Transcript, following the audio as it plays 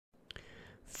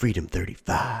Freedom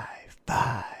 35,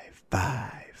 5,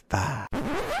 5, 5.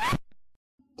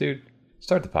 Dude,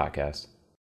 start the podcast.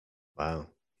 Wow.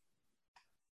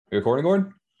 You recording,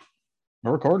 Gordon?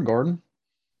 We're recording, Gordon.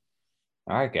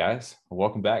 All right, guys.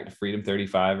 Welcome back to Freedom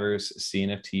 35ers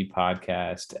CNFT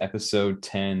podcast, episode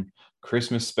 10,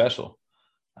 Christmas special.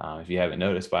 If you haven't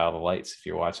noticed by all the lights, if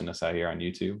you're watching us out here on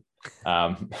YouTube.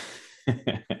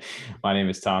 My name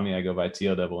is Tommy. I go by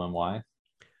TLMMY.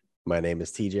 My name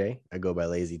is TJ. I go by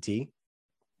Lazy T.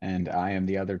 And I am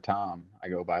the other Tom. I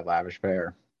go by Lavish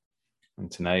Bear. And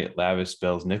tonight, Lavish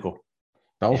spells nickel.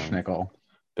 Belschnickel.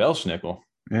 Belschnickel.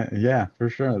 Yeah,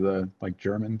 for sure. The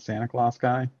German Santa Claus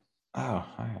guy. Oh,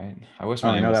 all right. I wish my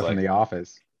I name know was that from The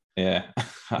Office. Yeah,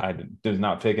 I was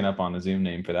not picking up on the Zoom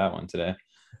name for that one today.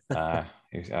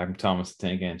 I'm Thomas the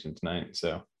Tank Engine tonight,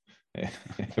 so it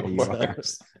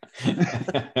works.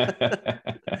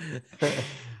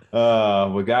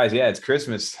 Well, guys, yeah, it's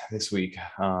Christmas this week,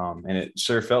 and it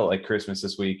sure felt like Christmas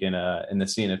this week in the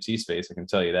CNFT space. I can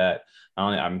tell you that.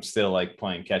 I'm still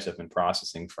playing catch up and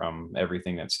processing from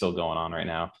everything that's still going on right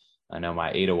now. I know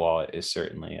my ADA wallet is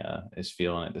certainly is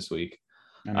feeling it this week.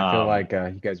 And I feel like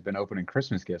you guys have been opening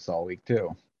Christmas gifts all week too.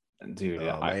 Dude,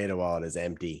 my ADA wallet is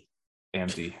empty.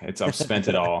 I've spent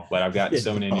it all, but I've got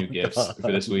so many new gifts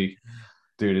for this week.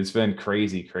 Dude, it's been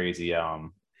crazy.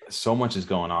 So much is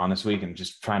going on this week and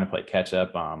just trying to play catch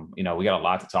up. We got a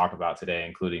lot to talk about today,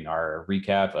 including our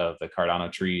recap of the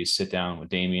Cardano trees, sit down with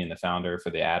Damien, the founder, for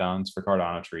the add-ons for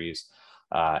Cardano trees.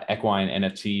 Equine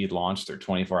NFT launched their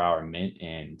 24-hour mint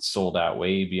and sold out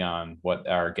way beyond what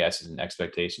our guesses and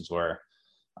expectations were.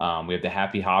 We have the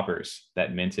Happy Hoppers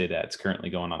that minted. That's currently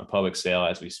going on a public sale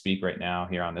as we speak right now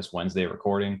here on this Wednesday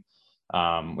recording. We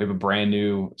have a brand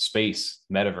new space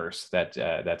metaverse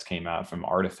that's came out from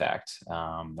Artifact,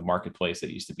 the marketplace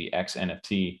that used to be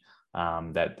XNFT,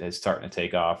 that is starting to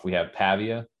take off. We have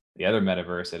Pavia, the other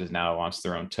metaverse that has now launched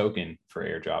their own token for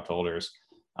airdrop holders.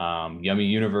 Yummy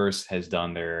Universe has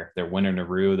done their Winter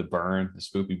Naru, the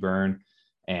spoopy burn.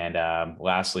 And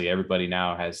lastly, everybody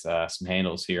now has some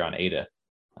handles here on ADA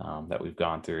that we've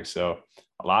gone through. So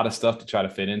a lot of stuff to try to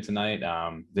fit in tonight.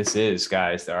 This is,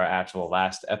 guys, our actual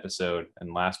last episode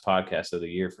and last podcast of the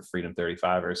year for Freedom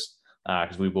 35ers,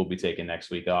 because we will be taking next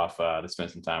week off to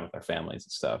spend some time with our families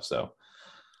and stuff. So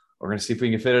we're going to see if we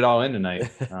can fit it all in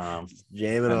tonight. Jam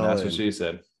it all that's in. what she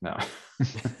said. No.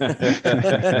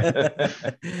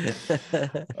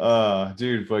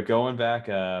 Dude, but going back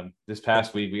this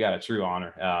past week, we got a true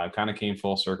honor. It kind of came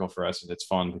full circle for us, and it's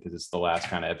fun because it's the last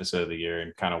kind of episode of the year,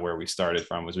 and kind of where we started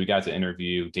from was we got to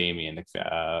interview Damien,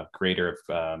 the creator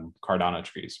of Cardano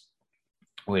trees,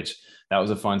 which that was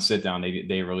a fun sit down.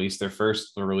 They released their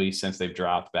first release since they've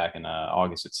dropped back in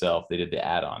August itself. They did the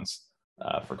add-ons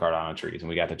for Cardano trees, and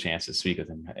we got the chance to speak with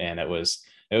him, and it was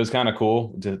kind of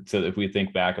cool to if we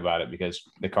think back about it, because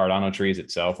the Cardano trees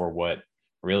itself were what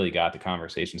really got the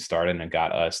conversation started and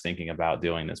got us thinking about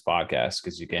doing this podcast.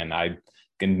 Because again, I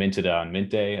minted it on Mint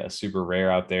Day, a super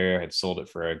rare out there, had sold it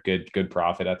for a good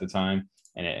profit at the time,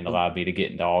 and it allowed me to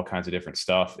get into all kinds of different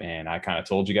stuff. And I kind of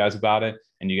told you guys about it,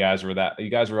 and you guys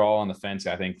were all on the fence,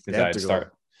 I think, because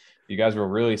you guys were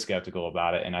really skeptical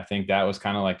about it. And I think that was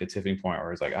kind of like the tipping point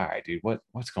where it's like, all right, dude,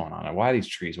 what's going on? Why are these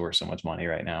trees worth so much money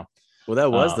right now? Well,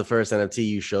 that was the first NFT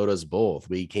you showed us both.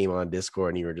 We came on Discord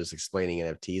and you were just explaining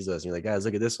NFTs to us. And you're like, guys,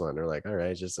 look at this one. We're like, all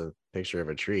right, it's just a picture of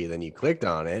a tree. Then you clicked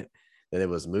on it. Then it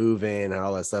was moving,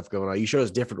 all that stuff going on. You showed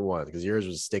us different ones because yours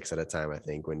was sticks at a time, I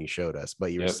think, when you showed us.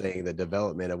 But you were saying the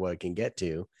development of what it can get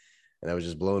to. And I was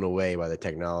just blown away by the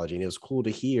technology. And it was cool to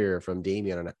hear from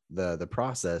Damien on the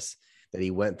process that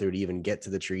he went through to even get to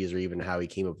the trees, or even how he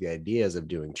came up with the ideas of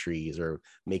doing trees or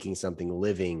making something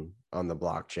living on the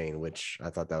blockchain, which I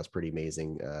thought that was pretty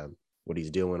amazing, what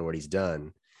he's doing, what he's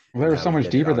done. Well, they were so much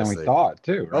deeper than we thought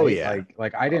too, right? Oh, yeah.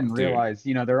 Like I didn't realize,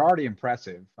 they're already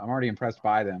impressive. I'm already impressed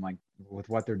by them, like with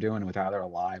what they're doing, with how they're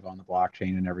alive on the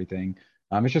blockchain and everything.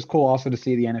 It's just cool also to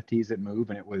see the NFTs that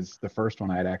move. And it was the first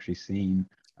one I had actually seen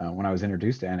when I was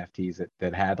introduced to NFTs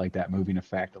that had like that moving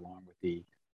effect along with the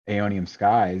Aeonium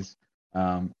Skies.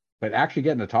 But actually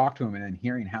getting to talk to him and then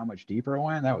hearing how much deeper it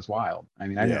went, that was wild. I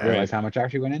mean, I didn't realize how much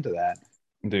actually went into that.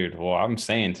 Dude, well, I'm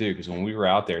saying too, because when we were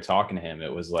out there talking to him,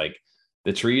 it was like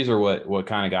the trees are what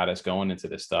kind of got us going into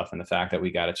this stuff. And the fact that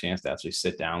we got a chance to actually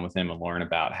sit down with him and learn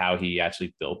about how he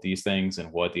actually built these things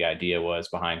and what the idea was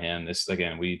behind him. This,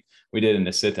 again, we did in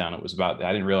the sit down. It was about,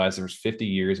 I didn't realize there was 50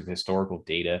 years of historical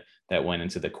data that went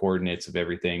into the coordinates of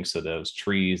everything. So those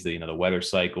trees, the weather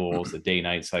cycles, the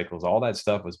day-night cycles, all that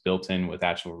stuff was built in with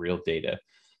actual real data,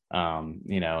 and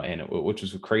which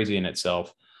was crazy in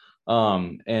itself.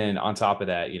 And on top of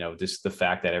that, just the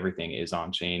fact that everything is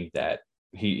on chain, that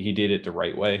he did it the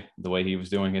right way, the way he was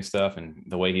doing his stuff and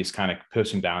the way he's kind of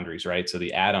pushing boundaries, right? So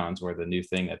the add-ons were the new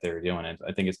thing that they were doing. And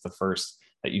I think it's the first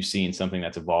that you've seen something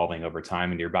that's evolving over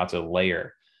time, and you're about to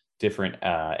layer different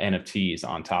NFTs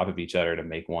on top of each other to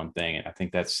make one thing. And I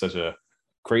think that's such a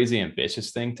crazy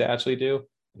ambitious thing to actually do,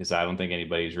 because I don't think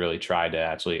anybody's really tried to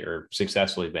actually or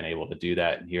successfully been able to do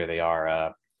that. And here they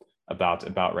are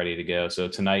about ready to go. So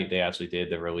tonight they actually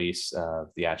did the release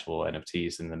of the actual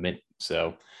NFTs in the mint.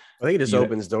 So I think it just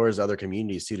opens doors to other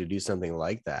communities too to do something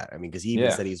like that. I mean, because he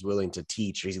even said he's willing to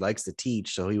teach. He likes to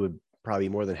teach, so he would probably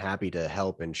be more than happy to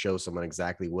help and show someone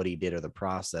exactly what he did or the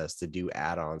process to do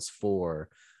add-ons for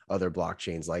other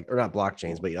blockchains, or not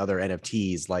blockchains, but other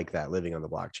NFTs like that living on the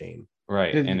blockchain.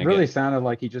 Right. It really sounded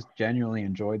like he just genuinely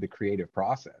enjoyed the creative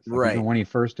process. Like even when he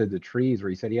first did the trees, where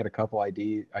he said he had a couple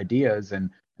ideas and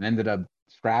ended up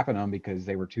scrapping them because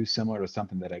they were too similar to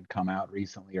something that had come out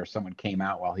recently, or someone came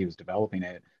out while he was developing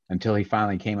it, until he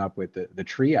finally came up with the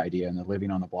tree idea and the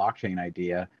living on the blockchain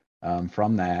idea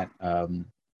from that.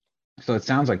 So it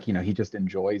sounds like, he just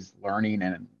enjoys learning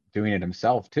and doing it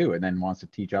himself too, and then wants to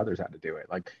teach others how to do it.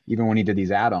 Like even when he did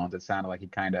these add-ons, it sounded like he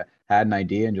kind of had an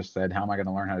idea and just said, how am I going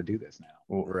to learn how to do this now?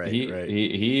 Well,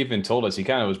 he even told us, he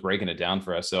kind of was breaking it down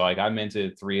for us. So like I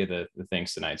minted 3 of the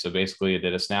things tonight. So basically I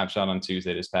did a snapshot on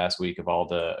Tuesday this past week of all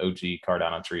the OG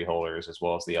Cardano tree holders as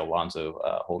well as the Alonzo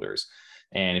holders.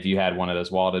 And if you had one of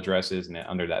those wallet addresses and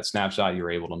under that snapshot, you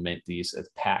were able to mint these as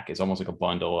a pack. It's almost like a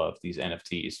bundle of these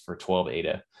NFTs for 12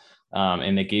 ADA.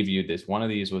 And they gave you this. One of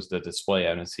these was the display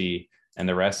NFT, and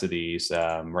the rest of these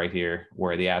right here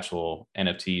were the actual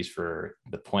NFTs for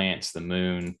the plants, the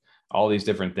moon, all these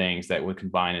different things that would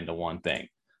combine into one thing.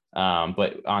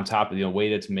 But on top of the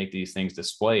way to make these things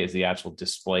display is the actual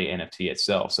display NFT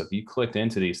itself. So if you clicked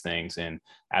into these things and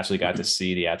actually got to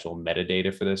see the actual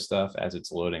metadata for this stuff as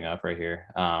it's loading up right here,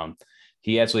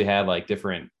 he actually had like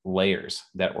different layers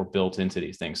that were built into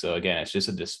these things. So again, it's just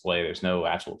a display. There's no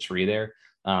actual tree there.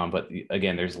 But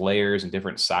again, there's layers and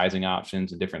different sizing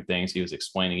options and different things he was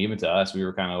explaining. Even to us, we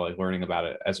were kind of like learning about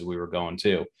it as we were going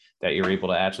too, that you're able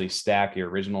to actually stack your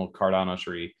original Cardano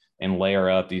tree and layer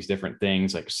up these different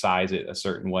things, like size it a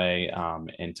certain way,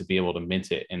 and to be able to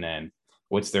mint it. And then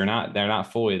they're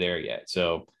not fully there yet.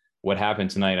 So what happened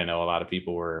tonight, I know a lot of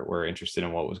people were interested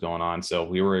in what was going on. So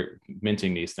we were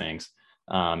minting these things,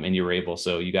 and you were able,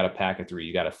 so you got a pack of 3,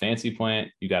 you got a fancy plant,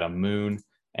 you got a moon,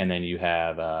 and then you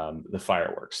have the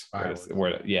fireworks.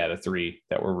 The 3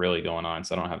 that were really going on.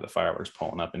 So I don't have the fireworks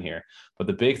pulling up in here. But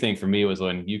the big thing for me was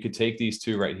when you could take these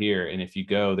 2 right here, and if you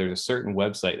go, there's a certain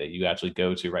website that you actually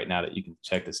go to right now that you can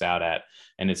check this out at,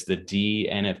 and it's the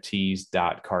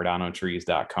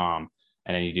dnfts.cardanotrees.com.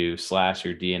 And then you do / your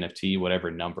DNFT,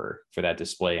 whatever number for that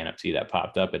display NFT that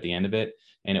popped up at the end of it.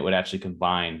 And it would actually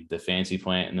combine the fancy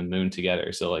plant and the moon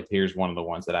together. So like, here's one of the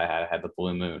ones that I had the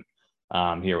blue moon.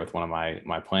 Here with one of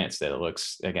my plants that it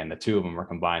looks, again, the 2 of them are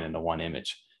combined into one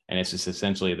image. And it's just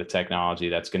essentially the technology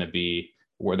that's going to be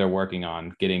where they're working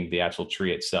on getting the actual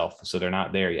tree itself. So they're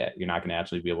not there yet. You're not going to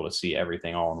actually be able to see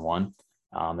everything all in one.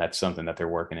 That's something that they're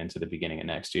working into the beginning of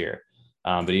next year.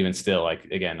 But even still, like,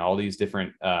 again, all these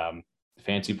different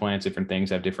fancy plants, different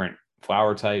things have different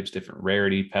flower types, different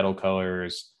rarity, petal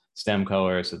colors, stem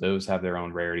colors. So those have their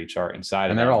own rarity chart inside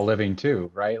of them. And they're all living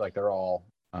too, right? Like they're all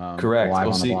correct alive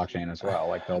on the blockchain as well,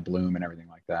 like they'll bloom and everything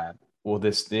like that. Well,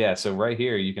 so right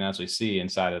here you can actually see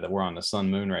inside of we're on the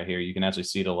sun moon right here, you can actually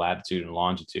see the latitude and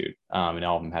longitude, and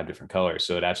all of them have different colors.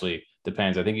 So it actually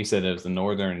depends. I think he said it was the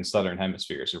northern and southern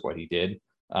hemispheres of what he did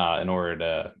in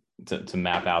order to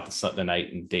map out the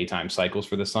night and daytime cycles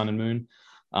for the sun and moon.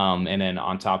 And then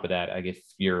on top of that, I guess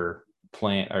your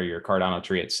plant or your Cardano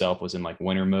tree itself was in like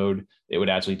winter mode, it would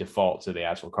actually default to the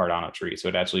actual Cardano tree. So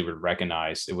it actually would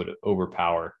recognize, it would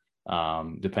overpower,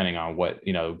 depending on what,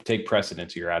 take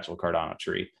precedence to your actual Cardano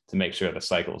tree to make sure the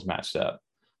cycle is matched up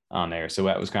on there. So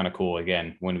that was kind of cool.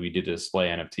 Again, when we did display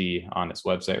NFT on this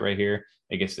website right here,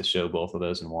 it gets to show both of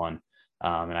those in one.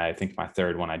 And I think my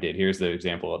third one I did, here's the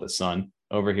example of the sun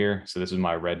over here. So this is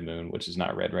my red moon, which is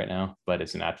not red right now, but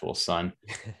it's an actual sun.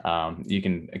 You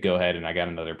can go ahead, and I got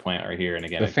another plant right here. And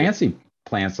again, the fancy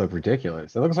plants look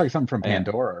ridiculous. It looks like something from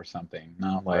Pandora or something,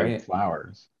 not like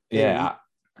flowers. Yeah.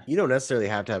 You don't necessarily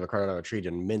have to have a Cardano tree to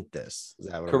mint this. Is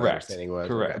that what correct? My understanding was?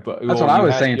 Correct. Okay. But that's what I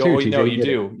was saying too. No, you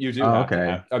do. You do. Oh,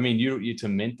 okay. I mean, you to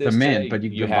mint this. To mint, but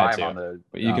you can buy them on the.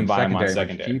 You can buy them on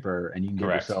secondary. Cheaper, and you can get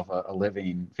yourself a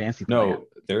living fancy plant. No,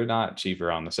 they're not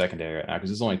cheaper on the secondary right now because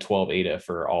it's only 12 ADA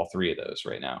for all 3 of those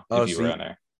right now. Oh, if you were on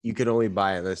there, you could only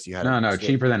buy unless you had. No,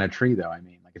 cheaper than a tree though. I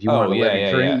mean, like if you want a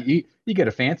living tree, you get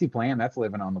a fancy plant that's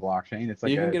living on the blockchain. It's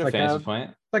like you can get a fancy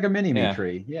plant. It's like a mini me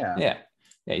tree. Yeah.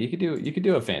 Yeah, you could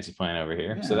do a fancy plant over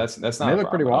here. Yeah. So that's And not they a look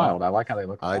pretty problem at all. wild. I like how they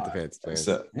look. I like the fancy plants.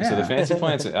 So Yeah. the fancy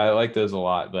plants, I like those a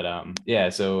lot. But yeah,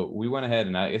 so we went ahead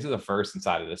and this is the first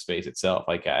inside of the space itself.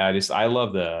 Like I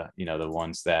love the, you know, the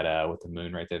ones that with the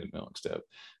moon right there, the moon looks dope.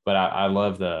 But I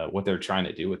love what they're trying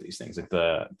to do with these things. Like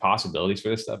the possibilities for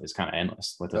this stuff is kind of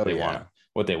endless with what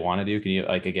they want to do. Can you,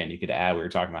 like, again, you could add, we were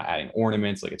talking about adding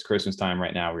ornaments, like it's Christmas time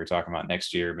right now. We were talking about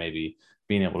next year, maybe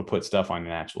being able to put stuff on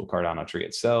an actual Cardano tree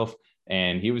itself.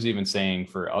 And he was even saying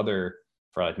for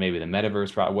like maybe the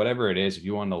metaverse product, whatever it is, if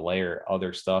you want to layer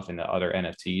other stuff into other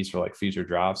NFTs for like future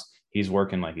drops, he's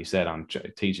working, like he said, on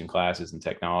teaching classes and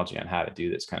technology on how to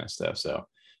do this kind of stuff. So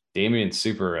Damien's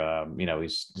super, you know,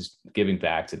 he's just giving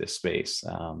back to this space.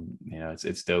 You know,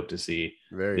 it's dope to see.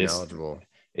 Very knowledgeable.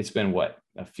 It's been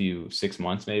 6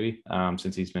 months maybe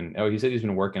since he said he's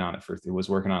been working on it for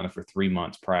 3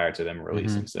 months prior to them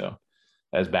releasing. So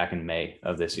that was back in May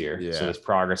of this year. Yeah. So this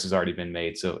progress has already been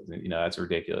made. So, you know, that's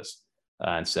ridiculous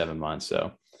in 7 months.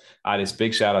 So just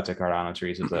big shout out to Cardano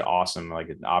Trees. It was an awesome, like,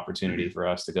 an opportunity for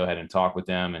us to go ahead and talk with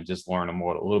them and just learn a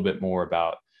little bit more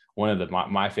about one of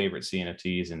my favorite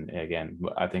CNFTs. And again,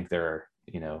 I think they're,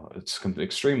 you know, it's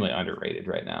extremely underrated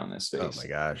right now in this space. Oh my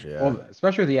gosh. Yeah. Well,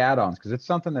 especially the add-ons, because it's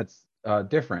something that's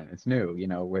different. It's new, you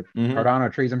know, with Cardano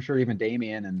Trees. I'm sure even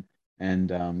Damien and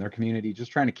their community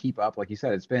just trying to keep up. Like you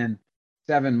said, it's been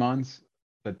 7 months,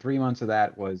 but 3 months of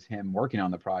that was him working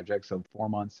on the project. So 4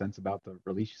 months since about the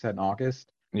release, you said in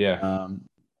August. Yeah.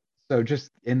 So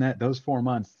just in those 4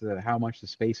 months, how much the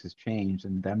space has changed,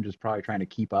 and them just probably trying to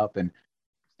keep up and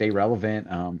stay relevant.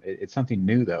 It's something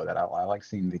new though that I like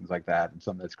seeing things like that, and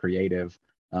something that's creative.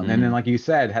 And then, like you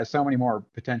said, has so many more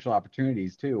potential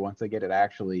opportunities too once they get it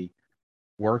actually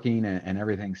working and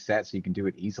everything set, so you can do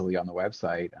it easily on the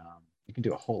website. You can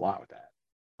do a whole lot with that.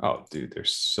 Oh, dude,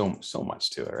 there's so much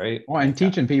to it, right? Well, and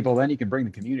teaching people, then you can bring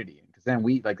the community in, because then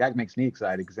that makes me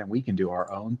excited, because then we can do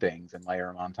our own things and layer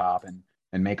them on top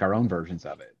and make our own versions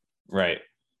of it. Right.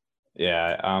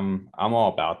 Yeah, I'm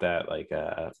all about that. Like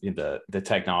the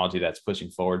technology that's pushing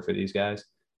forward for these guys,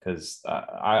 because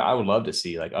I would love to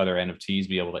see like other NFTs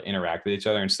be able to interact with each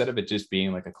other instead of it just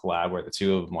being like a collab where the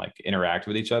two of them like interact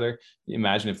with each other.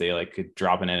 Imagine if they like could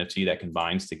drop an NFT that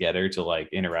combines together to like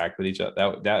interact with each other.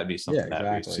 That would be something that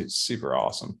would be super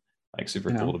awesome, like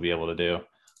super cool to be able to do.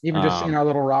 Even just seeing our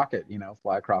little rocket, you know,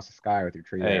 fly across the sky with your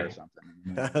tree there or something.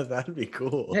 You know? That'd be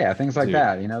cool. Yeah, things like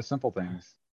that, you know, simple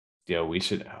things. Yo, we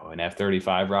should an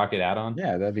F-35 rocket add-on.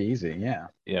 Yeah, that'd be easy. Yeah.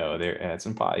 Yo, that's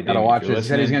some pie. Gotta watch it. He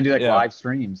said he's gonna do like live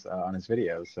streams on his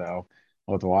videos, so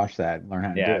we'll have to watch that, learn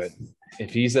how to do it.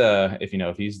 If he's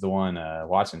the one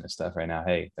watching this stuff right now,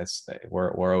 hey,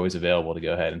 we're always available to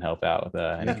go ahead and help out with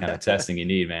any kind of testing you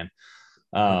need, man.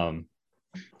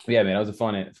 Yeah, man, it was a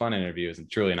fun interview. It was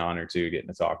truly an honor too getting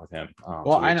to talk with him.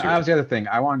 Well, I know that was the other thing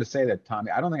I wanted to say, that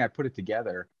Tommy, I don't think I put it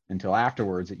together until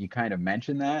afterwards that you kind of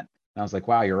mentioned that. And I was like,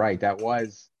 wow, you're right. That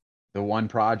was the one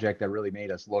project that really made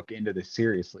us look into this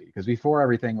seriously. Because before,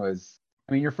 everything was,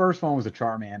 I mean, your first one was a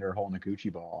Charmander holding a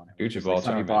Gucci ball. And Gucci ball,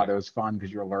 like, you thought it was fun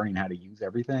because you were learning how to use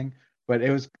everything. But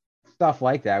it was stuff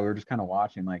like that. We were just kind of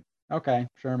watching, like, okay,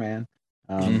 sure, man.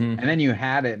 And then you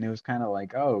had it, and it was kind of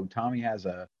like, oh, Tommy has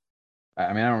I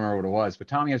don't remember what it was, but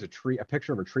Tommy has a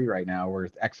picture of a tree right now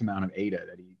worth X amount of ADA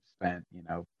that he spent, you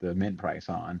know, the mint price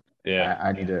on. Yeah,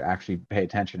 I need to actually pay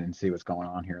attention and see what's going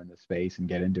on here in this space and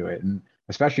get into it. And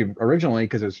especially originally,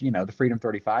 because it was, you know, the Freedom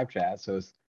 35 chat, so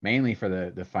it's mainly for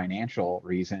the financial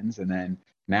reasons. And then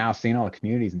now seeing all the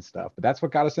communities and stuff. But that's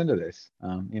what got us into this.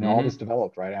 You know, all this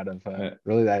developed right out of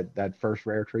really that first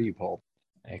rare tree you pulled.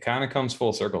 It kind of comes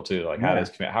full circle too, like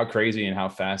how crazy and how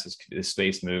fast this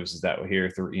space moves. Is that here,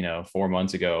 4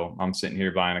 months ago, I'm sitting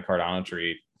here buying a Cardano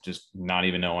tree, just not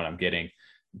even knowing I'm getting.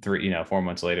 4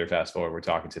 months later, fast forward, we're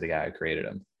talking to the guy who created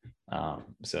them.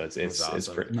 So it's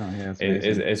awesome.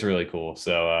 It's really cool.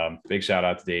 So big shout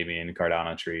out to Damien and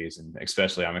Cardano Trees, and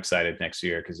especially I'm excited next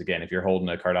year because, again, if you're holding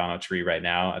a Cardano tree right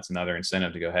now, that's another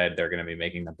incentive to go ahead. They're going to be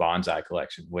making the bonsai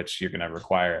collection, which you're going to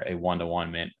require a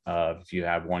 1-to-1 mint of. If you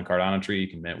have one Cardano tree, you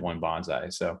can mint one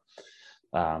bonsai. So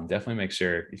definitely make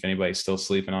sure, if anybody's still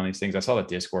sleeping on these things. I saw the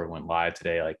Discord went live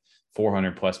today, like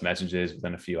 400 plus messages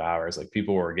within a few hours. Like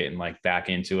people were getting like back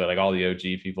into it. Like all the OG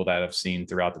people that I've seen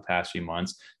throughout the past few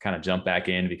months kind of jump back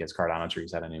in because Cardano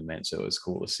Trees had a new mint. So it was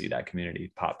cool to see that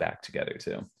community pop back together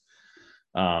too.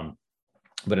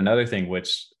 But another thing,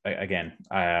 which again,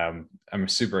 I'm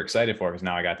super excited for, because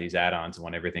now I got these add-ons, and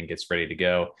when everything gets ready to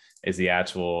go, is the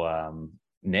actual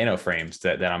nano frames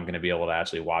that I'm going to be able to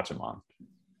actually watch them on.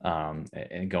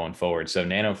 And going forward. So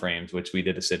Nano Frames, which we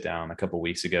did a sit down a couple of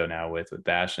weeks ago now with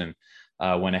Bastion,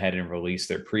 went ahead and released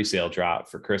their pre-sale drop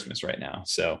for Christmas right now.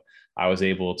 So I was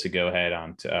able to go ahead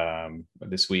on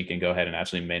this week and go ahead and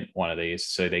actually mint one of these.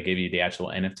 So they give you the actual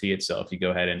NFT itself. You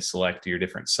go ahead and select your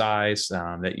different size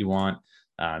that you want.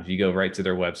 If you go right to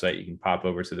their website, you can pop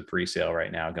over to the pre-sale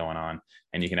right now going on,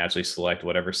 and you can actually select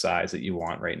whatever size that you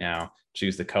want right now.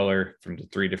 Choose the color from the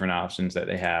 3 different options that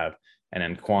they have, and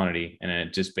then quantity, and then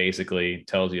it just basically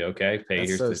tells you, okay, pay,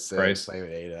 here's the price. Playing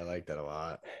with ADA, I like that a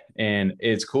lot. And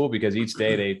it's cool because each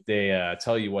day they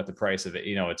tell you what the price of it,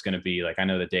 it's going to be. Like, I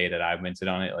know the day that I minted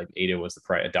on it, like ADA was the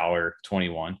price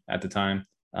 $1.21 at the time.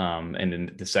 And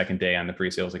then the second day on the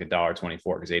pre-sale was like $1.24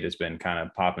 because ADA's been kind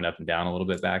of popping up and down a little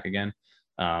bit back again.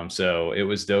 So it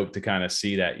was dope to kind of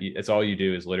see that it's all you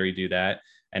do is literally do that.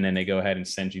 And then they go ahead and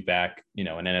send you back, an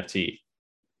NFT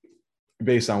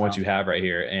based on what you have right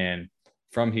here. And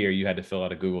from here, you had to fill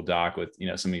out a Google Doc with,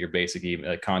 some of your basic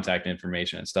like contact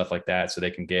information and stuff like that. So they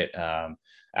can get,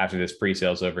 after this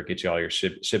pre-sale's over, get you all your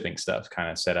shipping stuff kind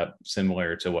of set up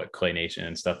similar to what Clay Nation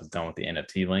and stuff has done with the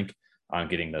NFT link on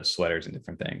getting those sweaters and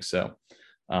different things. So,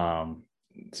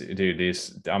 dude,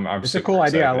 it's a cool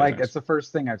idea. I like, it's the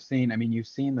first thing I've seen. I mean, you've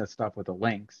seen the stuff with the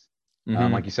links,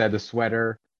 like you said, the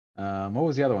sweater. What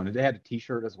was the other one? They had a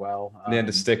t-shirt as well. They had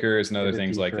the stickers and other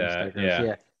things like that.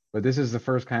 Yeah. But this is the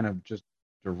first kind of just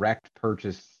direct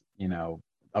purchase,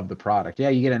 of the product. Yeah,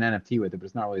 you get an NFT with it, but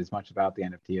it's not really as much about the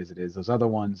NFT as it is those other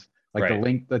ones,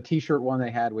 like the t-shirt one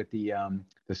they had with the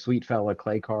Sweet Fella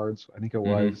Clay cards, I think it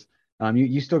was.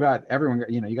 You still got everyone,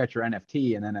 you got your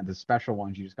NFT, and then at the special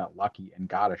ones, you just got lucky and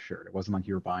got a shirt. It wasn't like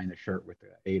you were buying the shirt with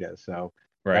the ADA. So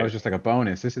that was just like a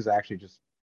bonus. This is actually just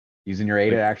using your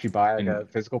ADA to actually buy like a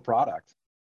physical product.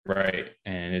 Right.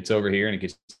 And it's over here and it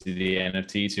gets you the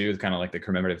NFT too. It's kind of like the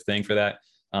commemorative thing for that.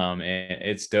 And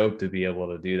it's dope to be able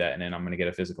to do that. And then I'm going to get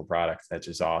a physical product. That's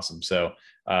just awesome. So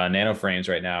Nano Frames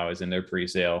right now is in their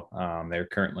pre-sale. They're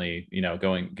currently,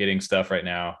 getting stuff right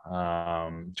now,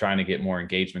 trying to get more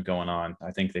engagement going on.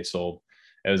 I think they sold,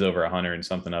 it was over 100 and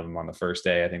something of them on the first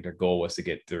day. I think their goal was to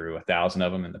get through 1,000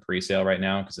 of them in the pre-sale right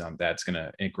now, because that's going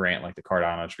to grant, like the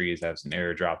Cardano trees have some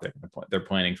airdrop. They're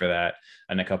planning for that,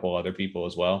 and a couple other people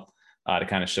as well, to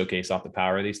kind of showcase off the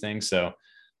power of these things. So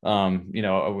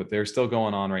they're still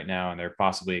going on right now, and they're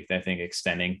possibly, I think,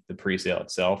 extending the pre-sale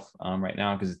itself right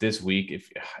now, because this week, if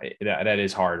that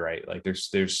is hard, right? Like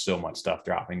there's so much stuff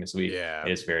dropping this week. Yeah,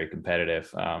 it's very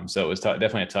competitive. So it was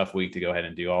definitely a tough week to go ahead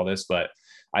and do all this, but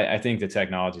I think the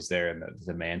technology's there and the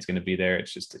demand's going to be there.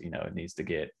 It's just, it needs to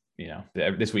get,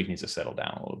 this week needs to settle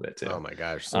down a little bit too. Oh my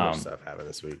gosh, so much stuff happened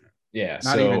this week. Yeah,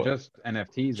 not even just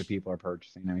NFTs that people are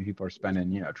purchasing. I mean, people are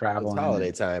spending, traveling,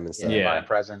 holiday time and stuff, buying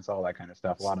presents, all that kind of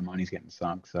stuff. A lot of money's getting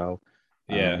sunk, so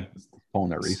pulling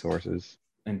their resources.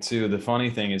 And two, the funny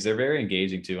thing is they're very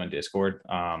engaging too on Discord.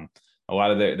 A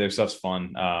lot of their stuff's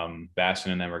fun.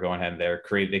 Bastion and them are going ahead and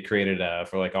they created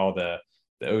for like all the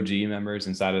OG members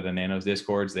inside of the Nanos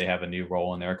Discords. They have a new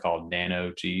role in there called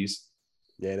Nano Gs.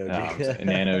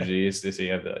 Nano Gs. So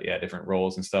you have different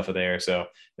roles and stuff there. So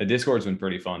the Discord's been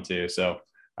pretty fun too. So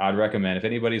I'd recommend, if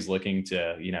anybody's looking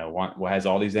to, has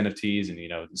all these NFTs and,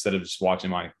 instead of just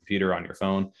watching on your computer on your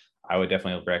phone, I would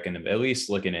definitely recommend at least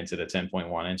looking into the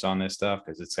 10.1 inch on this stuff,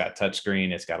 because it's got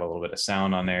touchscreen, it's got a little bit of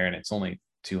sound on there, and it's only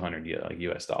 $200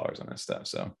 US dollars on this stuff.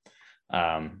 So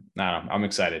I'm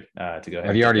excited to go ahead.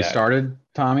 Have you already started,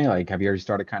 Tommy? Like, have you already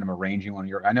started kind of arranging one of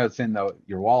your, I know it's in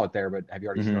your wallet there, but have you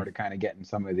already started kind of getting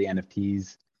some of the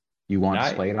NFTs you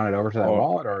want slayed on it over to that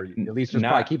wallet, or at least just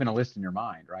probably keeping a list in your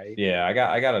mind, right? Yeah, I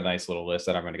got a nice little list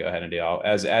that I'm going to go ahead and do.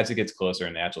 As it gets closer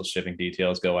and the actual shipping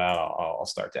details go out, I'll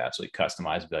start to actually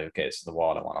customize and be like, okay, this is the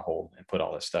wallet I want to hold and put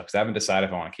all this stuff. Because I haven't decided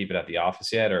if I want to keep it at the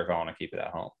office yet or if I want to keep it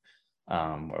at home,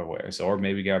 or where. So, or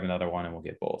maybe grab another one and we'll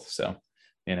get both. So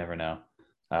you never know.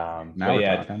 Now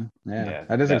we're talking. Yeah,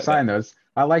 that is exciting though.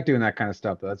 I like doing that kind of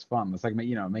stuff though. That's fun. It's like,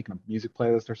 making a music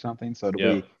playlist or something. So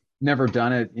we never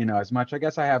done it, as much. I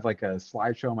guess I have like a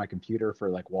slideshow on my computer for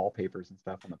like wallpapers and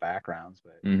stuff on the backgrounds,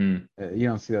 but you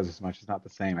don't see those as much. It's not the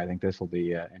same. I think this will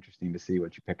be interesting to see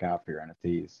what you pick out for your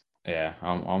NFTs. Yeah,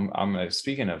 I'm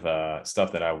speaking of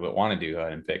stuff that I would want to do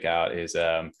and pick out is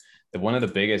one of the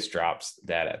biggest drops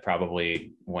that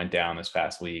probably went down this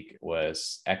past week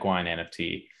was Equine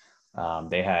NFT.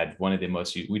 They had one of the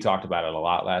most, we talked about it a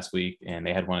lot last week, and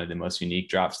they had one of the most unique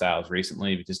drop styles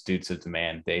recently, just due to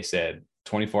demand. They said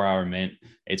 24-hour mint.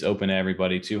 It's open to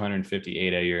everybody. 250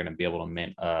 ADA. You're going to be able to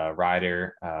mint a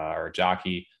rider or a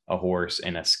jockey, a horse,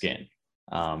 and a skin.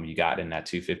 You got in that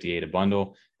 250 ADA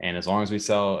bundle, and as long as we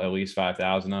sell at least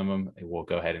 5,000 of them, we'll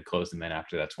go ahead and close them in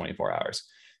after that 24 hours.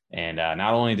 And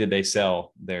not only did they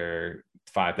sell their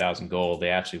 5,000 gold, they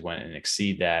actually went and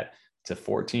exceed that to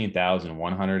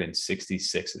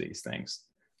 14,166 of these things.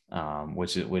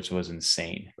 which was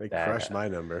insane. They That, crushed my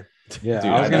number. Yeah,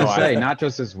 Dude, I was I gonna know, say not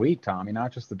just this week, Tommy,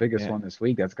 not just the biggest Yeah. one this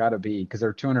week. That's got to be because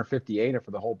they're 258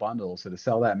 for the whole bundle. So to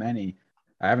sell that many,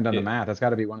 I haven't done the It- math. That's got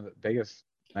to be one of the biggest.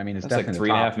 I mean, it's that's like definitely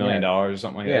the top. $3.5 million Yeah, or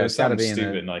something like that. yeah, It was it's got to something be in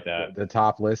stupid like that. the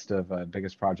top list of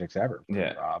biggest projects ever.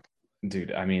 Yeah. Rob.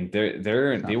 Dude, I mean, they not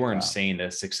were bad. insane,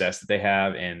 the success that they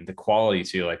have and the quality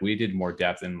too. Like we did more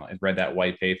depth and read that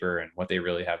white paper and what they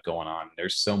really have going on.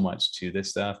 There's so much to this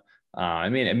stuff. I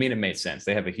mean, it made sense.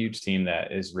 They have a huge team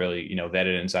that is really,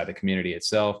 vetted inside the community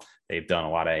itself. They've done a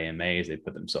lot of AMAs. They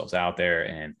put themselves out there,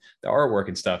 and the artwork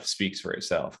and stuff speaks for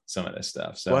itself. Some of this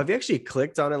stuff. So, Well, have you actually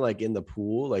clicked on it like in the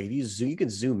pool? Like if you zoom, you can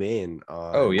zoom in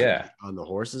on. Oh, yeah. On the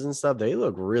horses and stuff. They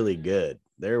look really good.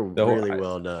 They're the whole- really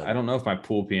well done. I don't know if my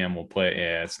pool PM will play.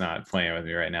 Yeah, it's not playing with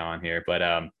me right now on here, but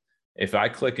if I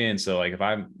click in, so like if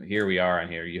I'm here, we are on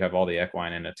here, you have all the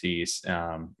equine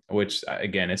NFTs, which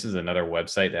again, this is another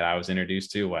website that I was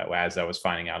introduced to as I was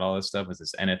finding out all this stuff, was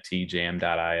this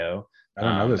NFTjam.io. I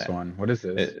don't know this one. What is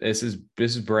this?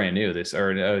 This is brand new.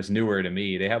 It's newer to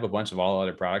me. They have a bunch of all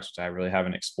other products, which I really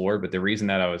haven't explored. But the reason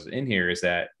that I was in here is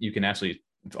that you can actually,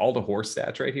 all the horse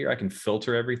stats right here, I can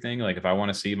filter everything. Like if I want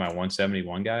to see my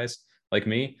 171 guys like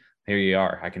me, here you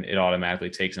are. It automatically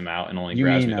takes them out and only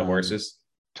grabs me the horses.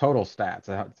 Total stats.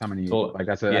 That's how many. Like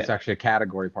that's actually a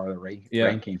category part of the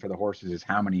ranking for the horses. Is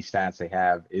how many stats they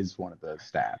have is one of the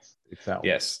stats itself.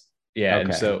 Yes. Yeah. Okay.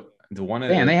 And so the one.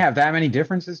 And they have that many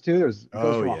differences too. It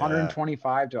goes from yeah.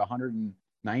 125 to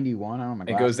 191. I don't know.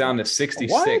 It goes down to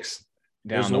 66. What? Down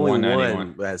There's to only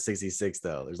 191. one at 66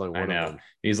 though. There's like one. I know. Of them.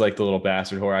 He's like the little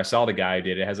bastard whore. I saw the guy who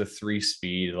did it. It has a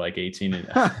 3-speed, like 18.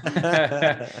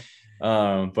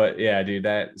 But yeah, dude,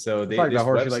 It's like the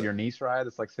horse you let your niece ride.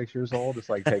 It's like 6 years old. Just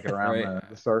like take it around Right.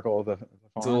 the circle of the farm.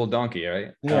 It's a little donkey,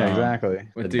 right? Yeah, exactly.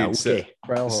 But The dude, so,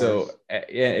 donkey.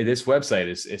 yeah, this website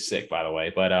is sick, by the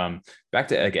way. But back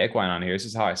to like equine on here. This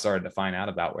is how I started to find out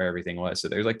about where everything was. So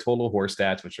there's like total horse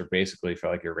stats, which are basically for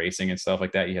like your racing and stuff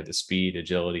like that. You have the speed,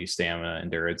 agility, stamina,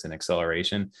 endurance, and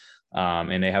acceleration.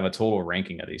 And they have a total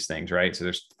ranking of these things, right? So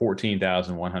there's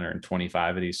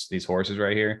 14,125 of these horses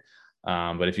right here.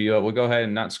 But if you we'll go ahead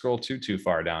and not scroll too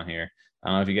far down here. I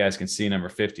don't know if you guys can see number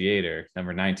 58 or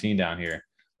number 19 down here,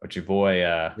 but your boy,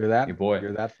 you're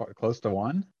that far, close to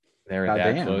one. They're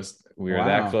that close. We were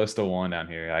that close to one down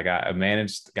here.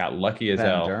 Got lucky as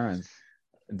hell. Endurance.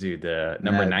 Dude, the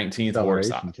number 19th horse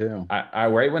too. I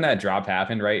right when that drop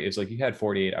happened, right? It's like you had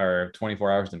 48 or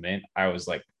 24 hours to mint. I was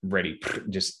like ready,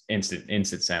 just instant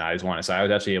send. I just wanted. So I was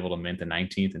actually able to mint the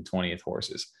 19th and 20th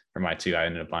horses for my two. I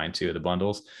ended up buying 2 of the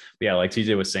bundles. But yeah, like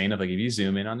TJ was saying, like if you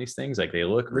zoom in on these things, like they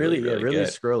look really good.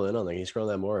 Scroll in on them. Can you scroll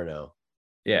that more now?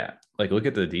 Yeah, like look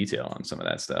at the detail on some of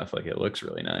that stuff. Like it looks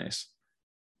really nice.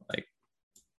 Like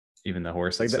even the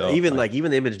horse itself, even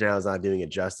the image now is not doing it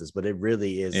justice, but it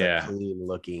really is Yeah. a clean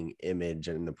looking image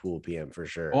in the pool PM for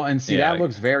sure. Well, and see, Yeah, that like-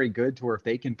 looks very good to where if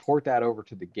they can port that over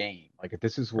to the game, like if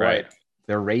this is what Right.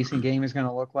 their racing game is going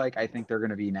to look like, I think they're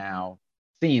going to be now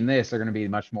seeing this. They're going to be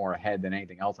much more ahead than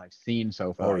anything else I've seen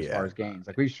so far as far as games.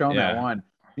 Like we've shown that Yeah. one.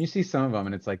 You see some of them,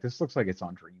 and it's like this looks like it's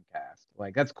on Dreamcast.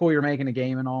 Like that's cool. You're making a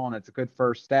game and all, and it's a good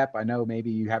first step. I know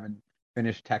maybe you haven't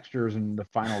finished textures and the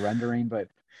final rendering, but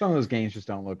some of those games just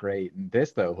don't look great. And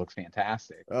this though looks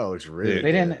fantastic. Oh, it's really Dude.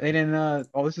 They didn't.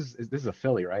 Oh, this is a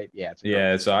Philly, right? Yeah. It's a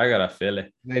Yeah, so I got a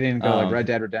Philly. They didn't go like Red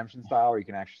Dead Redemption style, where you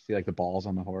can actually see like the balls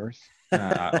on the horse.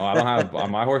 I don't have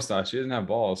my horse. She doesn't have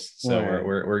balls, so Right.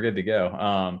 we're good to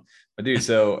go. But dude,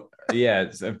 so yeah,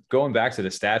 so going back to the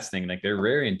stats thing, like they're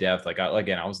very in depth. Like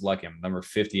again, I was lucky. I'm number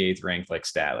 58th ranked, like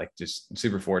stat, like just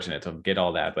super fortunate to get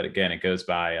all that. But again, it goes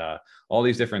by all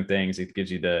these different things. It gives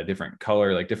you the different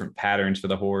color, like different patterns for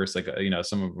the horse. Like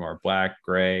some of them are black,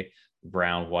 gray,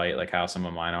 brown, white, like how some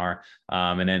of mine are.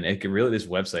 And then it could really, this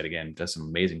website again does some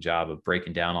amazing job of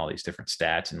breaking down all these different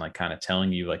stats and like kind of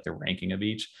telling you like the ranking of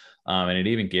each. And it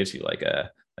even gives you like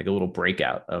a little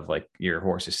breakout of like your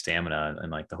horse's stamina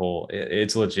and like the whole,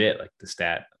 it's legit, like the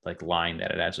stat like line that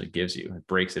it actually gives you. It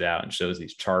breaks it out and shows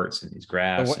these charts and these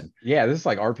graphs. Yeah, this is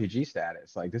like RPG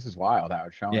status. Like this is wild how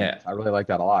it's showing. Yeah. I really like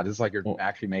that a lot. This is like you're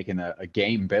actually making a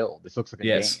game build. This looks like a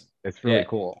game. It's really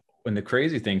cool. And the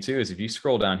crazy thing too is if you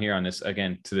scroll down here on this,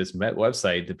 again, to this Met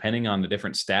website, depending on the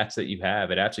different stats that you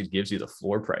have, it actually gives you the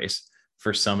floor price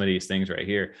for some of these things right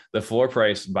here. The floor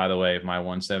price, by the way, of my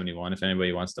 171, if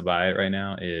anybody wants to buy it right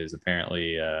now, is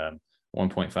apparently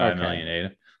 1.5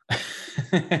 million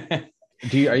ADA.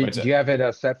 Do you have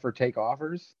it set for take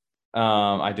offers?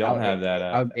 I don't have that.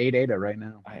 I'm 8 ADA right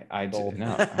now. I do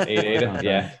no 8 ADA.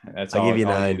 Yeah, that's I'll all. give you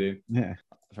all 9. do. Yeah.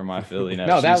 for my filly. No,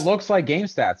 No, that looks like game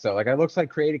stats though. Like it looks like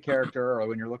create a character, or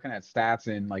when you're looking at stats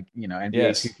in like, NBA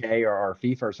yes. 2K or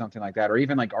FIFA or something like that, or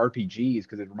even like RPGs,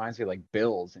 because it reminds me of like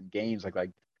builds and games like a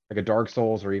Dark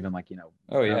Souls, or even like,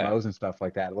 Oh yeah. MMOs and stuff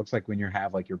like that. It looks like when you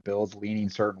have like your builds leaning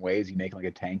certain ways, you make like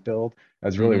a tank build.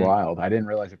 That's really Mhm. wild. I didn't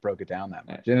realize it broke it down that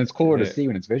much. And it's cooler to The- see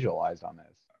when it's visualized on this.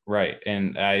 Right.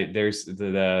 And there's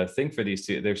the thing for these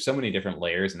two, there's so many different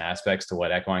layers and aspects to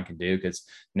what Equine can do, because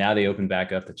now they open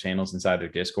back up the channels inside their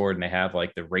Discord, and they have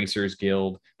like the Racers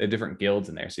Guild. They have different guilds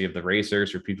in there. So you have the Racers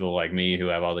for people like me who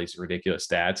have all these ridiculous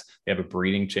stats. They have a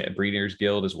Breeders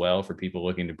Guild as well for people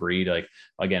looking to breed. Like,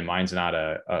 again, mine's not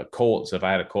a colt. So if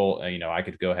I had a colt, I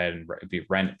could go ahead and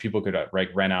people could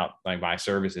rent out like my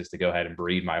services to go ahead and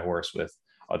breed my horse with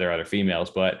other females.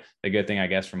 But the good thing, I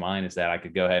guess, for mine is that I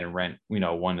could go ahead and rent,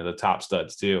 one of the top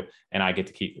studs too, and I get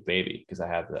to keep the baby because I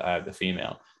have the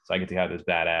female. So I get to have this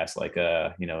badass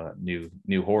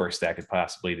new horse that could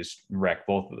possibly just wreck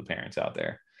both of the parents out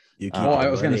there. Well, I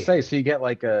was going to say, so you get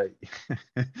like a.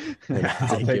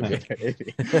 I'll take your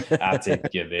baby. I'll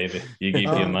take your baby. You give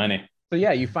your money. So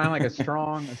yeah, you find like a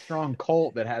strong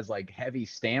colt that has like heavy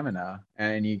stamina,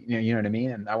 and you know what I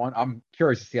mean. And I'm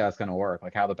curious to see how it's going to work,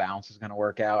 like how the balance is going to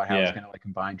work out, how it's going to like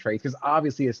combine traits, because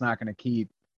obviously it's not going to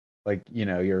keep like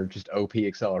your just OP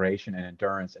acceleration and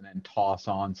endurance, and then toss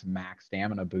on some max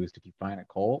stamina boost if you find a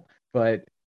colt. But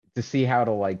to see how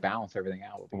to like balance everything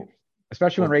out will be,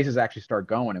 especially when races actually start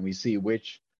going, and we see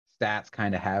which stats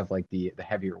kind of have like the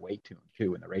heavier weight to them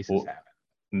too, when the races happen.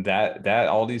 That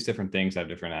all these different things have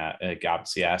different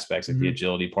opposite aspects. Like the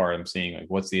agility part, I'm seeing like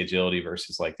what's the agility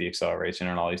versus like the acceleration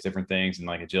and all these different things. And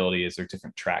like agility is there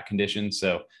different track conditions,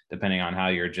 so depending on how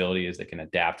your agility is, they can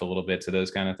adapt a little bit to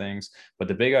those kind of things. But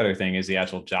the big other thing is the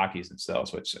actual jockeys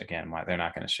themselves, which again, they're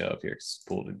not going to show up here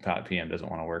because PM doesn't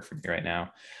want to work for me right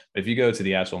now. But if you go to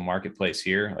the actual marketplace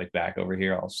here, like back over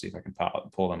here, I'll see if I can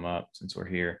pull them up since we're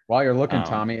here. While you're looking,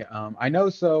 Tommy, I know,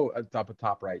 so up at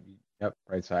top right, yep,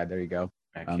 right side, there you go.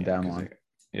 Down one.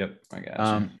 Yep, I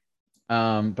got you.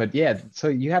 But yeah, so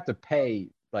you have to pay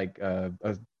like a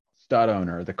stud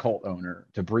owner, the colt owner,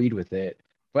 to breed with it.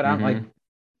 But I'm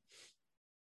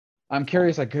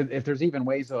curious, like, if there's even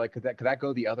ways to like, could that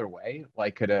go the other way?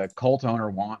 Like, could a colt owner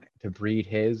want to breed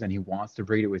his, and he wants to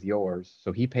breed it with yours,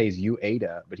 so he pays you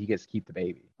ADA, but he gets to keep the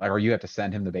baby, like, or you have to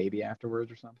send him the baby afterwards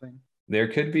or something? There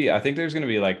could be. I think there's going to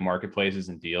be like marketplaces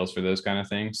and deals for those kind of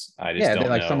things. I just don't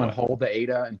like know. Someone hold the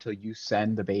ADA until you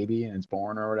send the baby and it's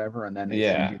born or whatever, and then they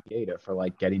send you the ADA for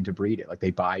like getting to breed it. Like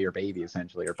they buy your baby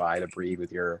essentially, or buy the breed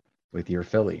with your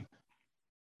filly.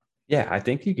 Yeah, I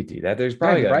think you could do that. There's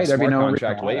probably a smart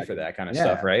contract way for that kind of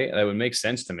stuff, right? That would make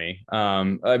sense to me.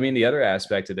 I mean, the other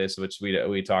aspect of this, which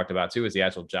we talked about too, is the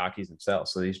actual jockeys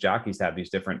themselves. So these jockeys have these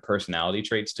different personality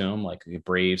traits to them, like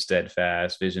brave,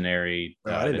 steadfast, visionary,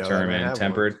 determined,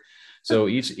 tempered. So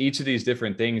each of these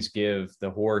different things give the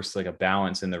horse like a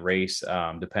balance in the race,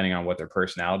 depending on what their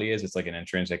personality is. It's like an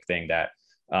intrinsic thing that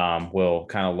will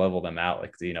kind of level them out.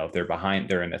 Like, if they're behind,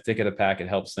 they're in the thick of the pack, it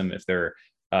helps them. If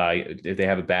they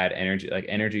have a bad energy, like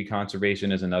energy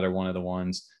conservation is another one of the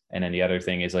ones. And then the other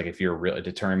thing is like, if you're really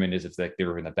determined, is if like they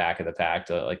were in the back of the pack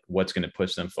to like what's going to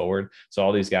push them forward. So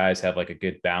all these guys have like a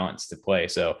good balance to play.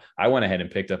 So I went ahead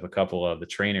and picked up a couple of the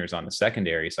trainers on the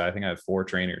secondary. So I think I have 4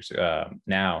 trainers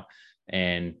now.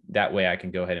 And that way I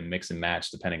can go ahead and mix and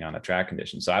match depending on the track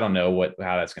conditions. So I don't know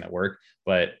how that's going to work,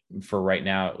 but for right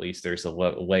now, at least there's a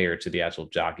layer to the actual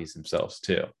jockeys themselves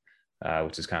too.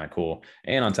 Which is kind of cool.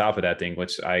 And on top of that thing,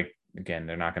 which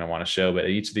they're not going to want to show, but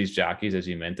each of these jockeys, as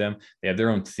you mint them, they have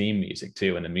their own theme music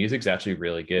too. And the music's actually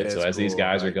really good. So as these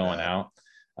guys are going out,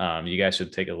 you guys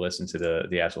should take a listen to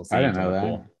the actual theme. I didn't know that.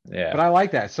 Cool. Yeah. But I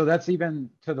like that. So that's even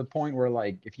to the point where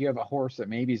like, if you have a horse that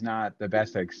maybe is not the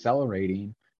best at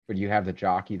accelerating, but you have the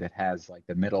jockey that has like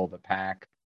the middle of the pack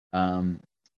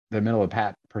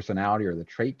personality or the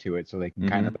trait to it, so they can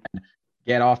kind of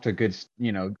get off to good,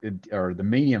 or the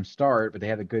medium start, but they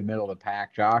have a good middle of the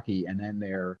pack jockey, and then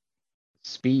their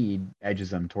speed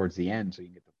edges them towards the end, so you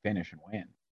can get the finish and win,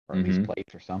 or at least place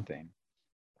or something.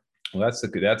 Well, there's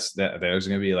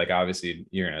going to be like, obviously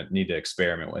you're going to need to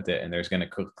experiment with it. And there's going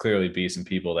to clearly be some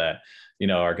people that,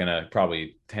 are going to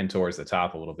probably tend towards the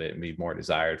top a little bit and be more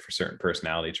desired for certain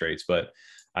personality traits. But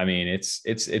I mean, it's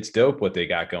dope what they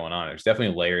got going on. There's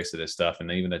definitely layers to this stuff. And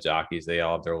even the jockeys, they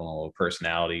all have their own little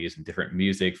personalities and different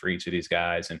music for each of these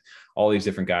guys. And all these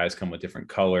different guys come with different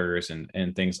colors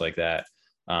and things like that.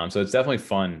 So it's definitely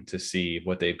fun to see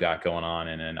what they've got going on.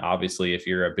 And then obviously if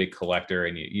you're a big collector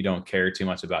and you don't care too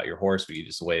much about your horse, but you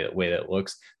just the way that it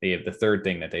looks, they have the third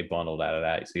thing that they bundled out of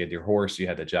that. So you had your horse, you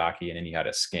had the jockey, and then you had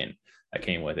a skin. that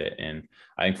came with it. And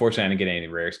I unfortunately I didn't get any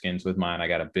rare skins with mine. I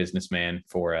got a businessman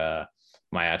for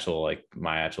my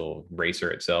actual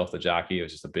racer itself, the jockey. It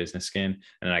was just a business skin,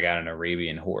 and then I got an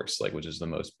Arabian horse, like, which is the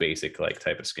most basic like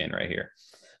type of skin right here.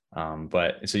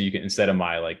 But so you can, instead of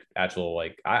my like actual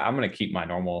like I'm gonna keep my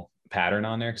normal pattern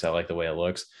on there because I like the way it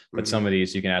looks. But some of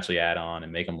these you can actually add on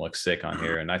and make them look sick on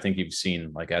here. And I think you've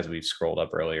seen, like, as we've scrolled up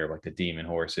earlier, like the demon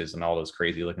horses and all those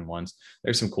crazy looking ones.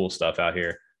 There's some cool stuff out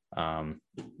here.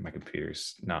 My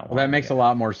computer's not. Well, that makes a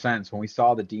lot more sense. When we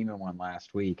saw the demon one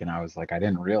last week, and I was like, I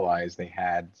didn't realize they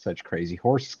had such crazy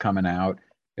horses coming out.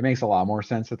 It makes a lot more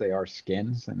sense that they are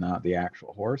skins and not the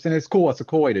actual horse. And it's cool. It's a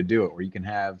cool way to do it, where you can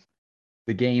have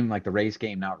the game, like the race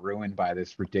game, not ruined by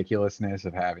this ridiculousness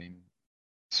of having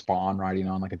Spawn riding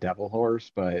on like a devil horse,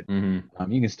 but you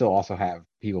can still also have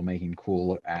people making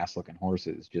cool ass looking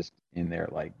horses just in their,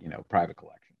 like, private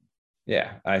collection.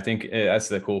 Yeah, I think that's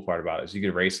the cool part about it, is you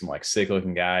could race some like sick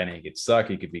looking guy and he could suck,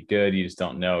 he could be good, you just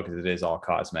don't know because it is all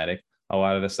cosmetic, a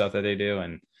lot of the stuff that they do.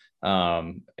 And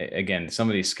again, some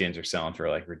of these skins are selling for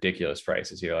like ridiculous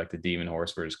prices here, like the demon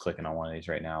horse. We're just clicking on one of these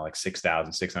right now, like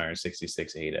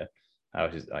 6,666 ADA.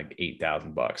 Which is like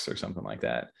 $8,000 or something like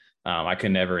that. I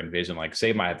could never envision, like,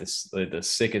 say I have the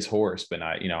sickest horse, but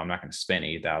I'm not going to spend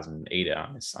 8,000 ADA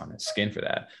on this skin for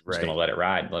that. I'm just going to let it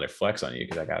ride and let it flex on you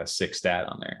because I got a sick stat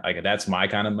on there. Like, that's my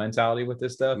kind of mentality with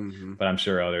this stuff. But I'm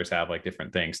sure others have like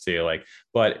different things too. Like,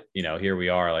 but here we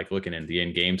are, like, looking in the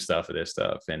in-game stuff of this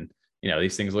stuff, and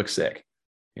these things look sick.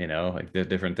 Like the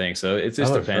different things. So it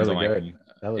just depends really on, like, good.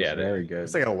 That looks very good.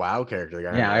 It's like a WoW character.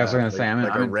 Yeah, I was going to say, I'm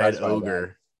a red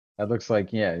ogre. That looks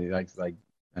like, like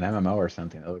an MMO or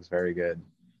something. That looks very good.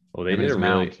 Well, they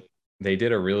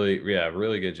did a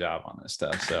really good job on this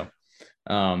stuff. So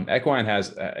Equine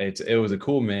has it was a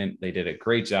cool mint. They did a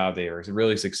great job. They were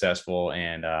really successful,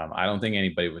 and I don't think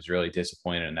anybody was really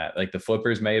disappointed in that. Like, the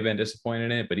flippers may have been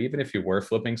disappointed in it, but even if you were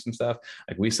flipping some stuff,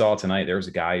 like we saw tonight, there was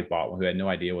a guy who bought one who had no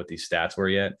idea what these stats were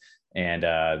yet, and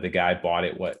the guy bought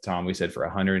it, what, Tom, we said for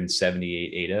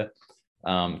 178 ADA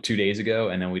 2 days ago,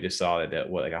 and then we just saw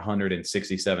that like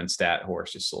 167 stat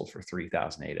horse just sold for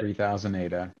 3,000 ADA. 3,000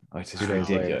 ADA. Which is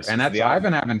ridiculous. And that's, I've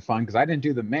been having fun because I didn't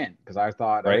do the mint because I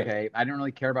thought, okay, I didn't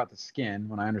really care about the skin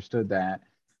when I understood that,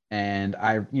 and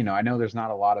I know there's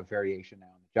not a lot of variation now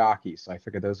in the jockeys, so I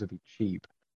figured those would be cheap,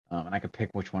 and I could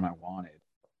pick which one I wanted.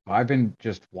 So I've been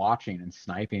just watching and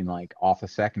sniping like off a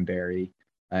secondary.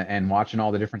 And watching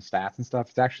all the different stats and stuff.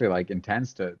 It's actually like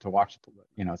intense to watch.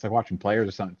 It's like watching players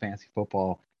or something, fancy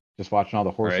football, just watching all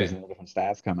the horses and the different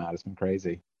stats come out. It's been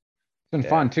crazy. It's been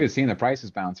fun too, seeing the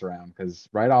prices bounce around, because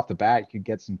right off the bat you could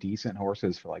get some decent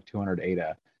horses for like 200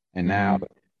 ADA, and now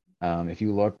if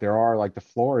you look, there are, like, the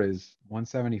floor is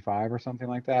 175 or something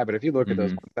like that. But if you look at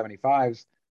those 175s,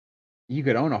 you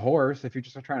could own a horse if you're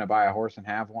just trying to buy a horse and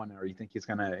have one, or you think it's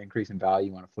going to increase in value,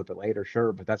 you want to flip it later,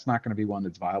 sure, but that's not going to be one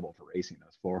that's viable for racing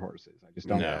those floor horses. I just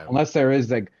don't know, unless there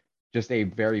is like just a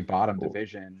very bottom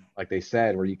division, like they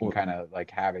said, where you can kind of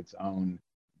like have its own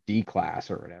D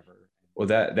class or whatever. Well,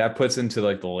 that puts into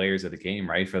like the layers of the game,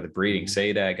 right? For the breeding,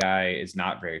 say that guy is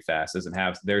not very fast,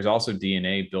 there's also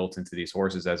DNA built into these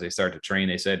horses as they start to train.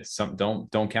 They said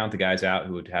don't count the guys out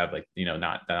who would have, like,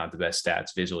 not the best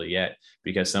stats visually yet,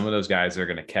 because some of those guys are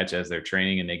going to catch as they're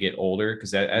training and they get older,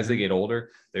 because as they get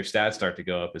older, their stats start to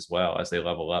go up as well as they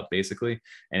level up, basically.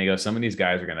 And he goes, some of these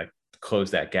guys are going to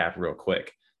close that gap real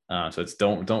quick. So it's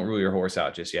don't rule your horse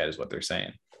out just yet, is what they're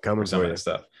saying. Coming some of that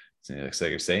stuff. So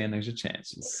you're saying there's a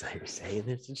chance. So you're saying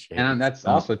there's a chance. And that's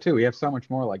also too, we have so much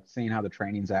more, like seeing how the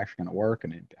training's actually going to work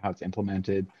and how it's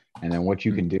implemented, and then what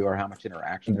you can do, or how much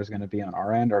interaction there's going to be on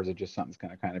our end, or is it just something that's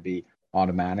going to kind of be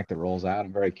automatic that rolls out?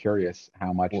 I'm very curious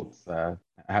how much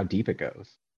how deep it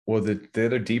goes. Well, the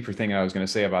other deeper thing I was going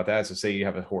to say about that, so say you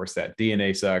have a horse that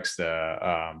DNA sucks,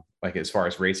 like as far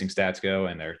as racing stats go,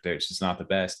 and they're just not the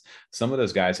best. Some of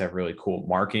those guys have really cool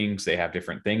markings. They have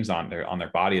different things on their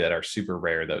body that are super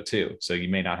rare though too. So you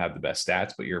may not have the best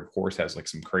stats, but your horse has like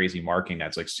some crazy marking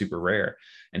that's like super rare.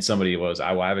 And somebody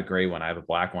I have a gray one, I have a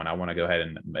black one, I want to go ahead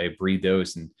and breed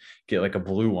those and get like a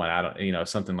blue one. I don't,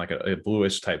 something like a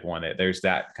bluish type one. There's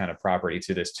that kind of property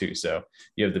to this too. So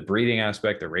you have the breeding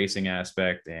aspect, the racing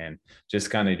aspect, and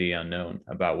just kind of the unknown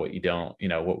about what you don't,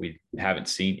 what we haven't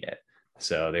seen yet.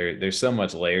 So there's so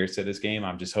much layers to this game.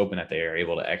 I'm just hoping that they are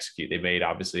able to execute. They made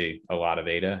obviously a lot of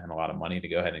ADA and a lot of money to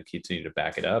go ahead and continue to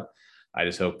back it up. I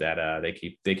just hope that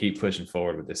they keep pushing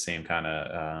forward with the same kind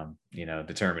of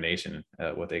determination,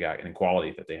 what they got and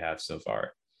quality that they have so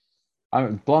far.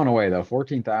 I'm blown away though.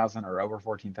 14,000 or over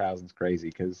 14,000 is crazy,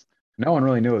 because no one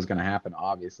really knew it was going to happen,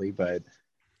 obviously, but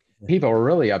people were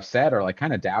really upset or like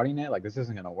kind of doubting it, like this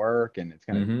isn't going to work and it's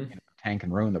going to tank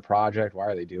and ruin the project. Why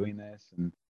are they doing this?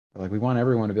 And they're like, we want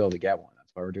everyone to be able to get one.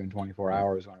 That's why we're doing 24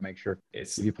 hours. We want to make sure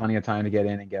It's give you plenty of time to get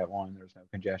in and get one. There's no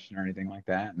congestion or anything like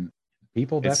that. And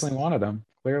people it's definitely wanted them,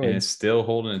 clearly. and it's still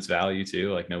holding its value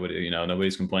too. Like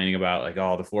nobody's complaining about like,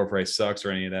 oh, the floor price sucks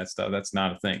or any of that stuff. That's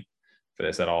not a thing for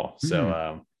this at all.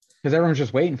 So because everyone's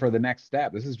just waiting for the next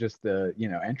step. This is just the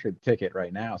entry ticket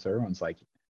right now. So everyone's like,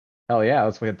 hell yeah,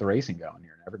 let's get the racing going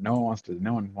here. No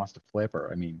one wants to flip,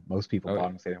 or I mean, most people bought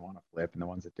them say they want to flip, and the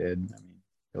ones that did, I mean,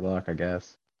 good luck, I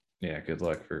guess. Yeah, good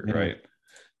luck for right.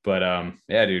 But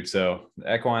yeah, dude. So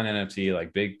Equine NFT,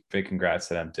 like big congrats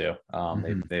to them too.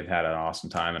 They've had an awesome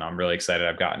time, and I'm really excited.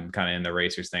 I've gotten kind of in the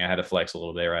racers thing. I had to flex a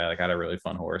little bit, right? Like I had a really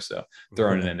fun horse, so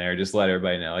throwing it in there, just let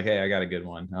everybody know, like, hey, I got a good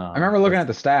one. I remember looking at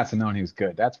the stats and knowing he was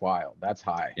good. That's wild. That's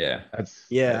high. Yeah,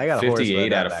 I got a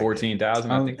 58 out of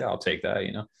 14,000. I think I'll take that.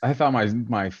 I thought my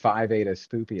 5.8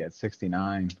 Spoopy at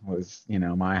 69 was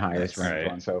my highest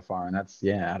ranked one so far, and that's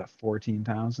out of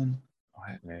 14,000.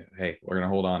 Hey, we're gonna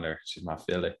hold on to her. She's my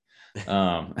filly. She's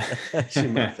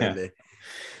my filly.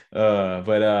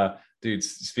 But dude,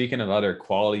 speaking of other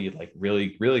quality, like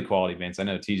really, really quality events, I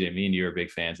know TJ, me and you are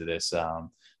big fans of this.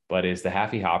 But is the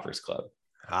Happy Hoppers Club.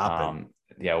 Hopping.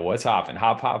 Yeah, what's hopping?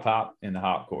 Hop, hop, hop in the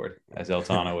hop cord, as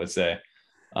Eltana would say.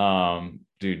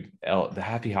 Dude, the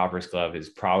Happy Hoppers Club is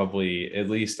probably, at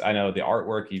least I know the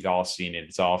artwork, you've all seen it.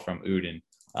 It's all from Uden.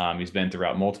 He's been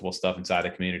throughout multiple stuff inside the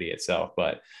community itself.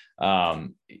 But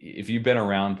if you've been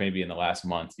around maybe in the last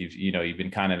month, you've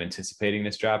been kind of anticipating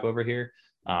this drop over here.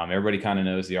 Everybody kind of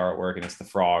knows the artwork, and it's the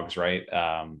frogs, right?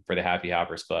 For the Happy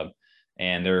Hoppers Club.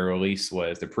 And their release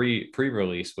was the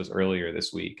pre-release was earlier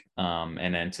this week.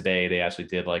 And then today they actually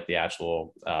did like the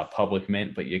actual public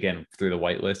mint, but again, through the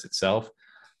whitelist itself.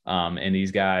 And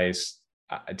these guys,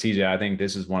 TJ, I think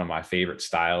this is one of my favorite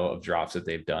style of drops that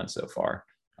they've done so far.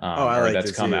 I like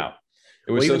that's come too. out.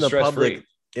 It was so stress-free.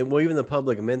 Even the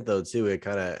public mint though too, it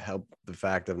kind of helped the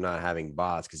fact of not having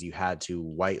bots, because you had to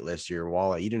whitelist your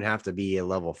wallet. You didn't have to be a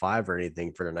level 5 or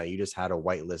anything for tonight. You just had to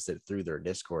whitelist it through their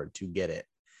Discord to get it,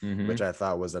 which I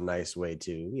thought was a nice way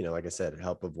to, like I said,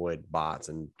 help avoid bots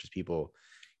and just people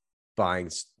buying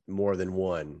more than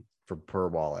one per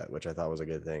wallet, which I thought was a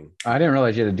good thing. I didn't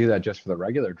realize you had to do that just for the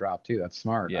regular drop too. That's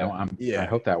smart. Yeah. I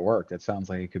hope that worked. It sounds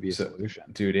like it could be a solution.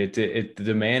 Dude, the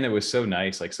demand, it was so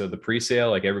nice. Like, so the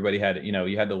pre-sale, like everybody had,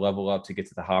 you had to level up to get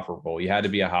to the hopper roll. You had to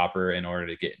be a hopper in order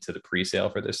to get into the pre-sale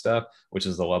for this stuff, which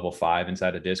is the level 5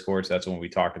 inside of Discord. So that's when we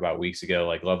talked about weeks ago,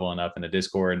 like leveling up in the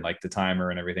Discord and like the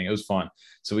timer and everything. It was fun.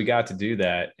 So we got to do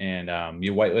that, and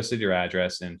you whitelisted your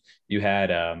address, and you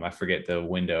had, I forget the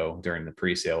window during the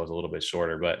pre-sale was a little bit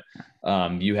shorter, but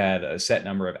you had a set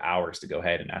number of hours to go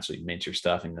ahead and actually mint your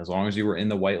stuff. And as long as you were in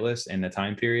the whitelist in the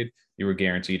time period, you were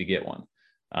guaranteed to get one.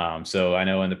 So I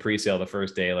know in the pre-sale, the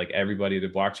first day, like everybody, the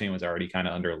blockchain was already kind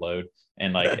of under load.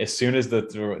 And like, as soon as they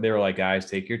were like, guys,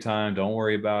 take your time, don't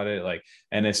worry about it. Like,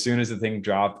 and as soon as the thing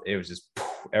dropped, it was just,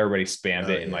 everybody spammed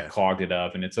it and like clogged it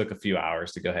up. And it took a few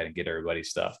hours to go ahead and get everybody's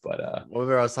stuff. But I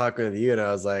was talking with you and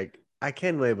I was like, I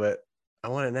can wait, but I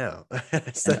want it now.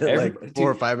 Like 4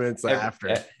 or 5 minutes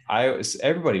after.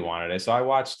 Everybody wanted it. So I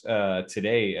watched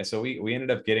today. So we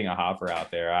ended up getting a hopper out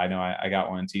there. I know I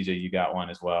got one. TJ, you got one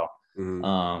as well.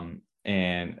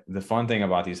 And the fun thing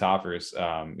about these hoppers,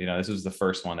 this was the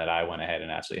first one that I went ahead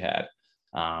and actually had.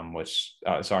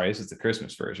 This is the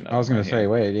Christmas version. I was going to say,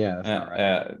 wait, yeah, that's not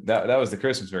right. That was the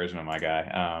Christmas version of my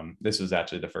guy. This was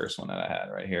actually the first one that I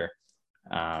had right here.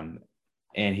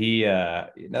 And he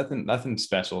nothing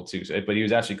special too, but he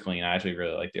was actually clean. I actually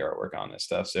really like the artwork on this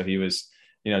stuff. So he was,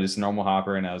 just a normal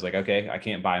hopper, and I was like, okay, I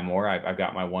can't buy more. I've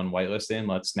got my one whitelist in.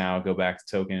 Let's now go back to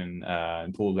token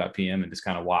and pool.pm and just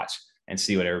kind of watch and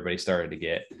see what everybody started to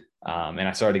get. And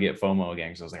I started to get FOMO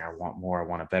again, because I was like, I want more. I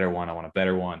want a better one. I want a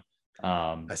better one.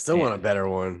 I still want a better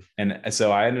one. And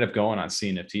so I ended up going on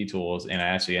CNFT tools, and I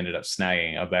actually ended up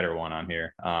snagging a better one on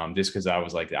here. Just because I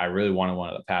was like, I really wanted one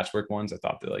of the patchwork ones. I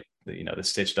thought that the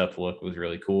stitched up look was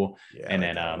really cool. Yeah, and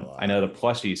then I know the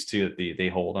plushies too that they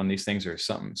hold on these things, or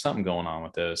something going on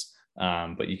with those.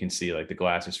 But you can see like the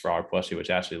Glasses Frog plushie, which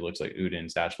actually looks like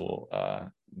Uden's actual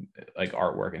like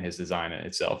artwork and his design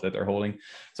itself that they're holding.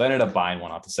 So I ended up buying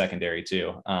one off the secondary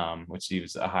too, which he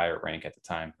was a higher rank at the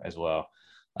time as well.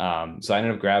 So I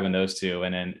ended up grabbing those two,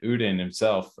 and then Uden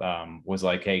himself was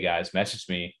like, hey guys, message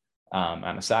me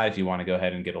on the side if you want to go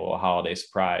ahead and get a little holiday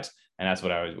surprise. And that's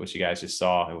what you guys just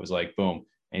saw. It was like, boom.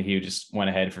 And he just went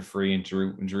ahead for free and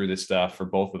drew this stuff for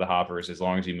both of the hoppers, as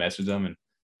long as you messaged them. And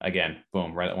again,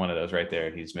 boom, right, one of those right there.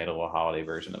 He's made a little holiday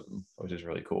version of them, which is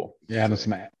really cool. Yeah, and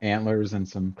some antlers and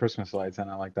some Christmas lights, and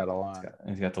I like that a lot.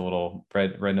 He's got the little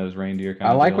red-nosed reindeer kind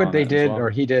I of like deal what on they that as did, well. or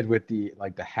he did with the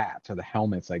hats or the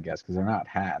helmets, I guess, because they're not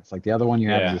hats. Like the other one you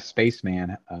have is Yeah, a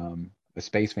spaceman, the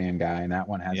spaceman guy, and that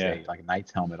one has yeah. a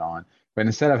knight's helmet on. But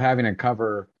instead of having to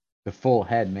cover the full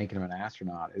head, making him an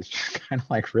astronaut, it's just kind of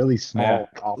like really small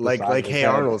off the side like of his Hey head.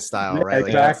 Arnold style, Yeah, right? Like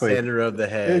exactly. center of the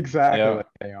head. Exactly Yeah. like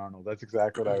Hey Arnold. That's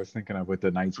exactly what I was thinking of with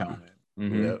the knight's helmet.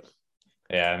 Mm-hmm. Yep.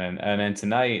 Yeah, and then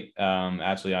tonight,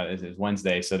 actually, it's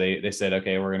Wednesday, so they said,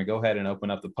 okay, we're going to go ahead and open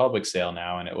up the public sale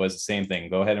now, and it was the same thing.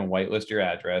 Go ahead and whitelist your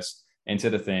address into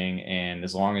the thing, and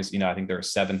as long as I think there are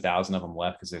 7,000 of them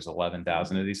left because there's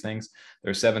 11,000 of these things.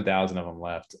 There's 7,000 of them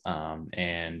left,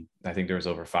 and I think there was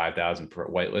over 5,000 per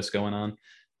whitelist going on.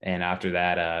 And after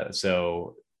that,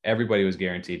 so everybody was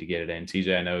guaranteed to get it in.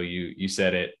 TJ, I know you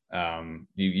said it.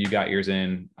 You got yours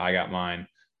in. I got mine.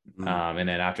 And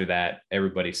then after that,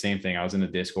 everybody, same thing. I was in the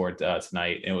Discord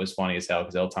tonight, and it was funny as hell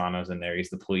because Eltano's in there.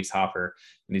 He's the police hopper,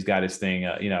 and he's got his thing,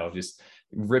 just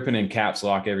ripping in caps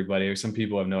lock everybody. Some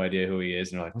people have no idea who he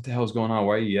is, and they're like, "What the hell is going on?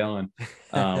 Why are you yelling?"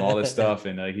 All this stuff,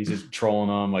 and he's just trolling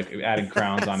them, like adding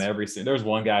crowns on everything. There was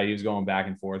one guy he was going back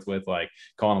and forth with, like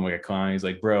calling him like a clown. He's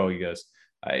like, "Bro," he goes.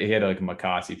 He had like a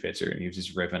Makasi picture and he was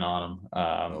just ripping on him.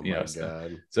 Oh my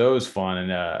God. So it was fun.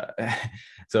 And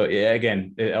so yeah,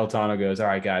 again, Eltano goes, all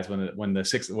right, guys, when the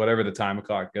six, whatever the time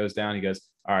clock goes down, he goes,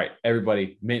 all right,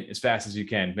 everybody mint as fast as you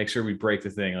can. Make sure we break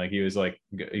the thing. Like he was like,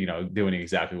 doing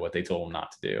exactly what they told him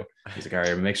not to do. He's like, all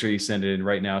right, make sure you send it in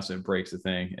right now so it breaks the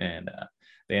thing. And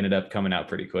they ended up coming out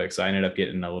pretty quick. So I ended up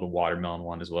getting a little watermelon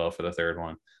one as well for the third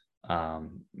one.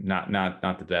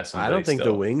 Not the best one. I don't think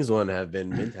the wings one hasn't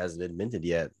been minted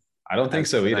yet. I don't think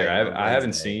so either. I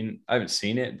haven't Wednesday.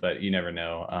 seen it, but you never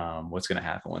know what's going to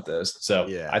happen with those. So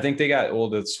Yeah. I think they got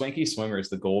the Swanky Swimmers,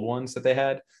 the gold ones that they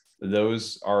had.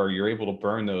 Those you're able to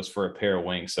burn those for a pair of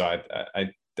wings. So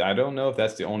I don't know if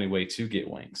that's the only way to get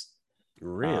wings.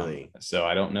 Really? So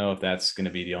I don't know if that's going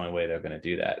to be the only way they're going to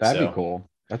do that. That'd be cool.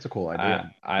 That's a cool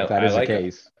idea. If that is like the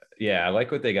case. Yeah, I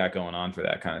like what they got going on for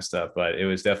that kind of stuff, but it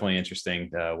was definitely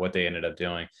interesting what they ended up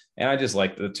doing. And I just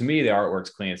like to me, the artwork's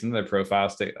clean. It's another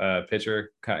profile picture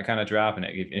kind of drop. And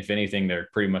if anything, they're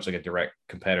pretty much like a direct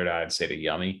competitor, I'd say, to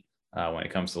Yummy when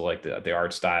it comes to like the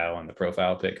art style and the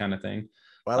profile pic kind of thing.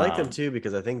 Well, I like them too,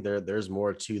 because I think there's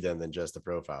more to them than just the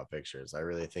profile pictures. I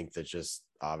really think that just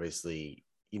obviously,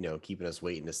 keeping us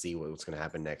waiting to see what's going to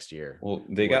happen next year. Well,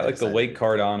 they got like the Lake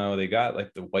Cardano, they got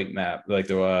like the white map, like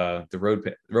the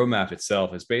road map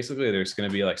itself is basically there's going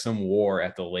to be like some war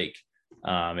at the lake.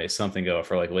 It's something go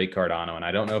for like Lake Cardano, and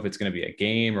I don't know if it's going to be a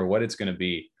game or what it's going to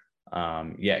be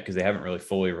yet because they haven't really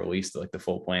fully released like the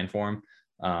full plan for them.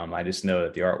 I just know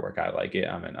that the artwork, I like it.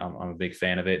 I'm a big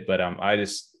fan of it, but I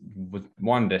just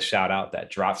wanted to shout out that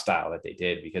drop style that they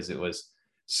did because it was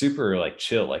super like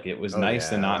chill. Like it was nice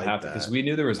to not have to, because we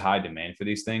knew there was high demand for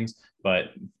these things, but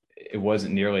it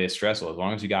wasn't nearly as stressful. As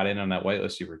long as you got in on that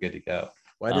whitelist, you were good to go.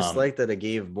 Well, I just like that it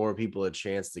gave more people a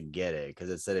chance to get it because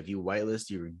it said if you whitelist,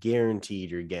 you're guaranteed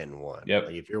you're getting one. Yep.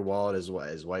 Like if your wallet is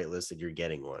whitelisted, you're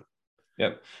getting one.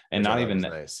 Yep. And not even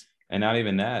that. Nice. And not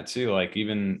even that too. Like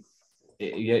even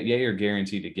you're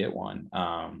guaranteed to get one.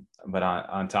 But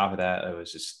on top of that, it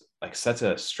was just like such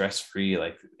a stress-free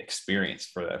like experience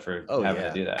for having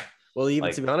to do that. Well,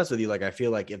 even to be honest with you, like I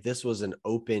feel like if this was an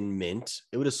open mint,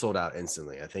 it would have sold out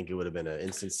instantly. I think it would have been an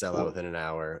instant sellout within an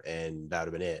hour, and that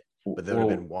would have been it. But there would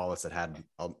have been wallets that had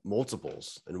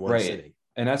multiples in one sitting.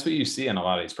 And that's what you see in a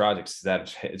lot of these projects, is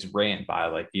that it's ran by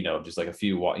like, just like a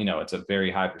few, it's a very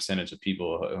high percentage of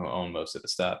people who own most of the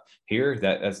stuff here.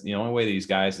 That's the only way these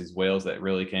whales that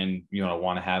really can,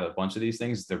 want to have a bunch of these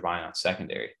things is they're buying on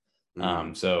secondary.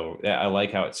 Mm-hmm. So I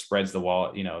like how it spreads the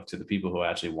wallet, to the people who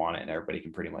actually want it, and everybody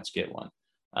can pretty much get one.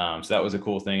 So that was a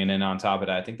cool thing. And then on top of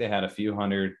that, I think they had a few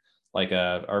hundred,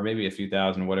 or maybe a few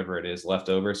thousand, whatever it is, left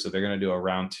over. So they're going to do a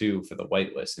round 2 for the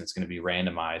whitelist, and it's going to be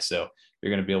randomized. So you're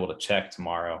going to be able to check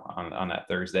tomorrow on that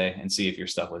Thursday and see if your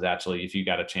stuff was actually, if you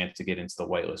got a chance to get into the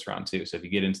whitelist round 2. So if you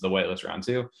get into the whitelist round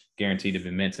 2, guaranteed to be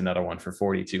mint another one for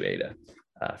 42 ADA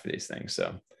for these things.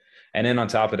 So, and then on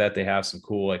top of that, they have some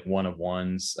cool like one of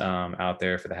ones out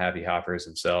there for the happy hoppers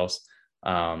themselves.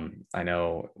 I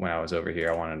know when I was over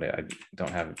here, I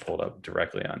don't have it pulled up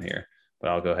directly on here, but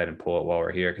I'll go ahead and pull it while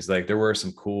we're here. Cause like there were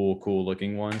some cool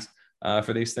looking ones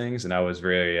for these things. And I was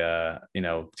very,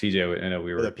 TJ, I know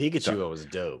we were. The Pikachu one was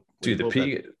dope. Dude,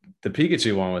 the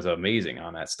Pikachu one was amazing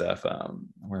on that stuff.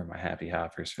 Where are my happy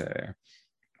hoppers for there?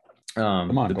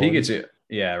 Come on, the Gordon. Pikachu.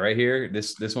 Yeah, right here.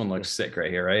 This one looks sick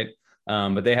right here, right?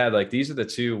 But they had like, these are the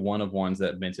 2 one of ones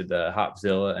that minted, the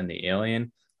Hopzilla and the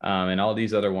Alien. And all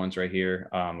these other ones right here,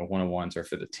 101s are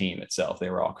for the team itself. They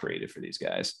were all created for these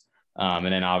guys. And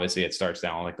then obviously it starts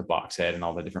down like the box head and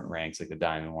all the different ranks, like the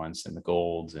diamond ones and the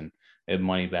golds and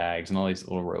money bags and all these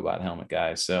little robot helmet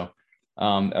guys. So,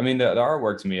 I mean, the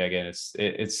artwork to me, again,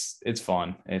 it's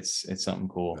fun. It's something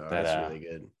cool. No, that that's really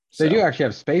good. They do actually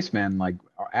have spacemen, like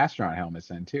astronaut helmets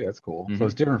in too. That's cool. Mhm. So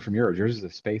it's different from yours. Yours is a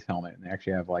space helmet, and they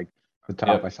actually have like the top.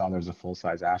 Yep. I saw there's a full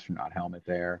size astronaut helmet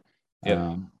there.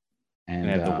 Yep.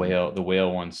 And the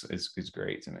whale ones is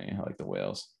great to me. I like the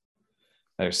whales.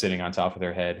 They're sitting on top of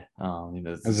their head.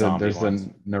 There's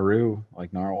the Naru,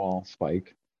 like narwhal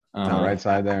spike on the right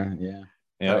side there. Yeah.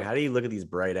 Yeah. How do you look at these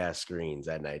bright ass screens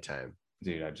at nighttime?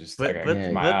 Dude, I just put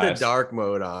the dark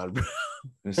mode on, bro.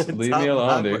 Just leave me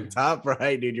alone, dude. Top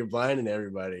right, dude. You're blinding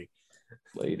everybody.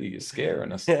 Lady, you're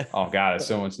scaring us. Oh god, it's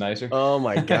so much nicer. Oh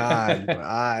my god, my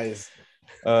eyes.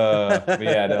 But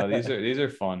yeah, no, these are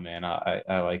fun, man.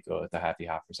 I like what the Happy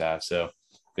Hoppers have. So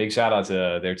big shout out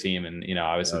to their team, and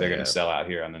obviously they're going to sell out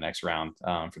here on the next round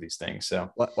for these things.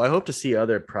 So well, I hope to see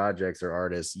other projects or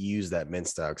artists use that mint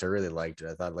stock, because I really liked it.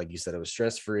 I thought, like you said, it was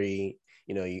stress free.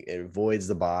 It avoids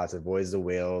the bots, avoids the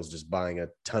whales, just buying a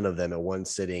ton of them at one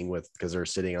sitting because they're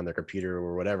sitting on their computer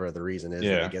or whatever the reason is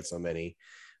that they get so many.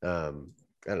 I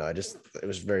don't know. It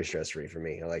was very stress free for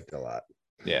me. I liked it a lot.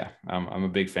 Yeah, I'm a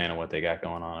big fan of what they got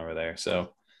going on over there.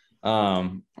 So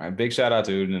a big shout out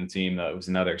to Uden and the team. It was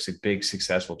another big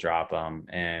successful drop.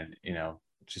 And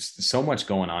just so much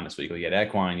going on this week. You had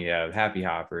Equine, you have Happy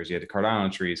Hoppers, you had the Cardano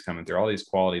trees coming through, all these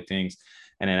quality things.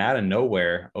 And then out of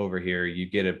nowhere over here, you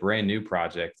get a brand new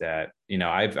project that,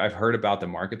 I've heard about the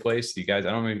marketplace. You guys,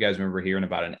 I don't know if you guys remember hearing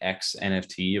about an X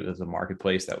NFT. It was a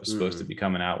marketplace that was supposed to be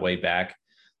coming out way back,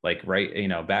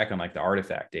 back on like the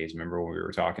Artifact days. Remember when we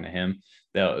were talking to him?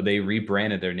 They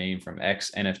rebranded their name from X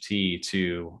NFT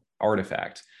to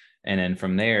Artifact. And then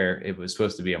from there, it was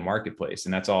supposed to be a marketplace.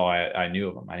 And that's all I knew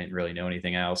of them. I didn't really know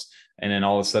anything else. And then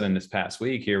all of a sudden this past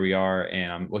week, here we are,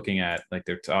 and I'm looking at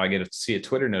I get to see a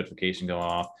Twitter notification go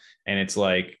off, and it's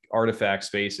like Artifact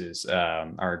spaces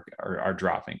are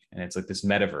dropping. And it's like this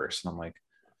metaverse. And I'm like,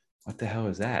 what the hell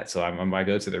is that? So I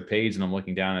go to their page and I'm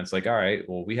looking down, and it's like, all right,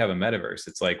 well, we have a metaverse.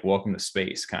 It's like welcome to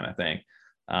space kind of thing.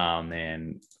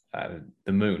 And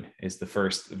the moon is the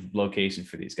first location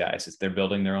for these guys. They're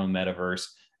building their own metaverse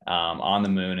on the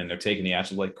moon, and they're taking the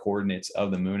actual coordinates of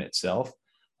the moon itself.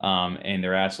 And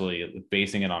they're actually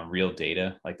basing it on real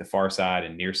data, like the far side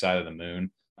and near side of the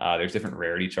moon. There's different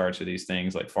rarity charts for these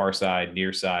things, like far side,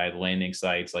 near side, landing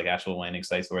sites, like actual landing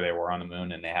sites where they were on the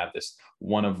moon. And they have this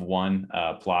 1 of 1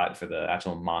 plot for the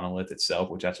actual monolith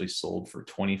itself, which actually sold for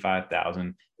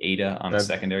 25,000 ADA on the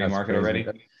secondary market already.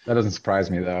 That doesn't surprise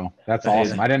me though. That's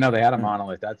awesome. I didn't know they had a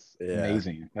monolith. That's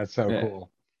amazing. That's so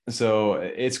cool. So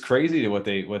it's crazy to what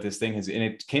this thing has, and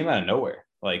it came out of nowhere.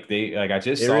 I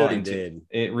just saw really did.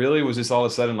 It really was just all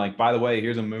of a sudden, by the way,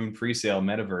 here's a moon pre-sale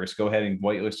metaverse. Go ahead and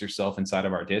whitelist yourself inside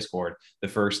of our Discord. The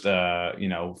first,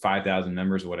 5,000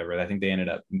 members or whatever. I think they ended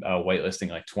up whitelisting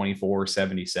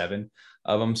 2,477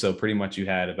 of them. So pretty much you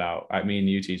had me and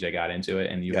you, TJ, got into it,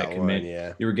 and you had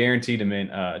commit. You were guaranteed to mint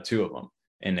 2 of them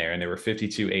in there, and there were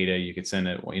 52 ADA. You could send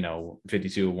it,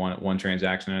 52 one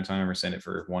transaction at a time, or send it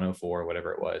for 104 or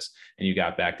whatever it was, and you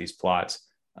got back these plots.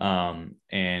 And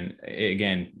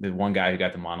again, the one guy who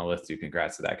got the monolith, too,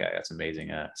 congrats to that guy. That's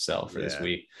amazing sell for this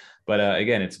week. But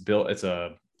again, it's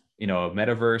a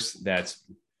metaverse that's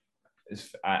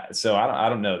so I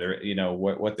don't know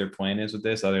what their plan is with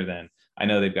this, other than I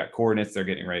know they've got coordinates. They're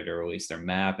getting ready to release their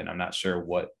map, and I'm not sure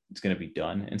what is going to be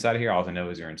done inside of here. All I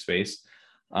know is you're in space.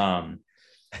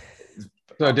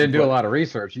 So I didn't do a lot of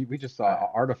research. We just saw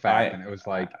Artifact, and it was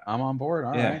like, I'm on board.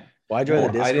 All right. Well, I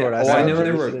joined the Discord. I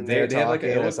know they had like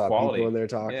I saw quality people in there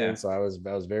talking, so I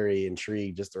was very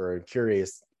intrigued, or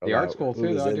curious. The art's cool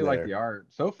too, though. I do like the art.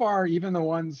 So far, even the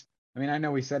ones. I mean, I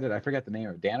know we said it. I forget the name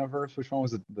of Daniverse. Which one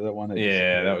was the one that?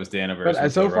 That was Daniverse.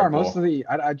 But so far, most of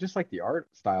I just like the art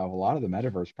style of a lot of the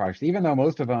metaverse projects. Even though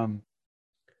most of them,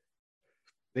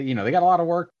 they got a lot of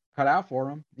work cut out for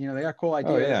them. They got cool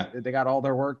ideas. They got all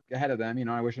their work ahead of them.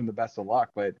 I wish them the best of luck.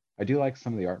 But I do like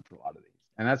some of the art for a lot of these.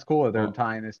 And that's cool that they're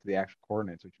tying this to the actual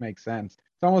coordinates, which makes sense.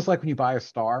 It's almost like when you buy a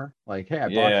star, like, hey, I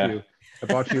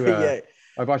bought you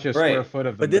a square foot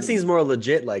of. But this seems more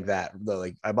legit like that, though.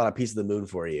 Like, I bought a piece of the moon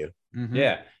for you. Mm-hmm.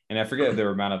 Yeah, and I forget the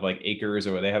amount of acres,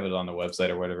 or they have it on the website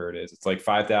or whatever it is. It's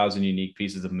 5,000 unique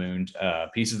pieces of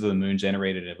the moon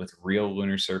generated with real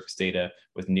lunar surface data,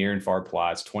 with near and far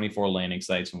plots, 24 landing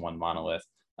sites, and 1 monolith.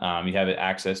 You have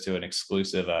access to an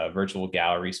exclusive virtual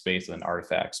gallery space with an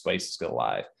Artifact Spaces Go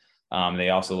Live. They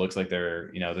also looks like they're,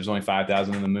 there's only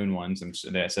 5,000 of the moon ones, and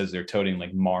that says they're toting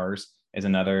Mars is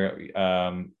another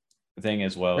thing,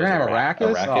 as well They're as gonna have Arrakis?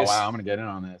 Oh Arrakis. wow, I'm gonna get in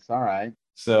on this. All right.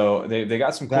 So they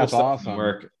got some cool That's stuff in the awesome.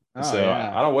 work. Oh, So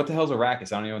yeah. I don't know what the hell's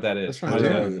Arrakis. I don't even know what that That's is. from How's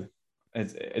Dune.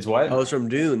 that? It's what? Oh, it's from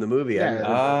Dune, the movie. I Yeah. never.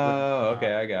 Oh,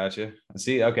 okay, I got you.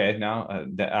 See, okay, now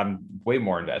I'm way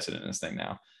more invested in this thing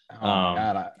now. Oh my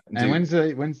God. And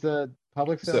dude, when's the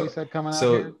public sale you said coming out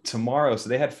here? tomorrow, so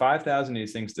they had 5,000 of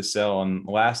these things to sell on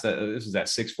last. This was at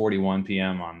 6:41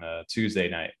 p.m. on the Tuesday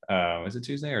night. Is it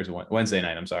Tuesday or is it Wednesday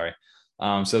night? I'm sorry.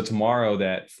 So tomorrow,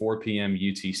 that 4 p.m.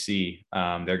 UTC,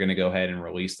 they're going to go ahead and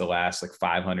release the last like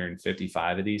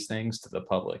 555 of these things to the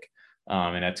public.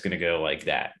 And that's going to go like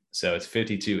that. So it's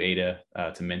 52 ADA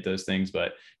to mint those things,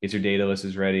 but get your data list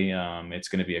is ready. It's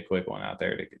going to be a quick one out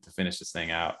there to finish this thing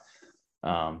out.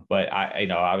 But I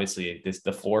know obviously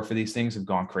the floor for these things have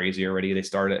gone crazy already. They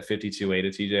started at 52 ADA,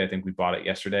 TJ. I think we bought it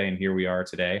yesterday, and here we are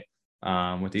today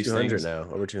with these 200 things. now,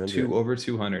 over 200. Over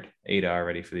 200 ADA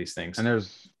already for these things. And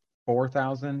there's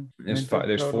 4,000. There's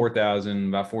 4,000,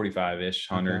 about 45-ish,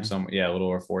 100, Okay. some, yeah, a little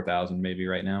over 4,000 maybe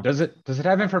right now. Does it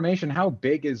have information? How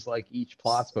big is like each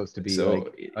plot supposed to be?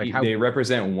 So like how they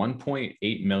represent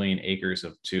 1.8 million acres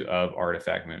of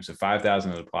artifact moon. So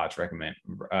 5,000 of the plots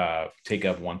take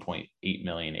up 1.8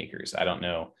 million acres. I don't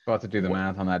know. I'll have to do the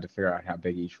math on that to figure out how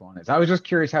big each one is. I was just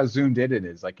curious how zoomed in it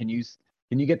is. Like, can you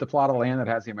get the plot of land that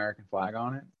has the American flag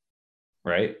on it?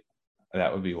 Right.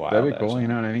 That would be wild. That'd be cool, you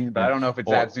know what I mean? But I don't know if it's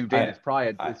that zoomed in. It's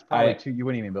probably too. You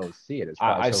wouldn't even be able to see it. It's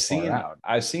probably far out.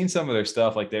 I've seen some of their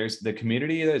stuff. Like there's the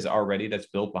community that's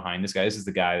built behind this guy.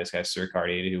 This guy Sir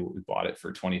Cardiated, who bought it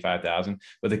for 25,000.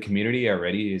 But the community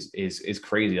already is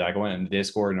crazy. Like I went in the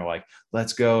Discord and they're like,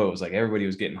 "Let's go!" It was like everybody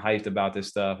was getting hyped about this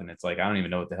stuff, and it's like I don't even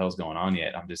know what the hell's going on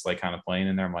yet. I'm just like kind of playing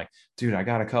in there. I'm like, dude, I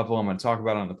got a couple. I'm gonna talk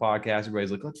about it on the podcast.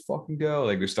 Everybody's like, "Let's fucking go!"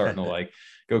 Like they're starting to like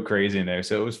go crazy in there.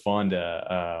 So it was fun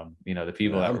to the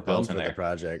people that were built in there. The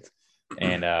project.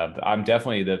 And I'm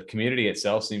definitely, the community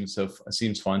itself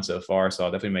seems fun so far. So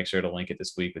I'll definitely make sure to link it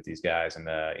this week with these guys and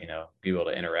be able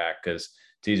to interact, because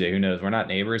TJ, who knows, we're not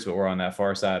neighbors, but we're on that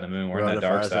far side of the moon. We're on the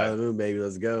dark side of the moon, baby.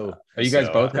 Let's go. You guys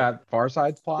both got far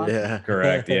side plots? Yeah,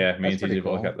 correct. Yeah, me and TJ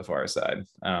cool. both got the far side.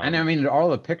 And I mean, are all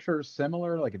the pictures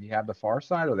similar? Like if you have the far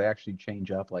side, or they actually change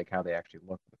up like how they actually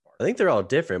look? I think they're all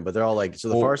different, but they're all like, so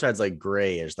the far side's like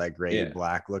grayish, like gray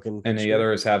black looking. And the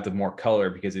others have the more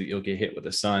color because you'll get hit with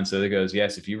the sun. So it goes,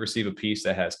 yes, if you receive a piece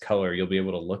that has color, you'll be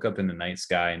able to look up in the night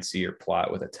sky and see your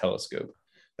plot with a telescope.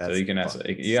 So you can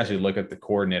actually look at the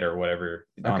coordinate or whatever.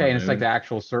 Okay, and it's like the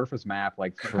actual surface map.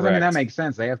 Like, I mean, that makes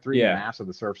sense. They have 3D maps of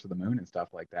the surface of the moon and stuff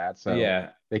like that. So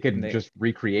they could just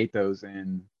recreate those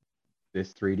in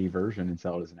this 3D version and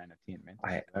sell it as an NFT.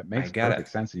 That makes perfect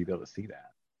sense that you'd be able to see that.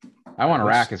 I want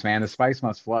Arrakis, man. The spice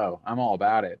must flow. I'm all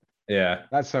about it. Yeah,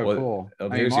 that's so cool. I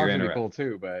mean, Mars would be cool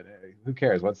too, but who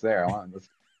cares? What's there? Let's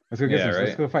go get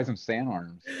let's go fight some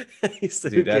sandworms.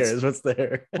 Who cares? What's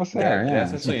there? What's there? Yeah,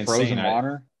 that's actually frozen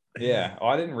water. Yeah. Oh,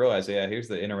 I didn't realize. Yeah, here's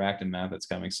the interactive map that's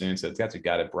coming soon. So it's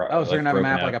got it. Oh, so you're gonna have a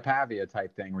map like a Pavia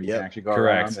type thing where you can actually go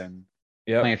around and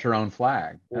plant your own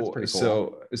flag. That's pretty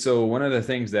cool. So one of the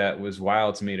things that was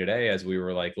wild to me today, as we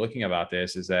were like looking about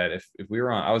this, is that if we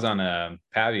were I was on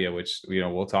Pavia, which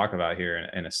we'll talk about here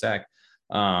in a sec.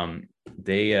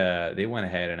 They went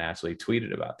ahead and actually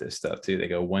tweeted about this stuff too. They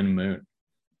go one moon,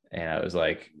 and I was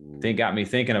like, got me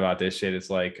thinking about this shit. It's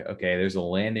like, okay, there's a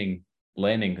landing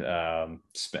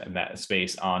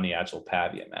space on the actual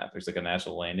Pavia map. There's like a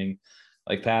natural landing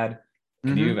like pad.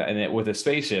 Can you, and with a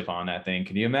spaceship on that thing,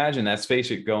 can you imagine that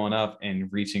spaceship going up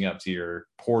and reaching up to your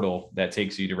portal that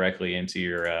takes you directly into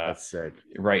your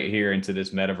right here into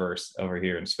this metaverse over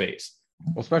here in space?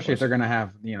 Well, especially if they're going to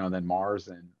have, then Mars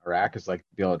and Arrakis like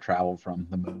be able to travel from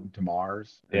the moon to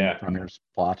Mars. From your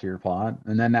plot to your plot.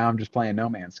 And then now I'm just playing No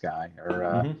Man's Sky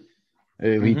or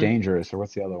Elite Dangerous, or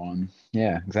what's the other one?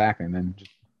 Yeah, exactly. And then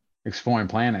just exploring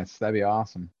planets. That'd be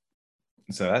awesome.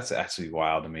 So that's actually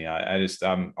wild to me.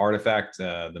 I'm Artifact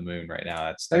the moon right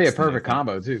now. That'd be a perfect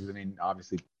combo too. I mean,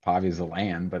 obviously Pavia is a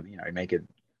land, but you make it.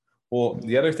 Well,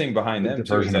 the other thing behind them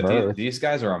too is that these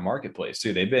guys are a marketplace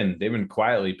too. They've been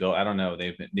quietly built. I don't know.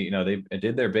 They've been, they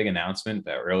did their big announcement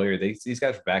earlier. These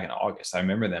guys were back in August. I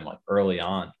remember them like early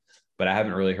on, but I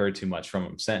haven't really heard too much from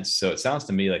them since. So it sounds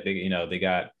to me like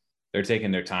they're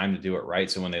taking their time to do it right.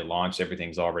 So when they launch,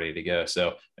 everything's all ready to go.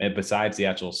 So besides the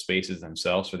actual spaces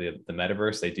themselves for the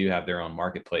metaverse, they do have their own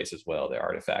marketplace as well, the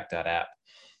Artifact.app.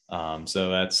 So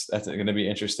that's going to be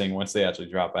interesting once they actually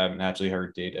drop. I haven't actually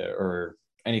heard data or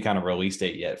any kind of release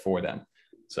date yet for them.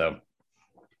 So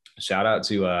shout out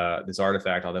to this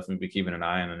Artifact. I'll definitely be keeping an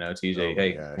eye on. I know TJ,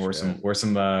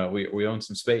 we own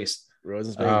some space.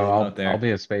 Rosen Oh, Space. out there. I'll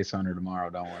be a space hunter tomorrow.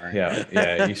 Don't worry.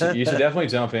 Yeah. You should definitely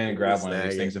jump in and grab one of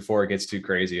these Snag things it. before it gets too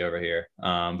crazy over here.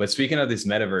 But speaking of these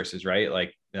metaverses, right?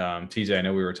 Like TJ, I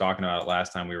know we were talking about it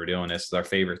last time we were doing this. It's our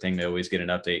favorite thing to always get an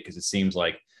update because it seems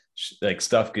like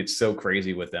stuff gets so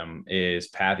crazy with them is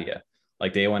Pavia.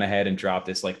 Like they went ahead and dropped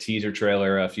this like teaser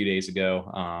trailer a few days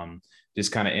ago.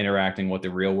 Just kind of interacting what the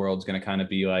real world's going to kind of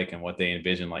be like and what they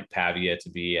envision like Pavia to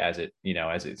be as it,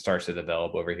 as it starts to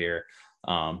develop over here.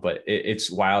 But it's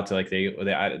wild to like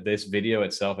this video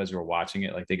itself as we're watching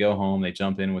it, like they go home, they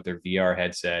jump in with their VR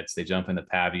headsets, they jump into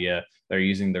Pavia, they're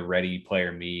using the Ready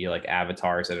Player Me like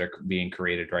avatars that are being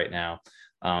created right now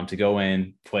to go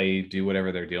in, play, do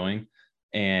whatever they're doing.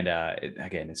 And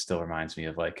it still reminds me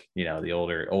of like, the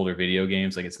older video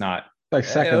games. Like it's not Like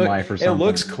Second Life or it something.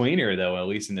 looks cleaner though, at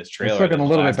least in this trailer. It's looking than a the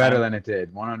little bit last better time. than it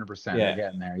did. 100%. Yeah. They're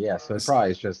getting there. Yeah. So it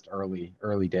probably is just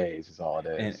early days is all it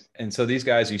is. And so these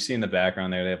guys you see in the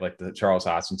background there, they have like the Charles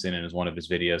Hoskinson in one of his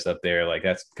videos up there. Like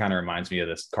that's kind of reminds me of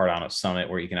this Cardano Summit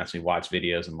where you can actually watch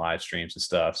videos and live streams and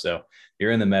stuff. So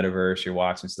you're in the metaverse, you're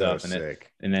watching stuff,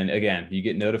 and then again you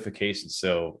get notifications.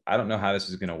 So I don't know how this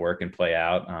is going to work and play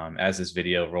out as this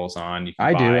video rolls on. You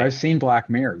can I've seen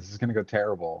Black Mirror. This is going to go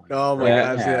terrible. Oh my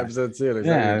God, I've seen episode 2.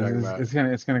 It's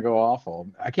going to go awful.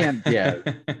 I can't. Yeah.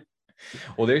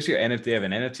 Well, there's your NFT. They have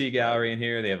an NFT gallery in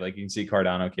here. They have like you can see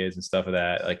Cardano kids and stuff of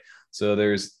that. Like so,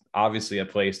 there's obviously a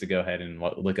place to go ahead and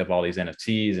look up all these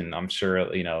NFTs. And I'm sure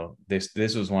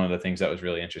this was one of the things that was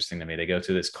really interesting to me. They go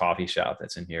to this coffee shop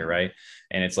that's in here, right?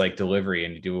 And it's like delivery.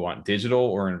 And do we want digital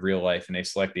or in real life? And they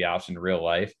select the option real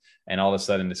life. And all of a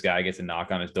sudden, this guy gets a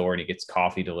knock on his door and he gets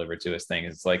coffee delivered to his thing.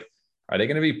 It's like, are they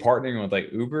going to be partnering with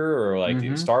like Uber or like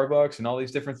Starbucks and all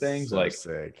these different things? So like,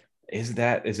 sick. Is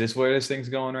this where this thing's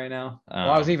going right now?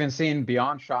 Well, I was even seeing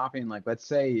beyond shopping, like let's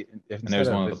say if there's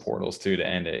one of the portals too to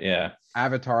end it. Yeah.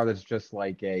 Avatar that's just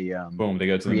like a boom, they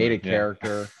go to created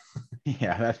character.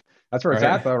 Yeah, that's where it's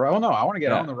at though. Right? Well, no, I want to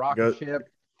get on the rocket ship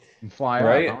and fly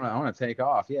up. I want to take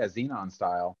off. Yeah, Xenon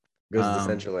style. Goes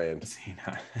to Decentraland.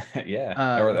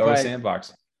 Yeah. Or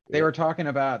Sandbox. They were talking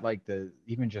about like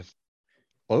even just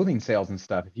clothing sales and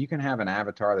stuff. If you can have an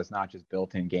avatar that's not just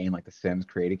built in game like the Sims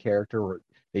create a character where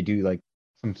they do like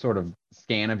some sort of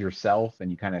scan of yourself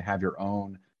and you kind of have your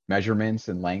own measurements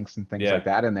and lengths and things like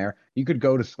that in there. You could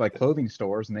go to like clothing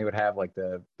stores and they would have like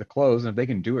the clothes, and if they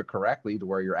can do it correctly to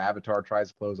where your avatar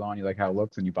tries clothes on, you like how it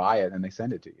looks and you buy it and they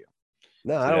send it to you.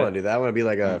 No, I don't want to do that. I want to be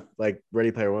like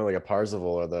Ready Player One, like a Parzival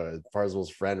or the Parzival's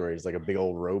friend, where he's like a big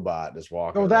old robot just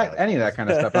walking. Oh, any of that kind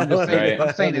of stuff. I'm just saying,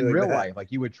 I'm saying in real life,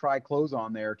 like you would try clothes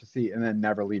on there to see, and then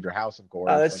never leave your house, of course.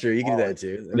 Oh, that's true. You can do that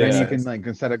too. And then you can like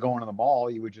instead of going to the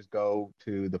mall, you would just go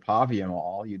to the Pavia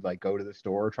Mall. You'd like go to the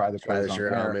store, try the clothes on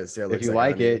there. If you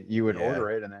like it, you would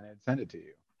order it, and then it'd send it to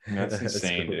you. That's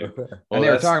insane, dude. Well, and they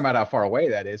were talking about how far away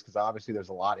that is, because obviously there's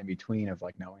a lot in between of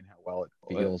like knowing how well it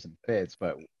feels and fits.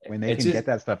 But when they can get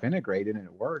that stuff integrated and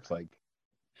it works, like,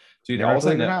 dude,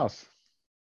 also your house.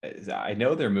 I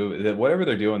know they're moving. Whatever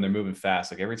they're doing, they're moving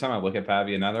fast. Like every time I look at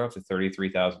Pavia, now they're up to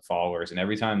 33,000 followers, and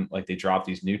every time like they drop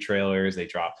these new trailers,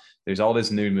 there's all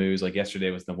this new moves. Like yesterday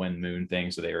was the Wind Moon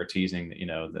thing, so they were teasing,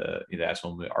 the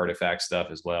actual artifact stuff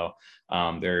as well.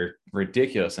 They're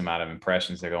ridiculous amount of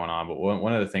impressions that are going on. But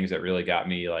one of the things that really got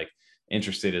me like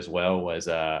interested as well was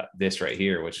this right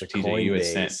here, which TJ you had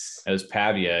sent. It was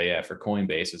Pavia, for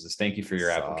Coinbase. It was thank you for your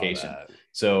application.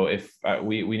 So if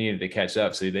we needed to catch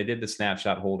up, so they did the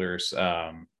snapshot holders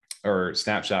or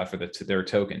snapshot for their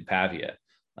token Pavia,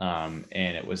 and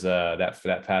it was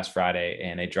that past Friday,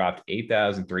 and they dropped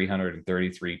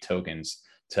 8,333 tokens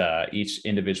to each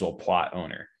individual plot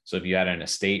owner. So if you had an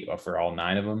estate for all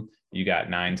 9 of them, you got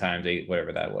 9 times 8,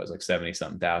 whatever that was, like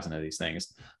 70-something thousand of these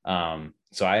things.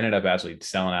 So I ended up actually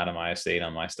selling out of my estate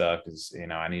on my stuff because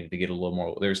I needed to get a little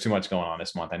more. There was too much going on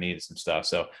this month. I needed some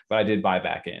stuff. But I did buy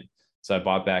back in. So I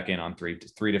bought back in on three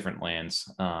different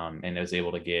lands, and I was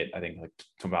able to get, I think, like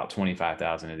about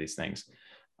 25,000 of these things.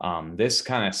 This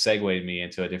kind of segued me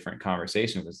into a different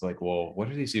conversation. It was like, well, what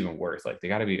are these even worth? Like,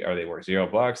 are they worth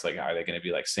 $0? Like, are they going to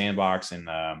be like Sandbox and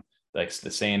like the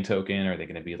Sand token? Or are they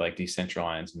going to be like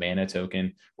Decentraland's Mana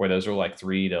token, where those are like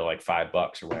 $3 to like $5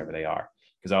 or whatever they are?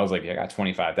 Because I was like, I got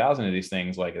 25,000 of these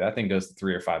things. Like that thing goes to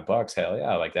 $3 or $5. Hell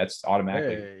yeah! Like that's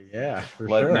automatically. Hey, for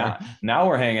sure. Now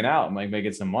we're hanging out and like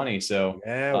making some money. So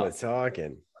we're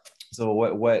talking. So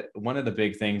what one of the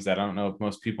big things that I don't know if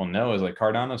most people know is like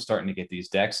Cardano's starting to get these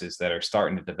dexes that are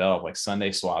starting to develop. Like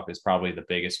Sunday Swap is probably the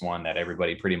biggest one that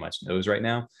everybody pretty much knows right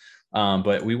now.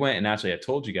 But we went and actually I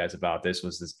told you guys about this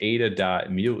was this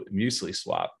ADA.muesli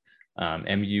swap,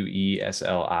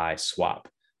 MUESLI swap.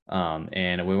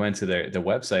 And we went to the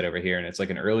website over here, and it's like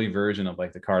an early version of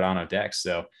like the Cardano Dex.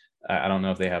 So I don't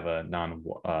know if they have a non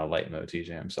light mode,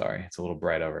 TJ. I'm sorry, it's a little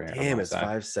bright over here. Damn, it's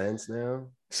 5 cents now.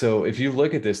 So if you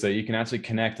look at this, though, you can actually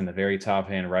connect in the very top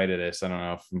hand right of this. I don't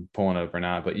know if I'm pulling up or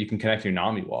not, but you can connect your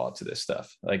Nami wallet to this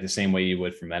stuff, like the same way you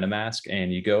would for MetaMask.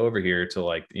 And you go over here to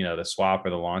like, the swap or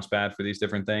the launchpad for these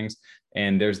different things.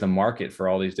 And there's the market for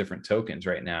all these different tokens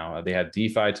right now. They have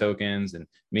DeFi tokens and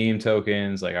meme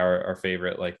tokens. Like our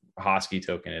favorite, like Hosky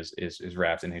token is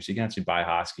wrapped in here. So you can actually buy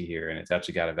Hosky here, and it's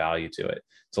actually got a value to it.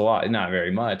 It's a lot, not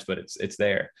very much, but it's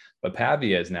there. But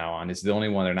Pavia is now on. It's the only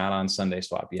one. They're not on Sunday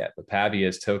Swap yet, but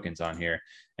Pavia's tokens on here.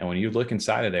 And when you look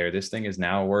inside of there, this thing is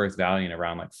now worth valuing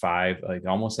around like 5, like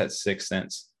almost at 6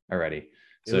 cents already.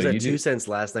 It was at 2 cents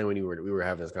last night when we were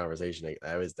having this conversation.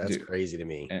 That's crazy to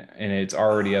me. And it's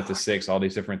already up to 6, all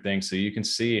these different things. So you can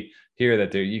see here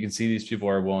that you can see these people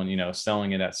are willing,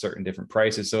 selling it at certain different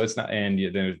prices. So it's not, and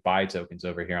there's buy tokens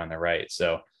over here on the right.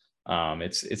 So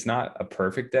it's not a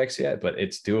perfect DEX yet, but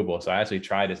it's doable. So I actually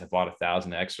tried this. I bought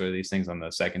 1,000 extra of these things on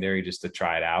the secondary just to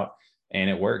try it out. And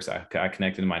it works. I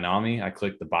connected to my Nami. I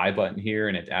clicked the buy button here,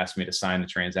 and it asked me to sign the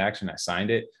transaction. I signed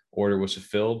it. Order was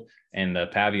fulfilled, and the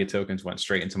Pavia tokens went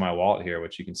straight into my wallet here,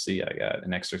 which you can see. I got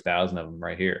an extra 1,000 of them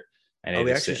right here. And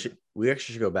we actually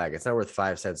should go back. It's not worth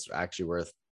 5 cents. Actually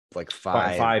worth like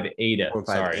 5 ADA.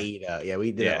 Sorry. ADA. Yeah,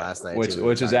 we did it last night.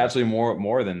 Which is actually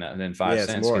more than 5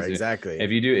 cents. It's more, exactly. If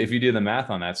you do the math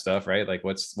on that stuff, right? Like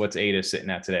what's ADA sitting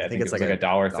at today? I think it's like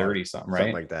 $1.30 something, right?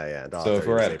 Something like that, yeah. So if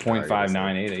we're at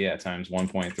 0.59 ADA, times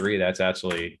 1.3, that's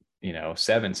actually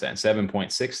 7 cents,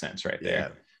 7.6 cents right there. Yeah.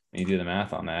 And you do the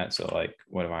math on that. So like,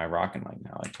 what am I rocking like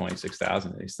now? Like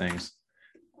 26,000 of these things,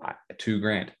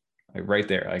 $2,000. Like right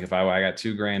there, like if I got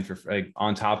 $2,000 for like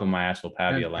on top of my actual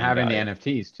Pavia land having value. the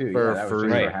NFTs too for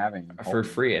free, for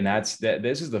free, and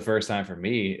this is the first time for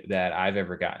me that I've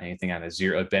ever gotten anything out of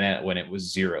zero. I've been at when it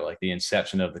was zero, like the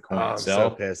inception of the coin itself.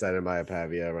 I'm so pissed I didn't buy a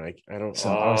Pavia when I don't. So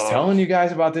I was telling you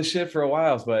guys about this shit for a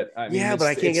while, but I mean, but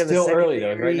I can't get still early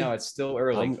though. Right now, it's still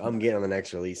early. I'm getting on the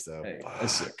next release though.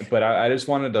 But I just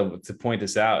wanted to point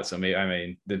this out. So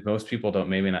that most people don't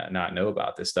not know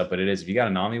about this stuff, but it is. If you got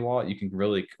a Nami wallet, you can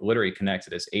really literally connect to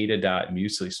this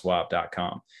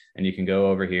ada.muesliswap.com, and you can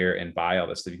go over here and buy all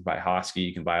this stuff. You can buy Hosky,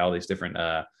 you can buy all these different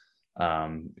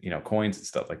coins and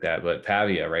stuff like that. But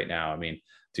Pavia right now,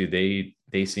 dude,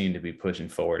 they seem to be pushing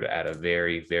forward at a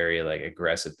very, very like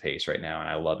aggressive pace right now, and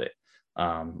I love it.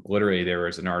 Literally, there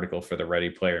was an article for the Ready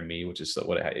Player Me, which is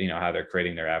how they're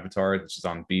creating their avatars, which is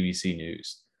on BBC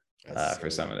News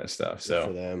for some of this stuff. So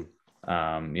for them.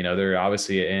 They're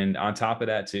obviously, and on top of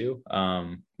that too,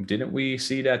 didn't we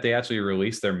see that they actually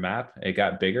released their map? It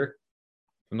got bigger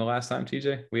from the last time,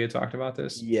 TJ, we had talked about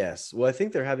this. Yes. Well, I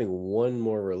think they're having one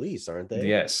more release, aren't they?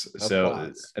 Yes.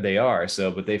 So they are.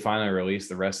 But they finally released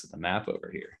the rest of the map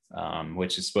over here,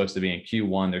 which is supposed to be in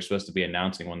Q1. They're supposed to be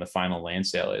announcing when the final land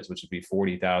sale is, which would be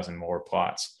 40,000 more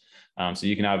plots. So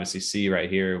you can obviously see right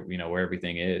here, where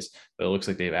everything is, but it looks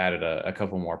like they've added a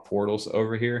couple more portals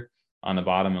over here on the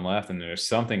bottom and left. And there's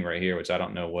something right here, which I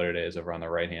don't know what it is, over on the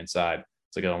right-hand side.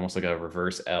 It's like almost like a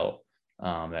reverse L.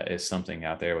 That is something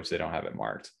out there, which they don't have it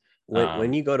marked.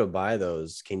 When you go to buy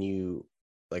those, can you,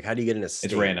 like, how do you get an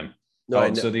estate? It's random.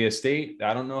 No, so the estate,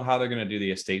 I don't know how they're going to do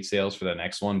the estate sales for the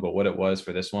next one, but what it was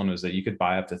for this one was that you could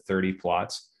buy up to 30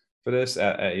 plots for this.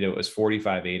 It was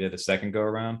 45 ADA the second go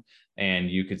around, and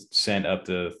you could send up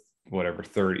to whatever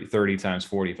 30 times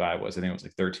 45 was. I think it was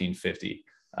like 1350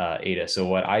 ADA. So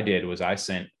what I did was I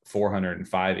sent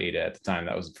 405 ADA at the time.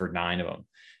 That was for 9 of them,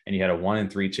 and you had a 1 in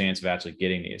 3 chance of actually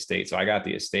getting the estate. So I got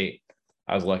the estate.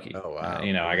 I was lucky. Oh wow!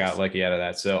 I got lucky out of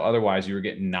that. So otherwise, you were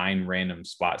getting 9 random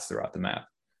spots throughout the map.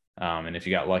 And if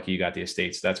you got lucky, you got the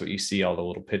estates. That's what you see, all the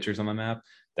little pictures on the map.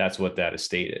 That's what that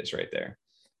estate is right there.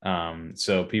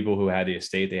 So people who had the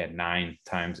estate, they had 9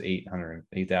 times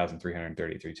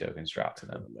 8,333 tokens dropped to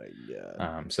them. Oh my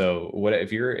God. So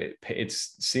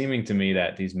it's seeming to me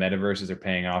that these metaverses are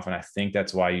paying off. And I think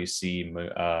that's why you see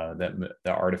that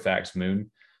the Artifacts Moon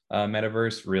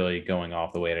metaverse really going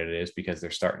off the way that it is, because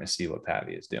they're starting to see what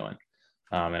Pavia is doing.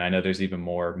 And I know there's even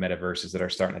more metaverses that are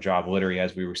starting to drop. Literally,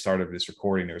 as we started this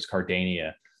recording, there was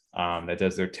Cardania that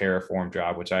does their Terraform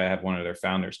job, which I have one of their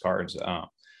founders cards.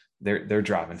 They're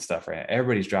dropping stuff right now.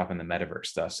 Everybody's dropping the metaverse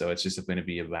stuff. So it's just going to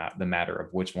be about the matter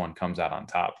of which one comes out on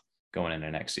top going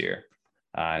into next year.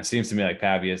 It seems to me like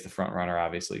Pavia is the front runner,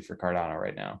 obviously, for Cardano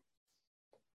right now.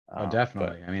 Oh,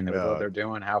 definitely. What they're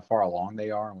doing, how far along they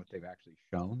are, and what they've actually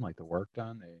shown, like the work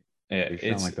done. They've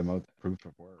shown like the most proof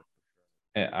of work.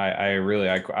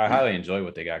 I highly enjoy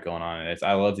what they got going on. And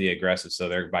I love the aggressive. So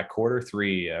they're by quarter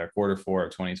four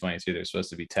of 2022, they're supposed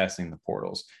to be testing the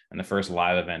portals. And the first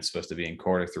live event is supposed to be in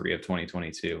quarter three of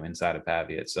 2022 inside of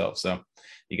Pavia itself. So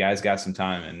you guys got some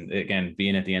time. And again,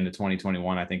 being at the end of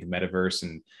 2021, I think metaverse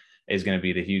and is going to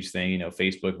be the huge thing.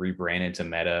 Facebook rebranded to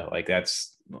Meta. Like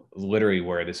that's literally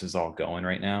where this is all going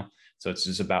right now. So it's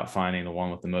just about finding the one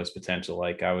with the most potential.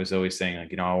 Like I was always saying,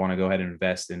 like, I want to go ahead and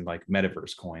invest in like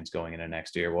metaverse coins going into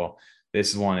next year. Well,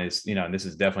 this one is, this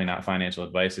is definitely not financial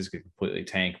advice. This could completely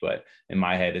tank, but in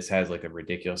my head, this has like a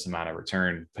ridiculous amount of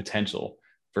return potential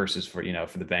versus for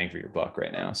the bang for your buck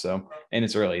right now. So, and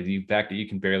it's early. The fact that you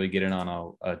can barely get it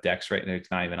on a DEX right now,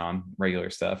 it's not even on regular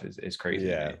stuff is crazy.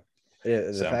 Yeah. Yeah,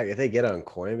 the fact if they get on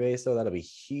Coinbase though, that'll be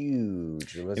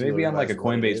huge. Maybe on like a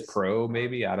Coinbase Pro,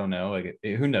 maybe, I don't know. Like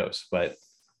who knows? But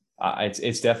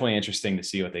it's definitely interesting to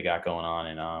see what they got going on.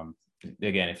 And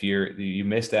again, if you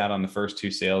missed out on the first two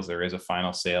sales, there is a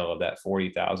final sale of that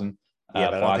 40,000.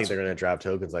 Yeah, but I don't think they're going to drop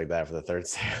tokens like that for the third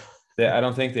sale. I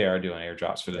don't think they are doing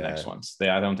airdrops for the next ones.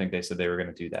 I don't think they said they were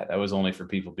going to do that. That was only for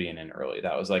people being in early.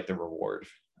 That was like the reward.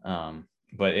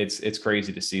 But it's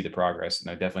crazy to see the progress,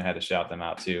 and I definitely had to shout them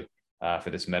out too.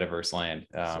 For this metaverse land.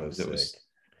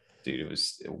 It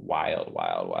was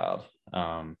wild.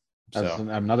 That's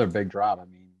another big drop. I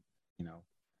mean,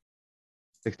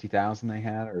 60,000 they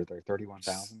had, or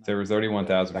 31,000. There was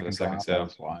 31,000 for the second sale. That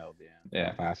was wild.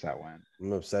 Yeah. How fast that went.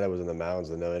 I'm upset I was in the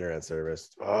mountains with no internet service.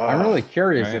 I'm really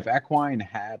curious if Equine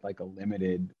had like a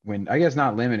limited, I guess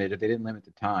not limited, if they didn't limit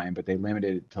the time, but they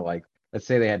limited it to like, let's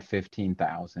say they had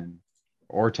 15,000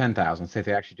 or 10,000. Say if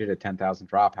they actually did a 10,000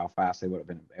 drop, how fast they would have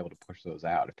been able to push those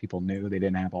out. If people knew they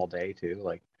didn't have all day too,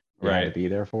 like they had to be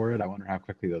there for it. I wonder how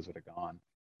quickly those would have gone,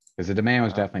 because the demand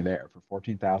was definitely there for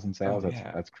 14,000 sales.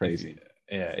 That's crazy.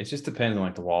 It just depends on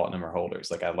like the wallet number of holders.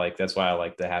 That's why I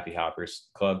like the Happy Hoppers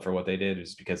Club for what they did,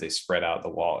 is because they spread out the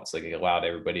wallets. Like it allowed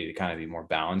everybody to kind of be more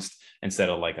balanced instead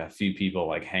of like a few people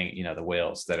like the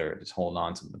whales that are just holding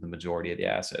on to the majority of the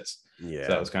assets. Yeah, so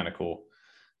that was kind of cool.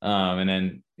 And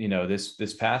then,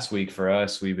 this past week for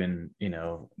us, we've been,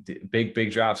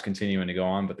 big drops continuing to go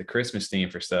on, but the Christmas theme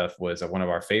for stuff was one of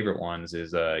our favorite ones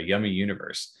is Yummy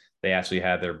Universe. They actually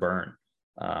had their burn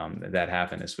that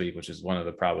happened this week, which is one of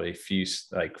the probably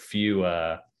few,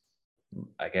 I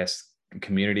guess,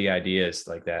 community ideas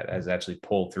like that has actually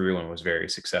pulled through and was very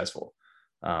successful.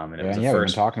 And it was we've been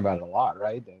talking about it a lot,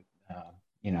 right?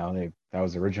 That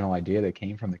was the original idea that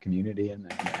came from the community, and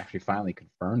then they actually finally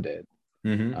confirmed it.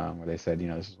 Mm-hmm. Where they said,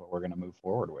 this is what we're going to move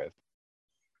forward with.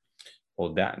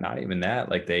 Well, not even that.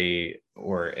 Like it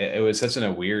was such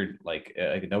a weird,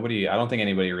 nobody, I don't think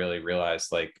anybody really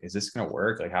realized, like, is this going to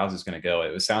work? Like, how's this going to go?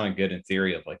 It was sounding good in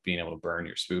theory of like being able to burn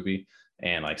your spoopy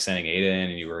and like sending ADA in,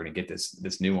 and you were going to get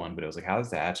this new one, but it was like, how is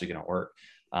that actually going to work?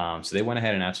 So they went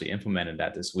ahead and actually implemented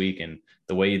that this week. And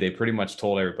the way they pretty much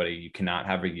told everybody, you cannot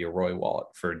have a Yoroi wallet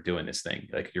for doing this thing.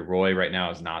 Like Yoroi right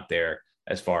now is not there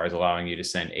as far as allowing you to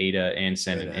send ADA and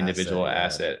send an individual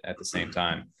asset at the same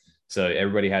time. So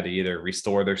everybody had to either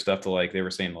restore their stuff to, like they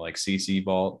were saying, like CC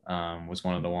Vault was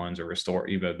one of the ones, or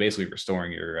basically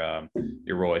restoring your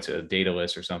ROI to a data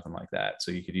list or something like that.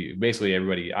 So you could use, basically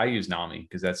everybody, I use Nami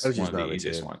because that's one of the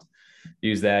easiest ones.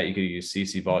 Use that. You could use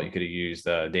CC Vault. You could have used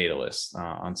data lists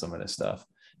on some of this stuff.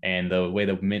 And the way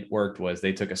the mint worked was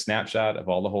they took a snapshot of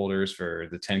all the holders for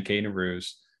the 10K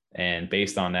Narus. And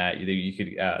based on that, you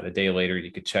could the day later, you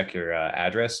could check your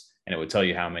address, and it would tell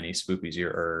you how many spoopies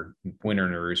or winter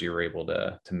Narus you were able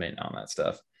to mint on that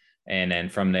stuff. And then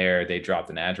from there, they dropped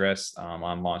an address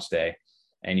on launch day,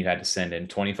 and you had to send in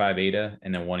 25 ADA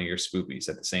and then one of your spoopies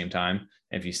at the same time.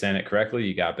 And if you send it correctly,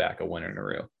 you got back a winter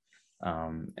Naru.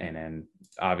 And then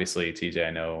obviously, TJ,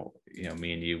 I know,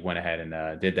 me and you went ahead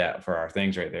and did that for our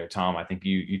things right there. Tom, I think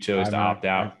you chose to opt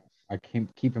out. I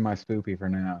keep keeping my spoopy for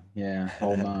now. Yeah,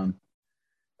 hold on.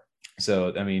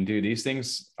 So, I mean, dude, these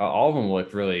things, all of them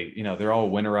look really, they're all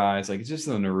winterized. Like, it's just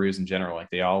the Narus in general. Like,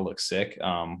 they all look sick.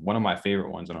 One of my favorite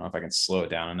ones, I don't know if I can slow it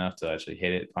down enough to actually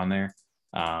hit it on there.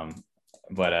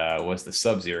 But was the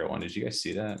Sub-Zero one. Did you guys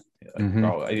see that?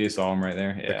 You saw him right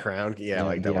there. Yeah. The crown. Yeah,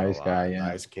 like the ice guy. Yeah.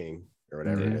 Ice King or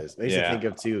whatever it is. Makes you think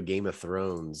of Game of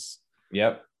Thrones.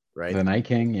 Yep. Right. The Night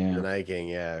King. Yeah. The Night King.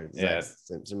 Yeah.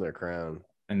 Similar crown.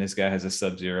 And this guy has a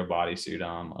Sub-Zero bodysuit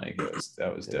on. Like,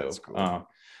 that was dope. Cool.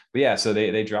 But yeah, so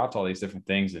they dropped all these different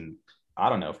things. And I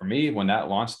don't know, for me, when that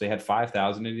launched, they had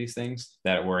 5,000 of these things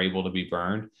that were able to be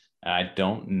burned. I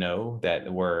don't know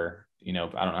that were, I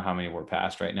don't know how many were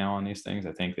passed right now on these things.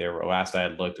 I think they were, last I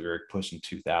had looked, we were pushing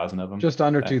 2,000 of them. Just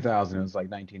under 2,000. It was like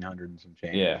 1,900 and some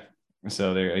change. Yeah.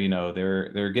 So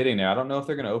they're getting there. I don't know if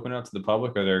they're going to open it up to the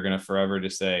public or they're going to forever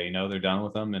just say, they're done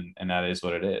with them. And that is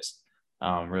what it is.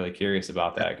 I'm really curious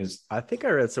about that because I think I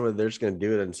read somewhere they're just going to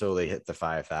do it until they hit the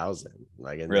 5,000.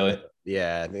 Like, really,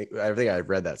 yeah, I think I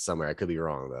read that somewhere. I could be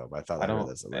wrong though, but I thought I read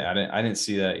that somewhere. I didn't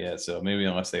see that yet. So maybe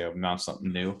unless they announce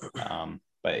something new.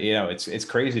 But it's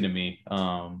crazy to me.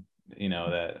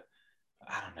 That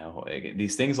I don't know. Like,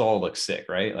 these things all look sick,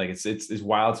 right? Like it's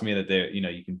wild to me that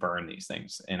you can burn these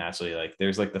things and actually like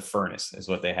there's like the furnace is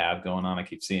what they have going on. I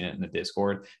keep seeing it in the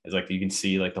Discord. It's like you can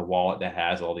see like the wallet that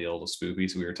has all the old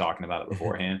spoopies. We were talking about it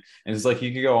beforehand, and it's like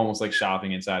you could go almost like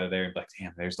shopping inside of there and be like,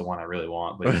 damn, there's the one I really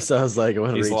want. But so I was like, I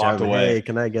want to he's reach locked out. away. Hey,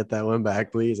 can I get that one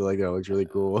back, please? Like, oh, it's really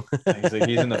cool. He's like,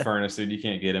 he's in the furnace, dude. You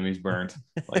can't get him. He's burnt.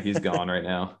 Like he's gone right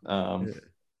now.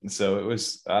 So it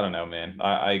was, I don't know, man.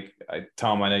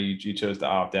 Tom, I know you chose to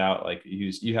opt out. Like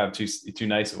you have too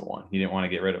nice of a one. You didn't want to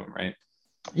get rid of him, right?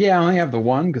 Yeah, I only have the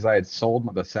one because I had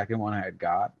sold the second one I had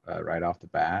got right off the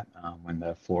bat when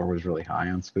the floor was really high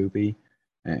on Spoopy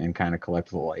and kind of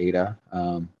collectible ADA.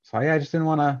 So yeah, I just didn't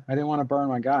want to burn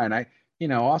my guy. And I,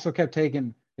 also kept I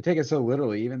take it so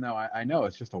literally, even though I know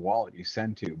it's just a wallet you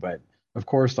send to, but of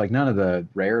course, like none of the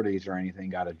rarities or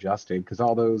anything got adjusted because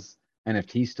all those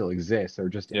NFTs still exist. They're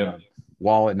just in a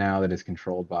wallet now that is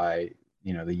controlled by,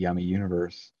 the Yummy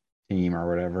Universe team or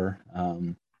whatever.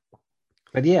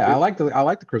 But yeah, I like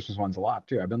the Christmas ones a lot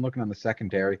too. I've been looking on the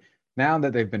secondary now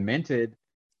that they've been minted.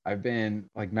 I've been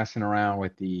like messing around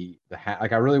with the hat.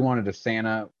 Like I really wanted a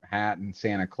Santa hat and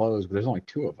Santa clothes, but there's only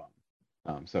 2 of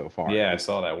them so far. Yeah, I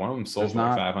saw that. One of them sold for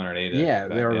like 580. Yeah,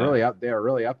 they were really up. They are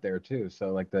really up there too. So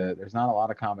like there's not a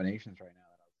lot of combinations right now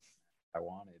that I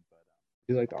wanted, but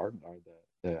I do like the art or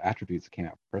the attributes that came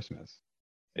out for Christmas.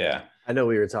 Yeah. I know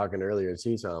we were talking earlier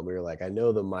too, Tom. We were like, I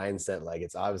know the mindset, like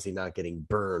it's obviously not getting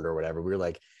burned or whatever. We were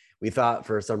like, we thought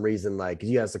for some reason, like, because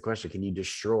you asked the question, can you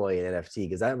destroy an NFT?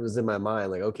 Because that was in my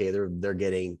mind, like, okay, they're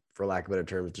getting, for lack of better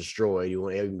terms, destroyed. You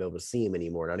won't even be able to see them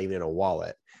anymore, not even in a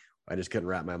wallet. I just couldn't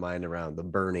wrap my mind around the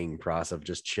burning process of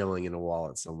just chilling in a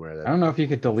wallet somewhere. I don't know if you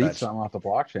could delete something off the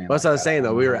blockchain. That's what I was saying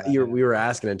though. We were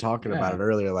asking and talking about it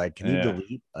earlier. Like, can you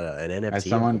delete an NFT? As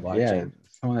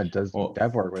someone that does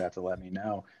dev work would have to let me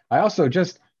know. I also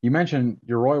you mentioned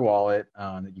your Roy wallet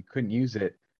that you couldn't use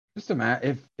it. Just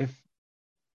imagine if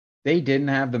they didn't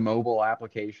have the mobile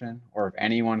application, or if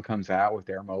anyone comes out with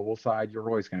their mobile side, your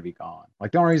Roy's going to be gone.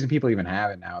 Like the only reason people even have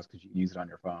it now is because you can use it on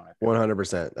your phone.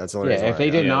 100%. That's the only reason. If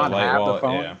they did not have the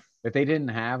phone, if they didn't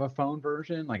have a phone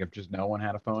version, like if just no one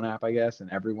had a phone app, I guess,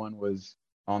 and everyone was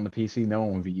on the PC, no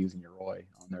one would be using your Roy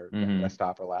on their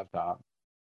desktop or laptop.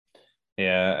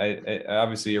 Yeah, I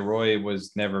obviously Roy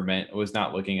was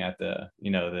not looking at the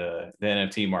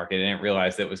NFT market. I didn't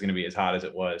realize that it was going to be as hot as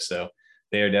it was. So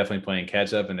they are definitely playing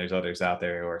catch up, and there's others out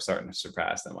there who are starting to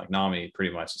surpass them. Like Nami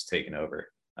pretty much is taking over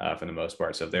for the most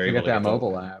part. So if they're able to get that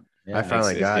mobile app. Yeah, I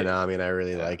finally got Nami, and I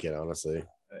really like it, honestly.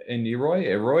 And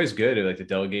Roy's good. Like the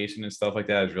delegation and stuff like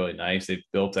that is really nice. They've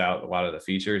built out a lot of the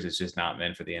features. It's just not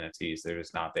meant for the NFTs. They're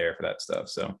just not there for that stuff.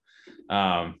 So,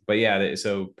 but yeah,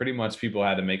 so pretty much people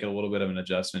had to make it a little bit of an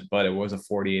adjustment, but it was a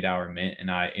 48-hour mint.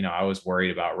 And I was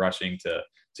worried about rushing to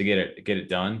get it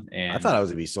done. And I thought I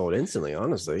was gonna be sold instantly,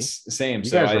 honestly. Same.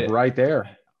 You guys are right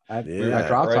there. At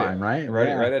drop time, right?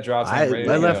 Right at drop time.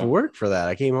 I left work for that.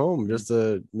 I came home just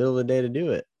the middle of the day to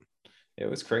do it. It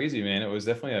was crazy, man. It was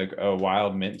definitely a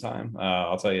wild mint time.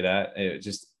 I'll tell you that. It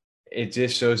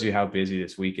just shows you how busy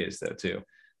this week is, though, too,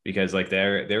 because like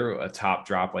they're a top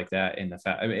drop like that in the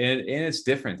fact. I mean, and it's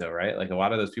different though, right? Like a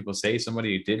lot of those people say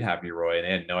somebody who did have your Roy and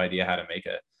they had no idea how to make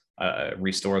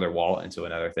restore their wallet into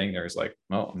another thing. There's like,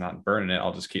 well, I'm not burning it.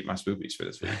 I'll just keep my spoopies for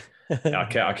this week.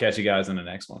 I'll catch you guys in the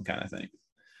next one, kind of thing.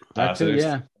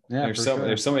 There's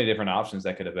so many different options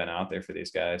that could have been out there for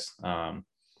these guys.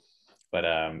 But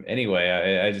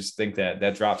anyway, I just think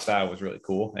that drop style was really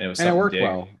cool, and it worked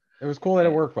well. It was cool that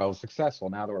it worked well. It was successful.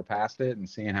 Now that we're past it and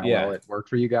seeing how well it worked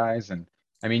for you guys, and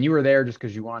I mean, you were there just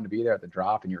because you wanted to be there at the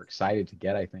drop, and you're excited to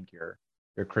get, I think, your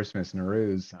Christmas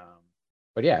Naroos.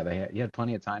 But yeah, you had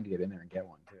plenty of time to get in there and get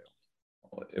one too.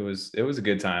 It was a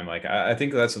good time. Like I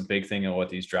think that's a big thing of what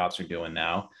these drops are doing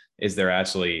now is they're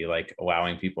actually like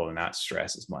allowing people to not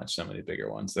stress as much. Some of the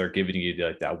bigger ones, they're giving you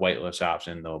like that whitelist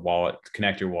option, the wallet,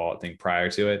 connect your wallet thing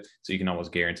prior to it, so you can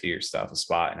almost guarantee your stuff a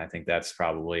spot. And I think that's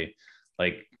probably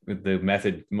like the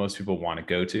method most people want to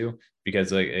go to,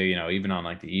 because like even on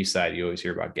like the east side, you always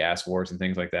hear about gas wars and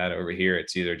things like that. Over here,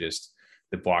 it's either just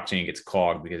the blockchain gets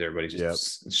clogged because everybody's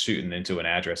just shooting into an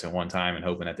address at one time and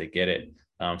hoping that they get it.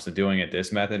 So doing it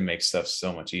this method makes stuff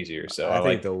so much easier. So I think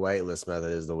like the whitelist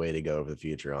method is the way to go for the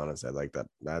future. Honestly, I like that.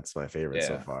 That's my favorite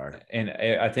so far. And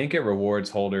I think it rewards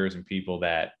holders and people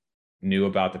that knew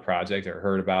about the project or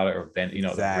heard about it or been,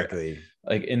 Exactly.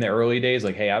 like in the early days,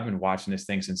 like, hey, I've been watching this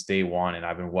thing since day one and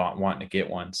I've been wanting to get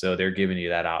one. So they're giving you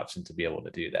that option to be able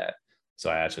to do that. So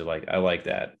I like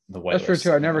that. The whitelist. That's true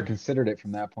too. I never considered it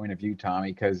from that point of view,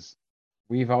 Tommy, because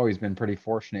we've always been pretty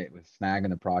fortunate with snagging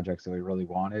the projects that we really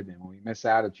wanted. And when we miss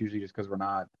out, it's usually just because we're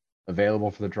not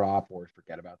available for the drop or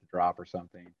forget about the drop or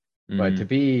something. But to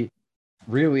be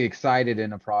really excited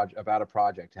in about a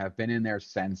project, to have been in there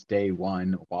since day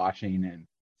one, watching and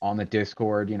on the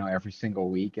Discord, every single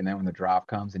week. And then when the drop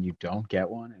comes and you don't get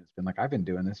one, and it's been like, I've been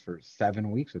doing this for 7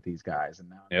 weeks with these guys. And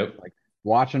now I'm like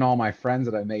watching all my friends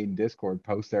that I made in Discord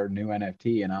post their new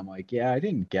NFT. And I'm like, yeah, I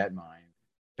didn't get mine.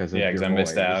 Because I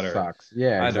missed out or sucks.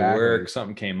 Yeah, I had to work,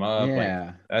 something came up. Yeah.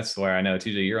 Like that's where I know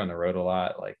TJ, you're on the road a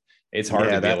lot. Like it's hard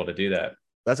to be able to do that.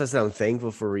 That's why I said I'm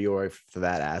thankful for Reorg for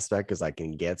that aspect, because I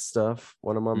can get stuff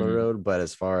when I'm on the road. But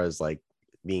as far as like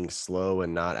being slow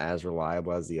and not as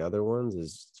reliable as the other ones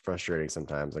is frustrating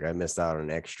sometimes. Like I missed out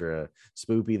on extra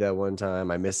Spoopy that one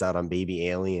time. I missed out on Baby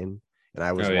Alien, and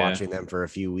I was watching them for a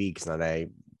few weeks, and I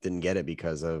didn't get it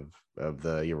because of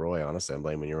the Yoroi. Honestly, I'm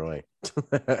blaming Yoroi.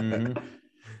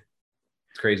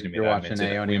 It's crazy to me. You're watching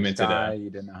Aeonian Sky. You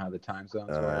didn't know how the time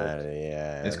zones worked.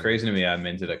 Yeah, it's crazy to me. I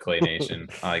minted a Clay Nation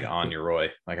like on Yoroi.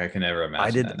 Like I can never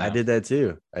imagine. I did that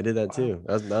too.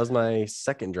 That was my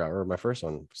second drop or my first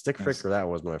one. Stick Frick, or that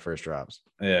was my first drops.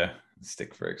 Yeah,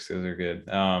 Stick Fricks, those are good.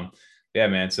 Yeah,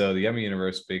 man. So the Yummy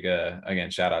Universe, big again,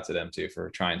 shout out to them too for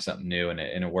trying something new, and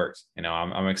it worked.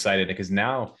 I'm excited because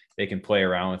now they can play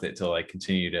around with it to like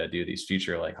continue to do these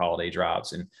future like holiday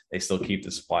drops, and they still keep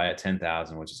the supply at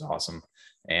 10,000, which is awesome.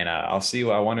 And I'll see.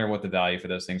 I wonder what the value for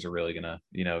those things are really gonna,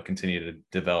 continue to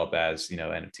develop as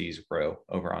NFTs grow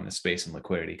over on the space, and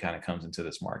liquidity kind of comes into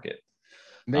this market.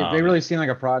 They really seem like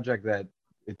a project that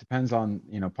it depends on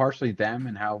partially them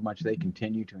and how much they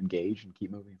continue to engage and keep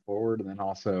moving forward, and then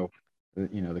also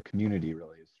the community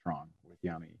really is strong with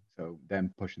Yummy, so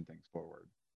them pushing things forward.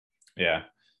 Yeah.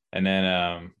 And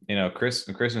then,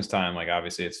 Christmas time, like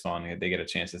obviously it's fun. They get a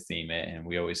chance to theme it. And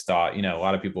we always thought, a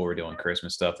lot of people were doing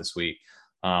Christmas stuff this week.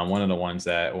 One of the ones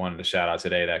that I wanted to shout out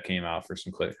today that came out for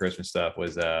some Christmas stuff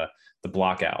was the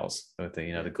Block Owls with the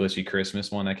glitchy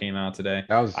Christmas one that came out today.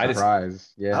 That was a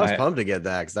surprise. I was pumped to get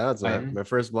that because that was my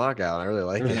first Block Owl. I really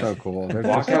like it. They're so cool.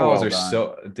 Block Owls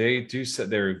are they do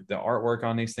the artwork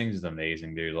on these things is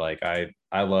amazing, dude. Like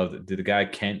I love the guy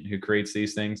Kent who creates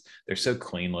these things. They're so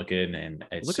clean looking, and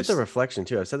look at the reflection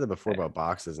too. I've said that before about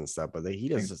boxes and stuff, but he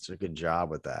does such a good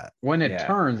job with that. When it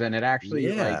turns and it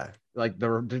actually like the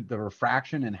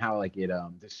refraction and how like it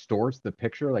distorts the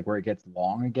picture, like where it gets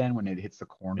long again when it hits the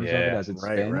corners of it as it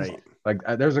spins. Right. Like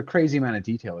there's a crazy amount of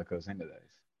detail that goes into this.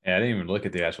 Yeah, I didn't even look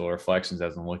at the actual reflections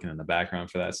as I'm looking in the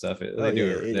background for that stuff. It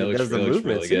does the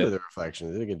movement too. The reflection,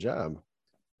 they did a good job.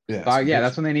 Yeah,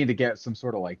 that's when they need to get some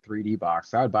sort of like 3D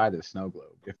box. I would buy the snow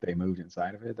globe if they moved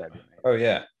inside of it. That'd be amazing. Oh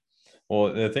yeah.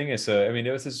 Well, the thing is,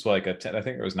 it was just like I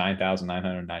think it was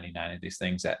 9,999 of these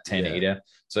things at 10 ADA.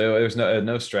 So there was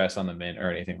no stress on the mint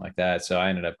or anything like that. So I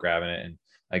ended up grabbing it, and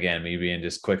again, me being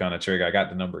just quick on the trigger, I got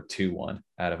the number 2 one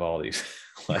out of all these.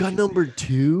 You got number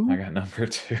 2? I got number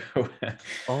 2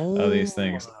 of these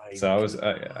things. So I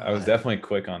was definitely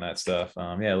quick on that stuff.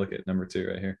 Yeah, look at number 2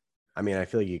 right here. I mean, I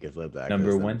feel like you could flip that.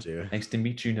 Number 1. Nice to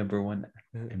meet you, number 1.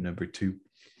 And number 2.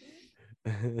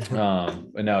 But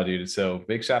no, dude. So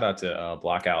big shout out to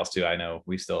Block Owls too. I know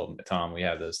we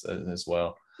have this as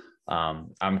well.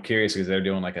 I'm curious because they're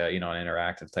doing like a an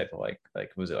interactive type of like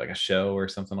was it like a show or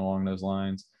something along those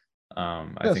lines?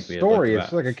 I think we story.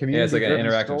 It's like a community. It's like an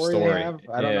interactive story.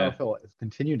 I don't know if he'll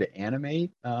continue to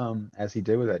animate as he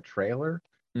did with that trailer.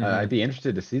 I'd be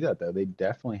interested to see that though. They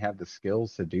definitely have the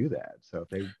skills to do that. So if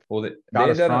they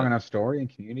got a strong enough story and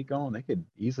community going, they could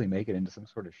easily make it into some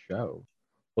sort of show.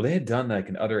 Well, they had done like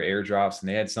in other airdrops, and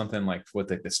they had something like with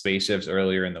the spaceships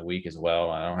earlier in the week as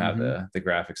well. I don't have the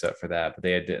graphics up for that, but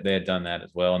they had done that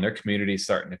as well, and their community is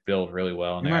starting to build really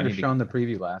well. And you might have shown the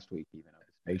preview last week, even of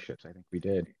the spaceships. I think we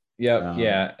did.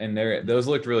 Yeah, and those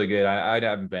looked really good. I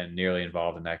haven't been nearly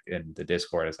involved in the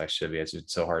Discord as I should be. It's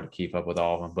just so hard to keep up with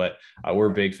all of them, but we're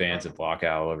big fans of Block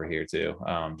Owl over here too.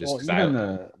 Even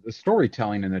the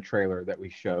storytelling in the trailer that we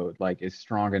showed like is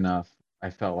strong enough. I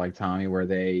felt like Tommy, where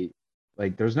they.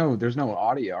 Like there's no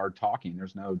audio or talking,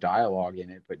 there's no dialogue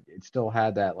in it, but it still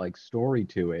had that like story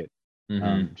to it,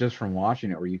 just from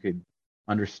watching it, where you could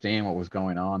understand what was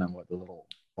going on and what the little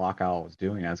Block Owl was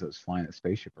doing as it was flying the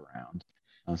spaceship around.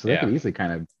 So they could easily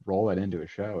kind of roll that into a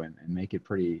show and make it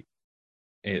pretty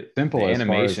simple the as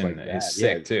far as animation like is that.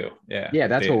 sick too. Yeah. Yeah,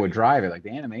 that's what would drive it. Like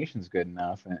the animation's good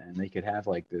enough, and they could have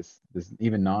like this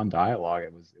even non-dialogue.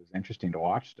 It was interesting to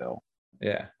watch still.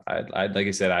 Yeah, I'd like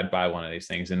I said, I'd buy one of these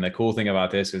things. And the cool thing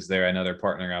about this is they're another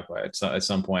partnering up at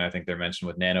some point. I think they're mentioned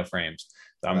with Nano Frames.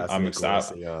 So That's I'm the coolest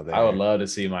excited. thing out I would there. love to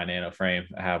see my Nano Frame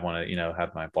have one of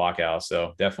have my block out.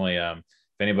 So definitely,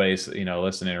 if anybody's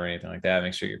listening or anything like that,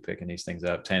 make sure you're picking these things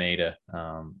up. 10 ADA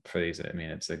for these. I mean,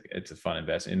 it's a fun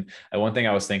investment. And one thing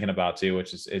I was thinking about too,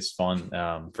 which is fun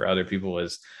for other people,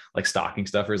 is like stocking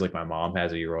stuffers. Like my mom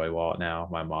has a Yoroi wallet now.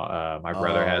 My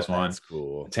brother has one. That's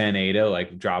cool. 10 ADA,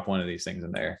 like drop one of these things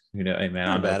in there. Hey man,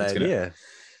 I Not a don't know if bad it's idea.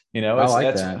 I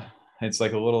like that. it's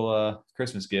like a little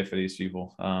Christmas gift for these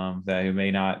people that who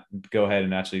may not go ahead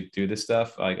and actually do this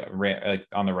stuff like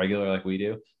on the regular like we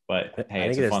do. But hey, I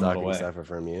it's didn't a get a fun little stocking way. stuffer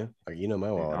from you. Like,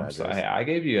 my wallet I'm address. sorry, I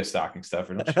gave you a stocking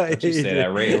stuffer. Don't you say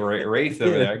that. Wraith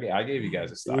over there. I gave you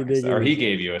guys a stocking stuffer. Or he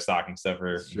gave you a stocking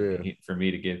stuffer for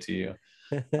me to give to you.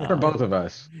 For both of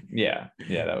us. Yeah,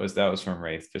 that was from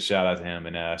Wraith. Just shout out to him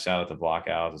and shout out to Block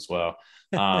Owls as well.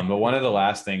 But one of the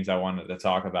last things I wanted to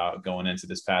talk about going into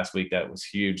this past week that was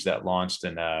huge that launched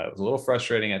and it was a little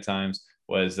frustrating at times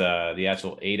was the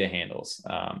actual ADA handles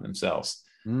themselves.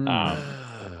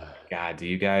 God, do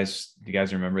you guys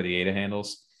remember the ADA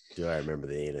handles? Do I remember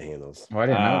the ADA handles? Well, I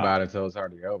didn't know about it till it was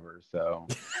already over. So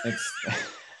it's.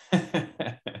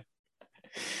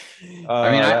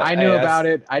 I mean, I knew about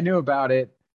it. I knew about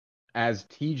it as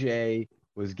TJ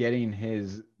was getting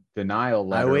his denial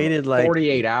letter. I waited like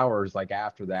 48 hours, like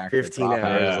after the actual 15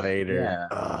 hours later.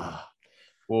 Yeah.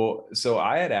 Well, so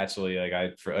I had actually, like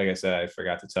I said, I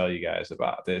forgot to tell you guys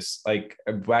about this. Like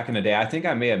back in the day, I think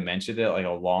I may have mentioned it like a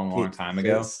long time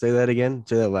ago. Say that again.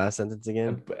 Say that last sentence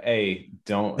again. Hey,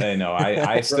 don't. No,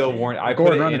 I still warned. I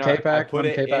Gordon, put it run in the tape back. Put run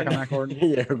the tape back in, on that, Gordon.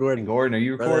 Yeah, Gordon. Gordon, are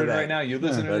you recording right now? You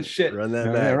listening to this shit? Run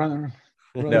that back.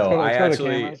 No, I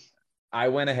actually. I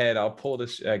went ahead. I'll pull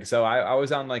this. So I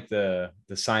was on like the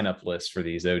sign up list for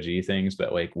these OG things,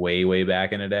 but like way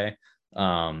back in the day.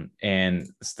 And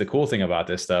the cool thing about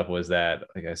this stuff was that,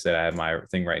 like I said, I have my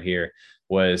thing right here,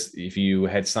 was if you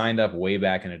had signed up way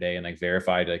back in the day and like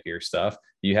verified like your stuff,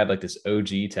 you had like this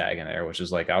OG tag in there, which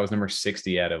is like, I was number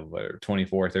 60 out of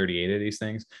 24, 38 of these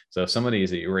things. So some of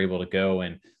these that you were able to go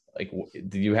and like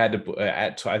you had to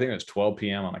I think it was 12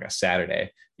 p.m. on like a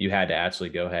Saturday, you had to actually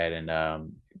go ahead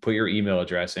and put your email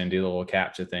address in, do the little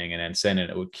CAPTCHA thing, and then send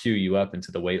it. It would queue you up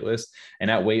into the wait list.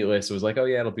 And that wait list was like, oh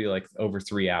yeah, it'll be like over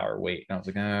 3 hour wait. And I was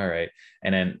like, all right.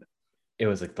 And then it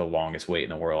was like the longest wait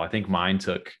in the world. I think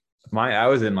I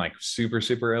was in like super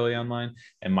early on mine,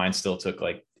 and mine still took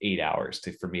like 8 hours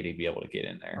for me to be able to get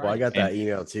in there. Well, I got that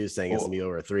email too saying it's gonna be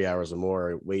over 3 hours or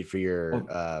more. Wait for your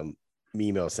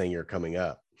email saying you're coming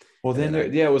up. Well, then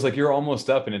it was like, you're almost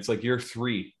up, and it's like you're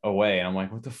 3 away. And I'm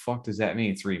like, what the fuck does that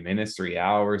mean? 3 minutes, 3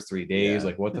 hours, 3 days? Yeah.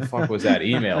 Like, what the fuck was that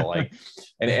email? Like,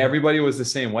 and everybody was the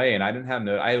same way. And I didn't have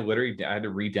I had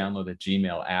to re-download the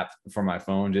Gmail app from my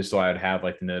phone just so I would have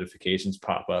like the notifications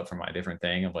pop up from my different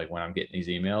thing of like when I'm getting these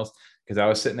emails. Because I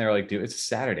was sitting there like, dude, it's a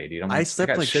Saturday, dude. I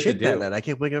slept like shit that night. I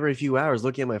kept waking up every few hours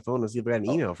looking at my phone to see if I got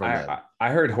an email from them. I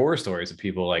heard horror stories of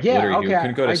people like literally who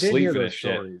couldn't go to sleep for this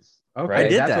shit. Okay,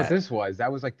 right? That's what this was. That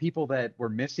was like people that were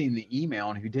missing the email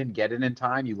and who didn't get it in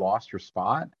time. You lost your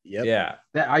spot. Yep. Yeah.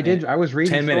 That I did. I was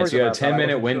reading 10 minutes. You had a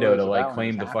 10-minute window to like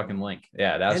claim the happening. fucking link.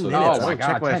 Yeah, that's what. Oh my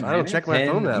god! I don't check my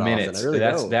phone that often. I really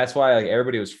don't. That's why like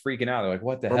everybody was freaking out. They're like,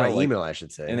 "What the hell?" My email, I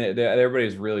should say. And everybody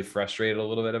was really frustrated a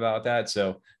little bit about that.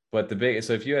 So. But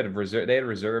so if you had they had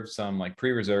reserved some, like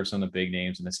pre-reserved some of the big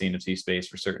names in the CNFT space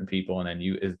for certain people. And then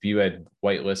if you had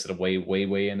whitelisted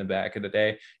way in the back of the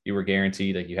day, you were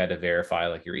guaranteed like you had to verify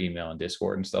like your email and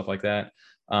Discord and stuff like that.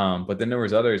 But then there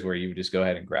was others where you would just go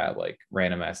ahead and grab like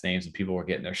random ass names and people were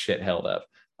getting their shit held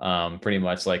up. Pretty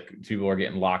much like people were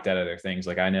getting locked out of their things.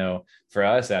 Like I know for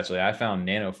us, actually, I found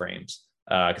Nano Frames.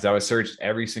 Because I was searched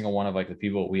every single one of like the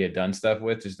people we had done stuff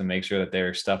with just to make sure that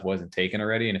their stuff wasn't taken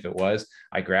already. And if it was,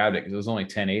 I grabbed it because it was only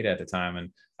 10.8 at the time. And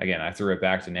again, I threw it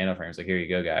back to Nano Frames. Like, here you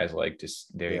go, guys. Like,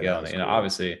 just there you go. And cool.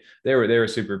 Obviously they were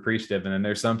super appreciative. And then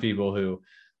there's some people who,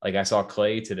 like, I saw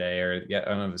Clay today, or I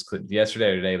don't know if it was yesterday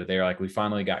or today, but they were like, we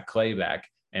finally got Clay back,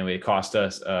 and it cost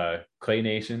us Clay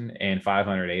Nation and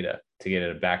 500 ADA to get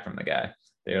it back from the guy.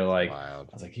 They were like, wild.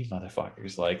 I was like, you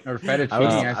motherfuckers! Like, or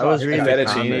Fettuccine. I was reading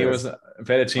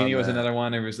Fettuccine was another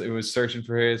one. It was searching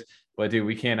for his, but dude,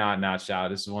 we cannot not shout.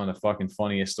 This is one of the fucking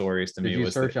funniest stories to me. Did you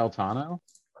search Eltano?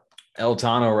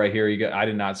 Eltano right here. I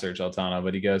did not search Eltano,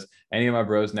 but he goes, any of my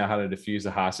bros know how to defuse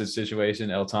a hostage situation.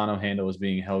 Eltano handle is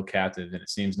being held captive, and it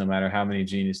seems no matter how many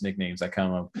genius nicknames I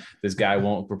come up, this guy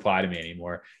won't reply to me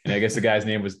anymore. And I guess the guy's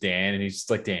name was Dan, and he's just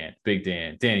like Dan, Big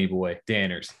Dan, Danny Boy,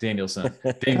 Danners, Danielson,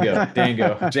 Dingo,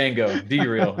 Dango, Django,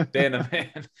 D-Real, Dan the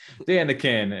Man, Dan the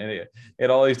Ken, and it had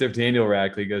all these different. Daniel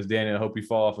Radcliffe goes, Daniel, I hope you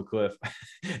fall off a cliff.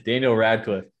 Daniel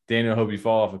Radcliffe, Daniel, I hope you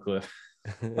fall off a cliff.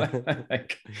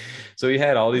 Like, so he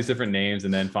had all these different names,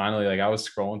 and then finally, like, I was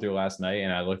scrolling through last night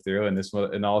and I looked through, and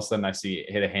and all of a sudden I see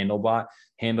it hit a handle bot.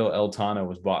 Handle Eltano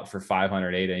was bought for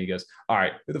 500 ADA, and he goes, all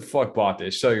right, who the fuck bought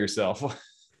this? Show yourself.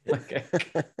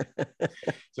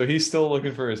 So he's still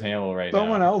looking for his handle right now.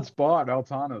 Someone else bought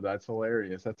Eltano. That's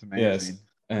hilarious. That's amazing. Yes.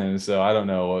 And so I don't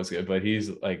know what was good, but he's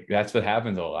like, that's what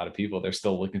happens to a lot of people. They're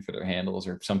still looking for their handles,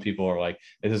 or some people are like,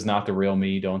 this is not the real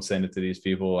me. Don't send it to these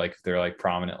people. Like, they're like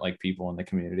prominent, like, people in the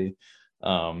community.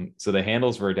 So the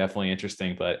handles were definitely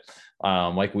interesting, but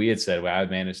like we had said, I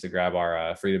had managed to grab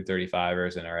our Freedom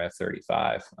 35ers and our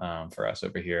F35 for us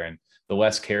over here. And the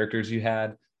less characters you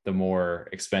had, the more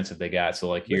expensive they got. So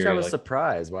like, which I was like,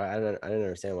 surprised why I didn't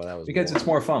understand why that was, because it's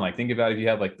more fun. Like, think about if you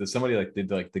had like somebody like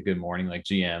did like the Good Morning, like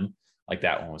GM, like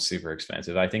that one was super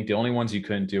expensive. I think the only ones you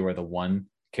couldn't do are the one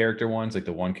character ones. Like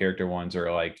the one character ones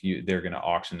are like they're going to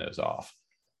auction those off.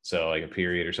 So like a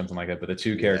period or something like that. But the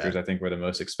two characters I think were the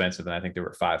most expensive, and I think there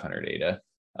were 500 ADA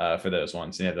for those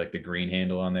ones. And you had like the green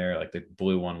handle on there. Like the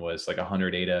blue one was like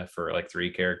 100 ADA for like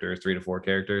 3 to 4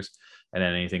 characters, and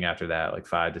then anything after that, like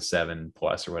 5 to 7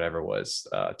 plus or whatever, was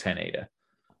 10 ADA.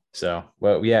 So,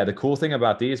 well, yeah, the cool thing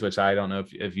about these, which I don't know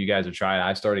if you guys have tried,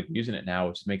 I started using it now,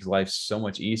 which makes life so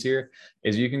much easier,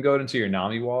 is you can go into your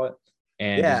Nami wallet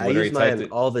and I use mine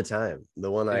all the time. The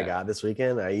one I got this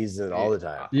weekend, I use it all the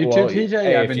time. You too, TJ.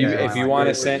 Hey, if you want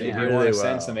to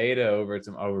send some ADA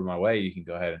over my way, you can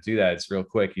go ahead and do that. It's real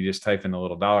quick. You just type in the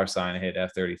little $, and hit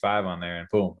F35 on there, and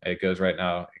boom, it goes right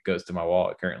now. It goes to my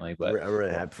wallet currently. But I'm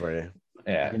really happy for you.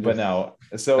 Yeah, but no.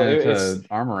 So it's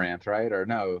Amaranth, right? Or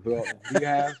no? Who do you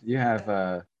have? You have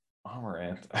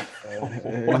Amaranth.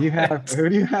 Who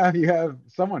do you have? You have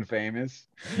someone famous.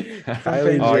 I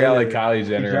got like Kylie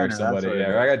Jenner or somebody.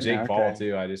 Yeah, I got Jake Paul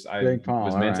too. I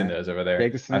was minting those over there.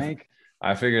 Jake the Snake.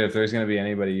 I figured if there's going to be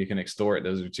anybody you can extort,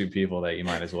 those are 2 people that you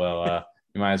might as well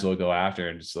go after,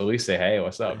 and just at least say, hey,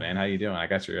 what's up, man? How you doing? I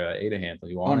got your ADA handle.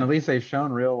 You want? And at least they've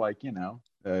shown real, like,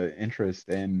 interest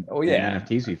in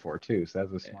NFTs before too. So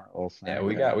that's a smart little snap.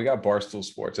 Yeah, we got Barstool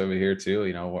Sports over here too.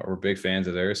 We're big fans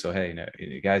of theirs. So hey,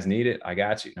 you guys need it, I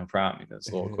got you. No problem. That's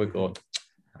a quick little.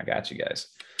 I got you guys.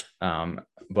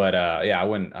 But I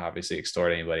wouldn't obviously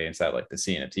extort anybody inside like the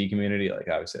CNFT community. Like,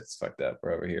 obviously it's fucked up.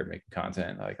 We're over here making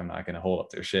content. Like, I'm not going to hold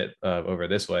up their shit over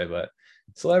this way, but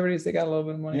celebrities, they got a little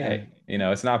bit of money. Hey,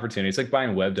 it's an opportunity. It's like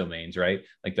buying web domains, right?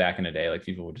 Like back in the day, like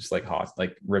people would just like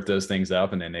rip those things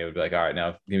up, and then they would be like, all right,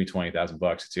 now give me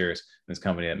 $20,000, it's yours. And this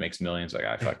company that makes millions, like,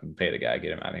 I fucking pay the guy,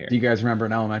 get him out of here. Do you guys remember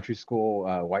in elementary school,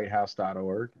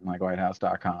 whitehouse.org and like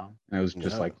whitehouse.com? And it was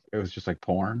just like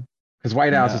porn. Because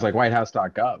White House is like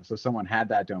whitehouse.gov. So someone had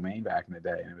that domain back in the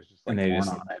day, and it was just like porn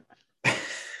on it.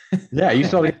 Yeah, you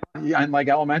still in like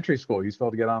elementary school, you still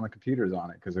had to get on the computers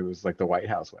on it because it was like the White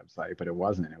House website, but it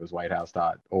wasn't. It was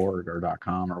whitehouse.org or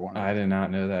 .com or one. I did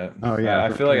not know that. Oh yeah,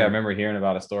 I feel like I remember hearing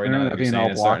about a story now that you're saying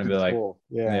it's starting to be like,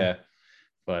 yeah.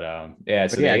 But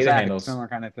it's the ADA handles. Similar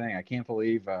kind of thing. I can't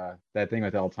believe that thing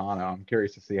with Eltano. I'm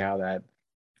curious to see how that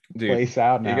place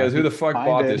out now. He goes, who the fuck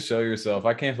bought this? Show yourself.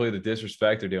 I can't believe the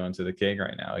disrespect they're doing to the king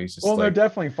right now. He's just they're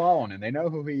definitely following him. They know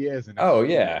who he is. And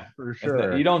for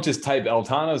sure. You don't just type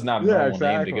Eltano's not a normal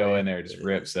name to go in there and just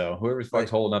rip. So whoever's fuck's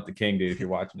holding up the king, dude, if you're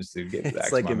watching this dude, get back.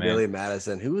 It's like in Billy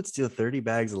Madison, who would steal 30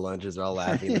 bags of lunches? They're all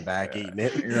laughing in the back, eating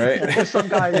it. Right. some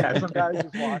guy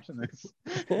just watching this.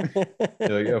 You're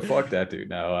like, yo, fuck that dude.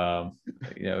 No,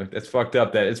 that's fucked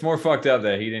up. That it's more fucked up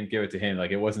that he didn't give it to him.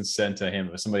 Like, it wasn't sent to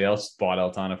him. If somebody else bought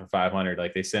Eltano for 500,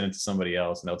 like they sent it to somebody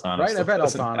else, and Eltano. Right, I bet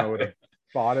Eltano would have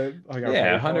bought it. Like,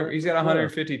 100. He's got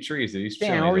 150 trees. Dude. He's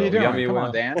Dan, what are you doing? Come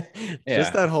on, Dan.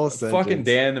 Just that whole sentence. Fucking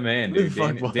Dan the man, dude.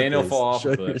 Daniel fall off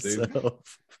a cliff, dude.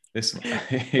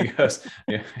 He goes,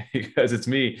 it's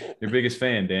me, your biggest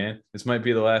fan, Dan. This might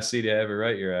be the last CD I ever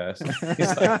write your ass.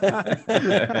 He's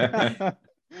like,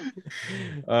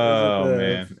 oh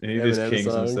man, he just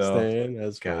kings himself.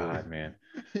 That's God, man.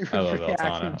 I love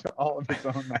Eltano. To all of his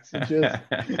own messages.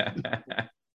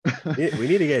 We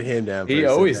need to get him down. He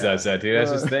always does that, dude.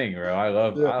 That's his thing, bro. I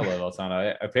love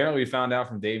Eltano. Apparently, we found out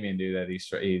from Damien, dude, that he's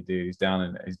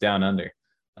down under,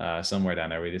 somewhere down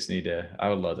there. We just need to. I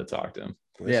would love to talk to him.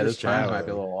 Yeah, those times might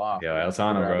be a little off. Yeah,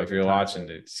 Eltano, bro, if you're watching,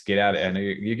 just get out of it. And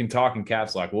you can talk in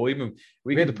caps lock. Well,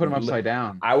 we had to put him upside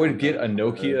down. I would get a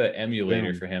Nokia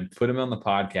emulator for him, put him on the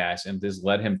podcast, and just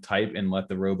let him type and let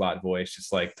the robot voice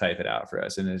just like type it out for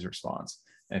us in his response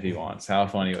if he wants. How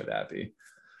funny would that be?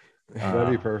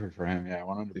 That'd be perfect for him. Yeah,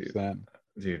 100%.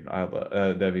 Dude, I love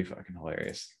that'd be fucking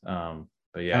hilarious.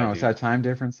 But yeah, I don't know, is that time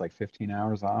difference like 15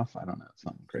 hours off? I don't know,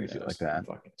 something crazy like that.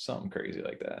 Something crazy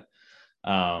like that.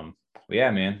 But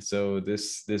yeah, man. So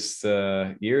this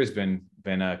year has been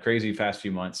a crazy fast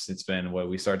few months. It's been what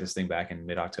we started this thing back in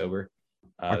mid-October.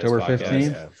 October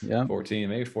 15th, yeah, 14,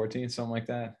 maybe 14, something like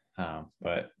that.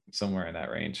 But somewhere in that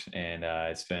range. And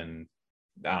it's been,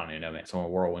 I don't even know, man. It's been a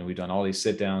whirlwind. We've done all these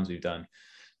sit downs. We've done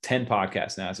 10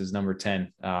 podcasts now. This is number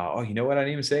 10. You know what? I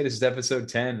didn't even say this is episode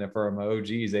 10 for my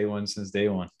OGs. A1 since day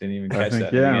one. Didn't even catch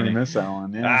that. Yeah, we missed that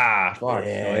one. Yeah. Fuck.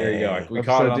 Yeah. Well, there you go. We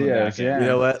caught it on the back end. Yeah. You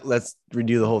know what? Let's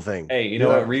redo the whole thing. Hey, you know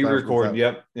what? Re-record.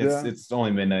 Yep. It's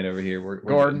only midnight over here. We're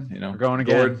Gordon. Good, you know, we're going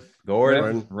again.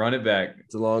 Gordon, run it back.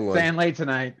 It's a long one. Staying late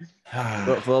tonight.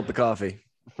 Fill up the coffee.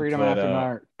 Freedom after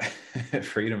dark.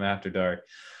 Freedom after dark.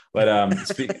 But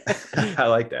I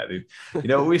like that, dude. You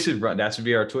know what we should run? That should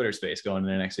be our Twitter space going in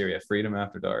the next area. Freedom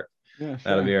after dark. Yeah, sure.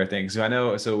 That'll be our thing. So I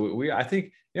know. So I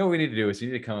think what we need to do is we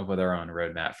need to come up with our own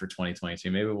roadmap for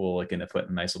 2022. Maybe we'll look into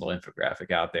putting a nice little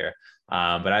infographic out there.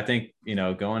 But I think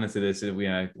going into this,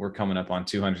 we're coming up on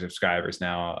 200 subscribers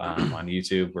now on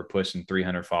YouTube. We're pushing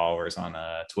 300 followers on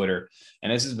Twitter,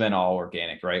 and this has been all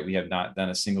organic, right? We have not done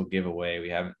a single giveaway. We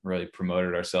haven't really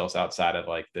promoted ourselves outside of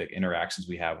like the interactions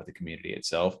we have with the community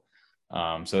itself.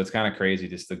 So it's kind of crazy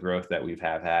just the growth that we've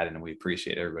had, and we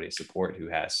appreciate everybody's support who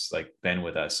has like been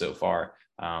with us so far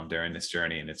during this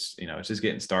journey. And it's it's just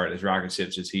getting started. This rocket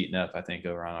ship's just heating up, I think,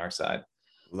 over on our side.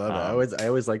 Love it. I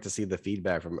always like to see the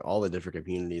feedback from all the different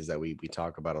communities that we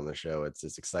talk about on the show.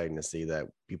 It's exciting to see that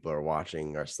people are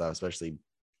watching our stuff, especially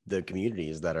the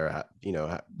communities that are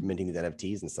minting these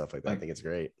NFTs and stuff like that. I think it's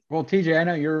great. Well, TJ, I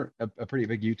know you're a pretty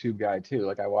big YouTube guy too.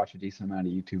 Like I watch a decent amount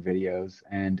of YouTube videos,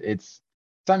 and it's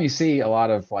something you see a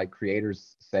lot of like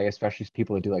creators say, especially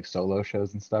people that do like solo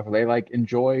shows and stuff, where they like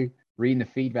enjoy reading the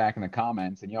feedback in the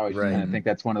comments, and you always kind of think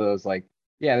that's one of those like,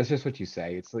 yeah, that's just what you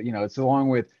say. It's it's along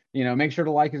with make sure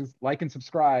to like and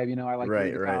subscribe. I like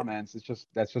reading the comments.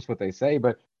 That's just what they say,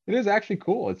 but it is actually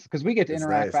cool. It's because we get to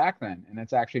interact back then, and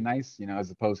it's actually nice,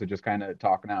 as opposed to just kind of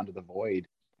talking out into the void.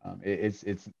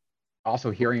 It's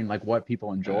also hearing like what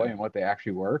people enjoy and what they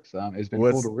actually works has been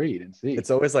cool to read and see.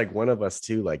 It's always like one of us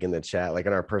too, like in the chat, like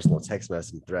in our personal text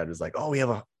message thread, was like, oh, we have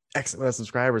a X amount of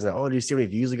subscribers now. Oh, do you see how many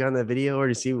views we got on that video? Or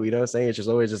do you see what I'm saying? It's just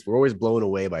always we're always blown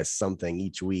away by something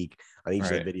each week on each of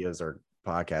the videos or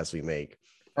podcasts we make.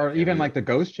 Or even like the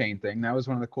Ghost Chain thing. That was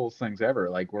one of the coolest things ever.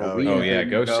 Like where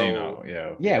Ghost Chain.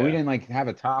 We didn't like have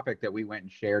a topic that we went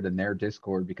and shared in their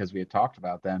Discord because we had talked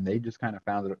about them. They just kind of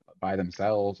found it by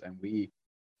themselves, and we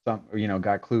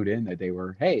got clued in that they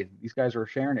were, hey, these guys were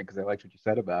sharing it because they liked what you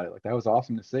said about it. Like that was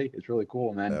awesome to see. It's really cool.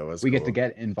 And then we get to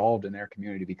get involved in their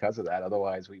community because of that.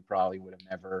 Otherwise we probably would have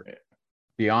never,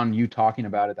 beyond you talking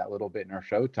about it that little bit in our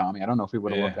show, Tommy, I don't know if we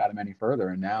would have looked at him any further.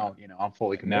 And now, I'm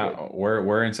fully committed. Now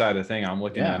we're inside the thing. I'm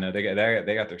looking. I know they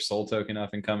got their Soul Token up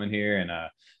and coming here, and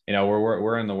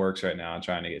we're in the works right now and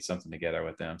trying to get something together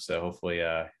with them. So hopefully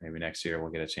maybe next year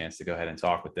we'll get a chance to go ahead and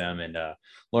talk with them and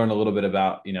learn a little bit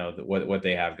about what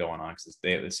they have going on, because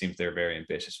it seems they're very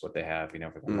ambitious what they have for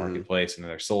the marketplace and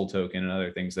their Soul Token and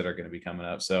other things that are going to be coming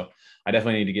up. So I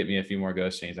definitely need to get me a few more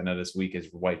Ghost Chains. I know this week has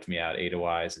wiped me out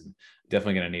ADA-wise, and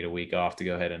definitely going to need a week off to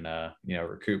go ahead and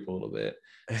recoup a little bit,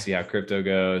 see how crypto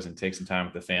goes, and take some time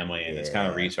with the family and it's kind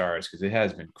of recharge, because it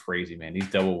has been crazy, man. These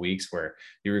double weeks where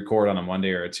you record on a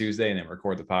Monday or a Tuesday and then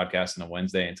record the podcast on a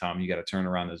Wednesday, and Tom, you got to turn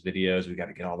around those videos. We got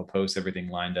to get all the posts, everything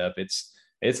lined up.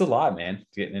 It's a lot, man,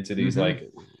 getting into these I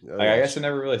guess I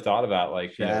never really thought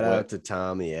about shout out to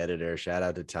Tom, the editor, shout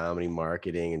out to Tom and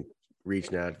marketing and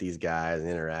reaching out to these guys and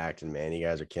interacting, man. You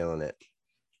guys are killing it.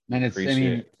 And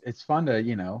it's fun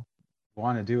to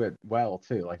want to do it well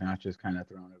too, like not just kind of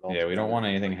throwing it all. Yeah, we don't want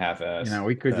anything half-assed.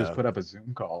 We could just put up a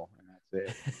Zoom call and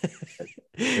that's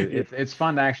it. It's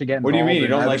fun to actually get involved. What do you mean? You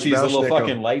don't like these little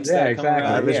fucking lights? Yeah,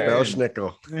 exactly.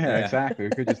 Yeah, exactly.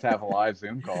 We could just have a live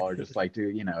Zoom call, or just like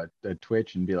do a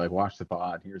Twitch and be like, watch the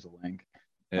pod. Here's a link.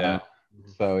 Yeah.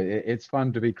 So it's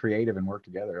fun to be creative and work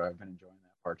together. I've been enjoying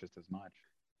that part just as much.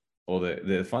 Well,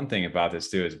 the fun thing about this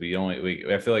too is I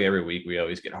feel like every week we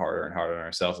always get harder and harder on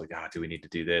ourselves. Like, do we need to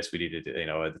do this? We need to do,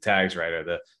 the tags right, or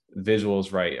the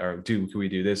visuals right, or can we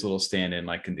do this little stand in?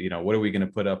 Like, what are we going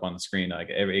to put up on the screen? Like,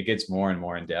 it gets more and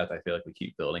more in depth. I feel like we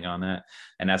keep building on that,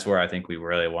 and that's where I think we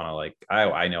really want to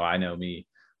I know me.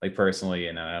 like personally,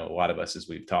 and I know a lot of us, as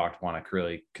we've talked, want to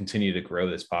really continue to grow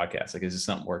this podcast. Like, is this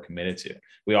something we're committed to?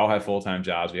 We all have full-time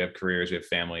jobs, we have careers, we have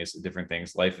families, different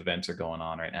things, life events are going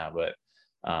on right now, but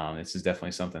this is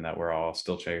definitely something that we're all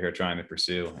still trying to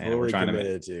pursue, and we're trying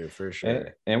to for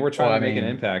sure. And we're trying to make an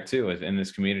impact too in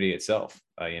this community itself.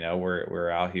 We're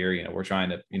out here, we're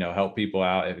trying to, help people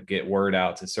out and get word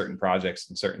out to certain projects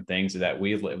and certain things that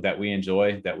we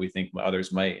enjoy, that we think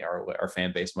others might, our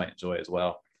fan base might enjoy as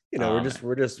well.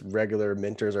 We're just regular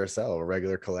minters ourselves,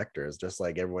 regular collectors, just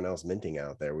like everyone else minting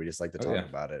out there. We just like to talk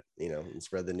about it, and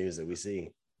spread the news that we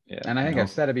see. Yeah. And I think I've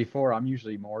said it before, I'm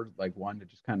usually more like one to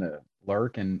just kind of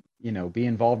lurk and, be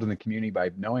involved in the community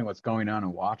by knowing what's going on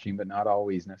and watching, but not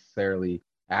always necessarily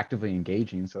actively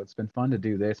engaging. So it's been fun to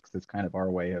do this because it's kind of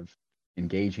our way of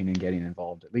engaging and getting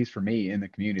involved, at least for me, in the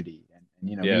community,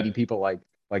 and meeting people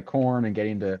like Corn and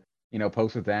getting to,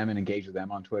 post with them and engage with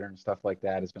them on Twitter and stuff like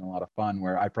that has been a lot of fun,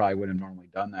 where I probably wouldn't have normally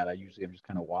done that. I usually am just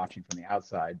kind of watching from the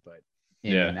outside, but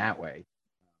in that way,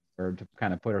 or to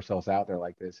kind of put ourselves out there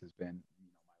like this has been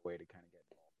way to kind of get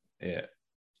involved.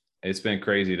 Yeah, it's been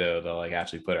crazy to like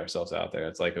actually put ourselves out there.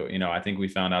 It's like, I think we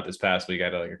found out this past week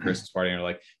at like a Christmas party, and we're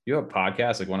like, you have a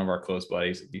podcast? Like, one of our close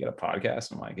buddies, like, you got a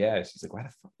podcast? I'm like, yeah. She's like, why the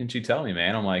fuck didn't you tell me,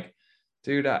 man? I'm like,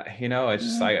 dude, it's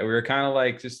just like, we were kind of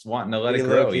like just wanting to let it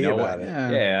grow,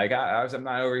 I'm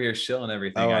not over here shilling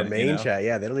everything. Our main chat,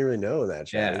 they don't even know that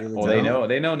chat.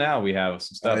 They know now we have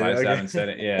some stuff. I just haven't said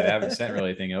it. Yeah, I haven't sent really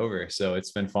anything over. So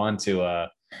it's been fun to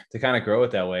kind of grow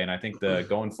it that way. And I think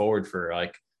going forward for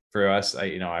us,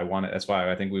 I want it. That's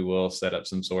why I think we will set up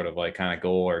some sort of like kind of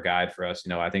goal or guide for us.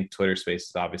 I think Twitter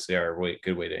Spaces obviously are a really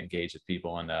good way to engage with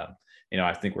people, and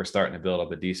I think we're starting to build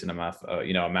up a decent amount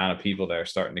of people that are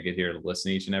starting to get here to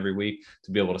listen each and every week,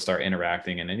 to be able to start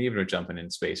interacting and then even jumping in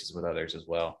spaces with others as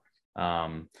well.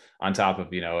 On top of,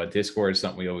 a Discord is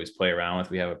something we always play around with.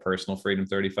 We have a personal Freedom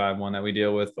 35 one that we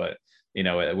deal with, but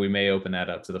we may open that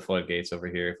up to the floodgates over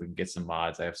here if we can get some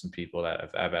mods. I have some people that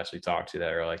I've actually talked to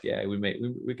that are like, yeah,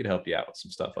 we could help you out with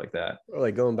some stuff like that. Or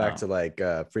like going back to like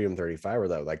Freedom 35, or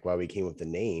that, like, why we came with the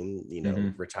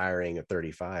name, retiring at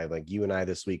 35. Like, you and I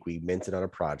this week, we minted on a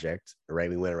project, right?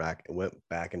 We went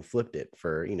back and flipped it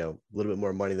for, a little bit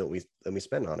more money than we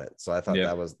spent on it. So I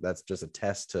thought that's just a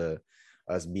test to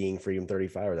us being Freedom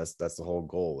 35. Or that's the whole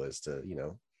goal, is to,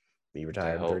 be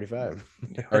retired at 35.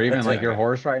 Or even like your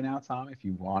horse right now, Tom, if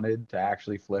you wanted to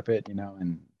actually flip it,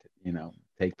 and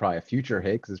take probably a future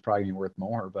hit, because it's probably gonna be worth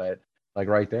more, but like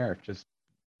right there, just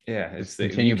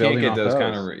continue building off those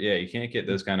kind of you can't get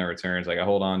those kind of returns. Like, I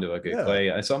hold on to a good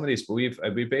clay. Some of these we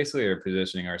basically are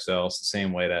positioning ourselves the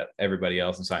same way that everybody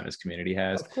else inside this community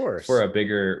has, of course, for a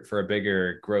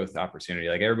bigger growth opportunity.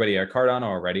 Like, everybody, our Cardano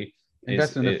already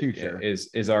invest in the future is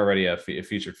already a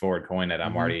featured forward coin that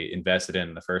I'm already invested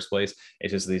in the first place.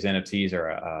 It's just these NFTs are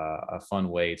a fun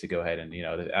way to go ahead and,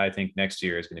 I think next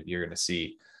year is going to be, you're going to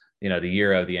see, the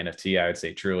year of the NFT, I would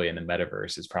say truly, in the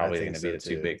metaverse is probably going to be the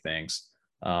two big things.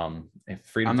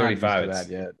 Freedom 35 that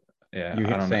yet. Yeah, you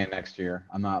keep saying next year.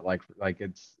 I'm not like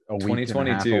it's a week 2022 and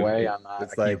a half away. I'm not.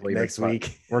 It's like next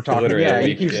week. We're talking.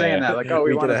 You keep saying that. Like, oh,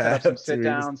 we want to have some sit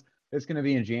downs. It's going to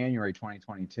be in January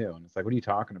 2022, and it's like, what are you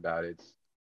talking about? It's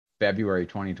February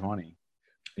 2020.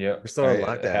 Yeah, we're still on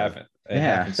lockdown. It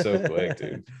happened so quick,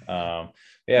 dude.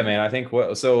 Yeah, man. I think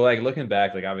like looking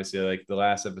back, like obviously, like the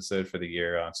last episode for the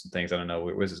year on some things. I don't know.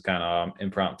 It was just kind of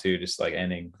impromptu, just like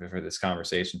ending for this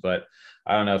conversation. But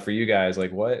I don't know for you guys,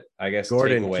 like what I guess.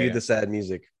 Gordon, cue the sad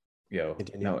music. Yo,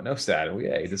 no sad.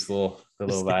 Yeah, just the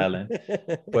little violin.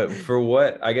 But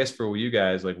for you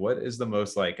guys, like, what is the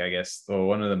most, like, I guess,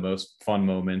 one of the most fun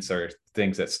moments or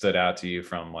things that stood out to you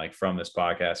from this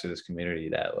podcast or this community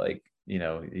that, like,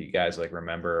 you guys like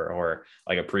remember or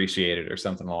like appreciated or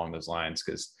something along those lines?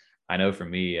 Because I know for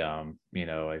me,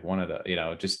 like one of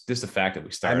the, just the fact that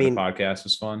we started the podcast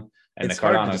was fun, and it's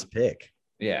hard to just pick.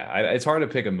 Yeah, it's hard to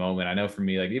pick a moment. I know for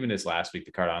me, like even this last week,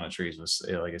 the Cardano trees was,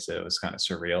 like I said, it was kind of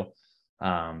surreal.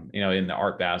 In the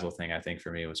Art Basel thing, I think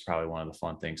for me was probably one of the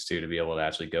fun things too, to be able to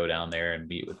actually go down there and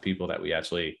meet with people that we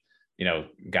actually,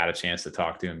 got a chance to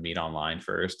talk to and meet online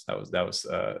first. That was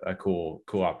a cool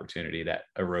opportunity that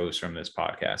arose from this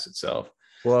podcast itself.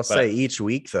 Well, I'll say each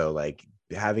week though, like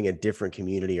having a different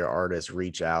community or artist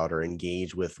reach out or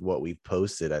engage with what we've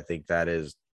posted, I think that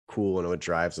is cool, and what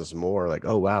drives us more, like,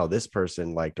 oh wow, this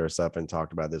person liked our stuff and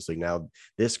talked about this, like now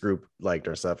this group liked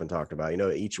our stuff and talked about,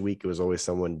 each week it was always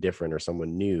someone different or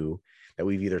someone new that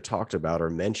we've either talked about or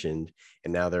mentioned,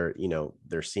 and now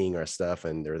they're seeing our stuff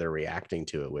and they're reacting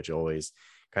to it, which always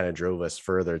kind of drove us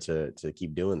further to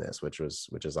keep doing this, which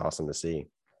is awesome to see.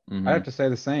 I have to say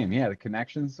the same. Yeah, the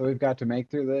connections that we've got to make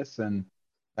through this, and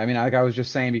I mean, like I was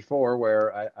just saying before,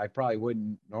 where I probably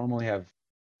wouldn't normally have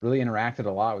really interacted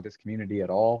a lot with this community at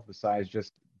all, besides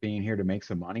just being here to make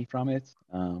some money from it,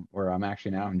 where I'm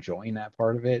actually now enjoying that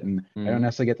part of it. And I don't Mhm.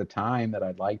 necessarily get the time that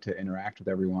I'd like to interact with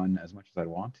everyone as much as I'd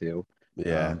want to.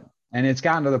 Yeah. And it's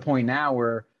gotten to the point now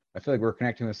where I feel like we're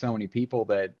connecting with so many people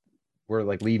that we're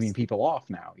like leaving people off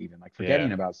now, even like forgetting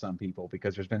Yeah. about some people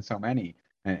because there's been so many.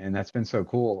 And that's been so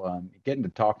cool. Getting to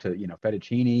talk to,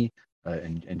 Fettuccine,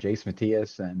 and Jace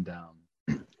Matias and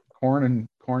Corn and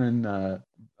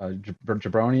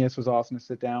Jabronius was awesome to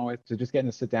sit down with. So just getting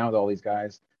to sit down with all these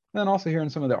guys, and then also hearing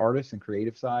some of the artists and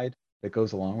creative side that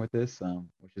goes along with this,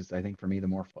 which is I think for me the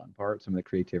more fun part. Some of the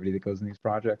creativity that goes in these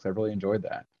projects, I've really enjoyed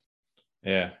that.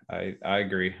 Yeah, I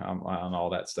agree on all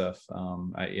that stuff.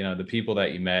 The people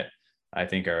that you met, I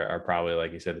think are probably,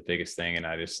 like you said, the biggest thing. And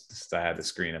I had the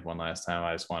screen up one last time.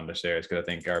 I just wanted to share it because I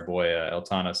think our boy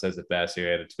Eltano says it best here.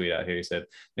 He had a tweet out here. He said,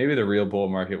 maybe the real bull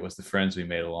market was the friends we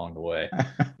made along the way.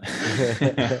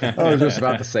 I was just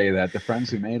about to say that the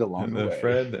friends we made along the The way.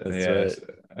 friend, That's yes.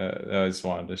 right. I just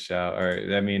wanted to shout. All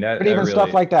right. I mean, that, But that even stuff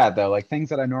really, like that, though, like things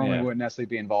that I normally yeah. wouldn't necessarily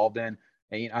be involved in,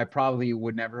 and I probably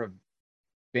would never have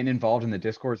been involved in the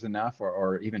discourse enough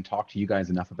or even talked to you guys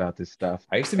enough about this stuff.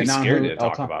 I used to be And not scared who to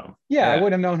talk Altana. about them. Yeah, I Yeah.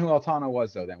 would have known who Altana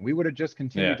was though. Then we would have just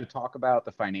continued Yeah. to talk about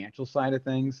the financial side of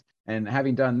things. And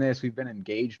having done this, we've been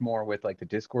engaged more with like the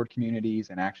Discord communities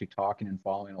and actually talking and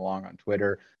following along on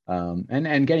Twitter,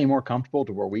 and getting more comfortable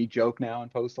to where we joke now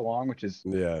and post along, which is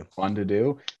Yeah. fun to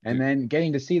do. And Dude, then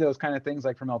getting to see those kind of things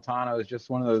like from Altana is just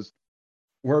one of those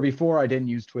where before I didn't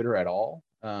use Twitter at all.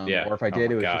 yeah. Or if I Oh did,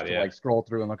 my it was just God. to Yeah. like scroll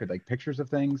through and look at like pictures of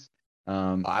things. I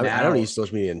don't Now use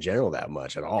social media in general that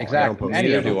much at all. I don't exactly post any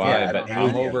Neither of do them. anything Yeah, I, I but don't I'm use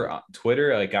any anything. of over them. on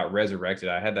Twitter. I got resurrected.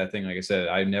 I had that thing, like I said,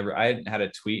 I hadn't had a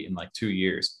tweet in like 2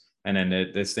 years. And then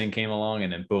this thing came along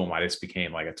and then boom, I just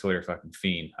became like a Twitter fucking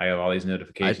fiend. I have all these I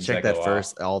notifications check that that go off.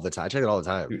 first all the time. I check it all the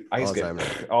time. Dude, I All just the time now.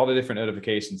 get all the different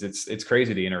notifications. It's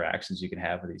crazy the interactions you can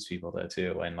have with these people though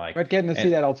too. And like, But getting to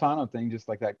see and that Altano thing, just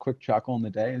like that quick chuckle in the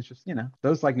day, it's just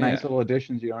those like nice yeah. little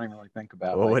additions you don't even really think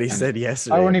about. Well, Like, what he and said I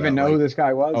yesterday wouldn't even about know who like this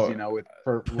guy was,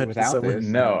 Oh, putting without someone. this.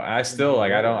 no, And I I still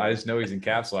like, I enjoyed don't, it. I just know he's in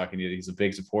caps locking you. He's a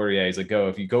big supporter. Yeah. He's like, go,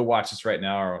 if you go watch this right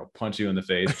now, or I'll punch you in the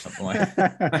face or something like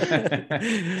that.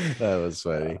 That was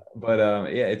funny. But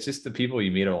yeah, it's just the people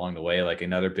you meet along the way. Like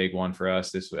another big one for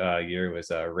us this year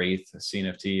was Wraith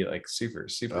CNFT. Like super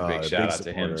big A shout big out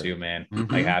to him supporter. too, man. Like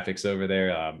Mhm. Havocs over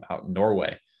there out in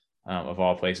Norway, of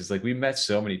all places. Like we met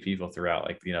so many people throughout.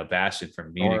 Like Bastion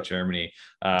from Munich, Or Germany.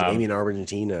 Damien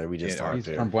Argentina, we just talked he's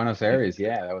to. from Buenos Like, Aires.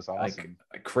 Yeah, that was like awesome.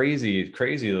 crazy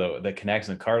though, the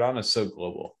connection. Cardano is so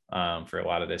global for a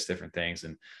lot of this different things.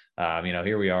 And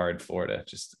here we are in Florida,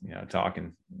 just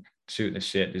talking, shooting the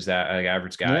shit, just that like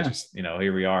average guys, Yeah. just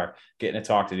here we are getting to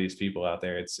talk to these people out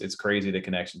there. It's crazy the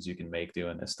connections you can make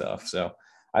doing this stuff. So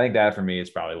I think that for me is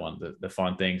probably one of the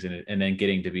fun things, and then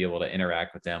getting to be able to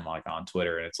interact with them like on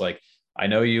Twitter. And it's like, I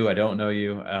know you, I don't know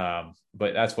you,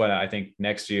 but that's what I think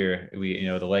next year we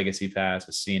the Legacy Pass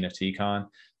with CNFT Con,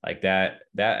 like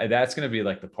that's going to be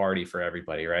like the party for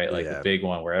everybody, right? Like the Yeah. big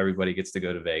one where everybody gets to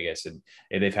go to Vegas, and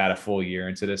they've had a full year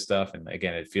into this stuff. And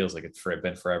again, it feels like it's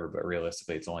been forever, but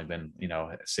realistically it's only been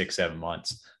 6-7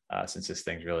 months since this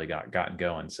thing's really gotten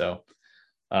going. So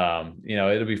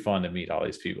it'll be fun to meet all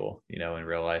these people in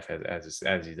real life as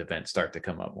these events start to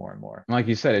come up more and more. Like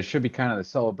you said, it should be kind of the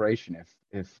celebration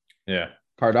if Yeah.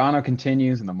 Cardano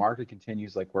continues and the market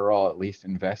continues, like we're all at least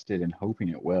invested and hoping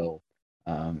it will.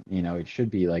 It should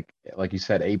be like you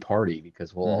said, a party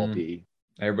because we'll all be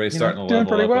Everybody's starting to doing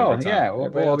level pretty up over well. time. Yeah,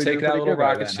 Everybody all will be take doing that pretty little good by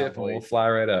rocket then, ship and we'll hopefully. fly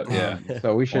right up. Yeah.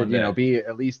 So we should, One day. be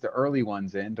at least the early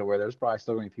ones in to where there's probably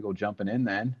still going to be people jumping in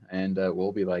then, and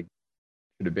we'll be like,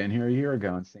 should have been here a year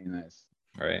ago and seen this.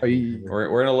 Right. So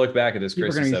We're gonna look back at this People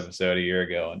are Christmas gonna be- episode a year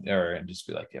ago and just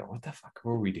be like, yo, what the fuck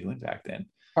were we doing back then?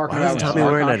 talking Why about does when Tommy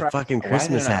smart wearing that contracts, fucking Why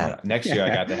Christmas didn't hat? Next year I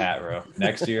got the hat, bro.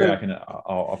 Next year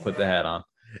I'll put the hat on.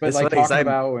 but It's like funny 'cause talking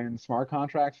about when smart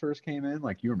contracts first came in,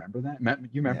 like you remember that?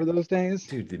 You remember those days?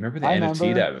 Dude, remember the I NFT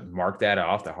remember. that marked that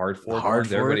off, the hard fork hard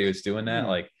ones? Everybody fork? was doing that. Yeah.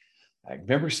 Like, I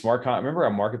remember a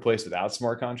marketplace without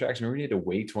smart contracts. Remember you had to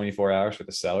wait 24 hours for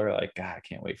the seller. Like, God, I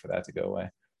can't wait for that to go away.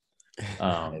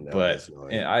 I know, But it's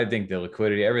annoying. I think the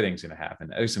liquidity, everything's going to happen.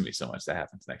 There's going to be so much that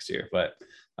happens next year. But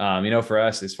for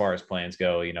us, as far as plans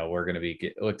go, we're going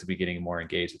to look to be getting more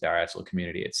engaged with our actual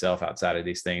community itself outside of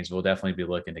these things. We'll definitely be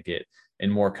looking to get in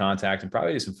more contact and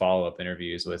probably do some follow-up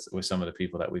interviews with some of the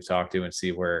people that we've talked to and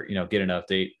see where, get an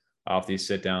update off these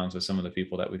sit downs with some of the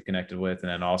people that we've connected with. And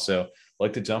then also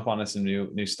like to jump onto some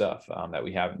new stuff that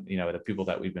we haven't, the people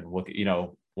that we've been looking,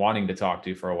 wanting to talk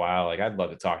to for a while. Like I'd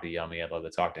love to talk to Yummy. I'd love to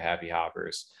talk to Happy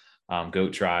Hoppers.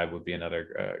 Goat Tribe would be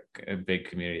another big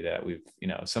community that we've,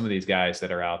 some of these guys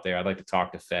that are out there. I'd like to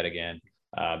talk to Fed again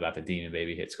about the Demon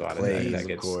Baby Hit Squad. Clays, that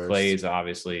gets of course. Clays,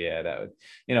 obviously. Yeah, that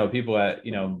would, people that,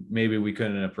 maybe we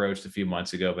couldn't approach a few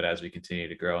months ago, but as we continue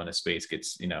to grow and the space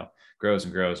gets, grows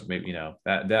and grows, maybe,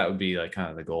 that would be like kind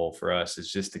of the goal for us, is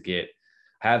just to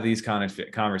have these kind of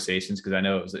conversations. Cause I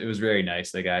know it was very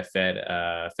nice. The guy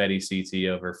Fetty CT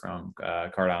over from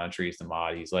Cardano Trees to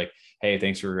Mod. He's like, hey,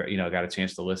 thanks for, got a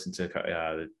chance to listen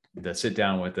to the sit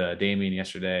down with Damien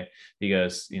yesterday. He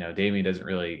goes, Damien doesn't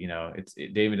really,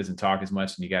 Damien doesn't talk as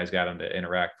much, and you guys got him to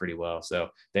interact pretty well. So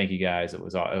thank you guys. It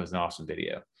was an awesome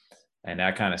video. And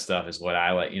that kind of stuff is what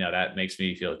I like, that makes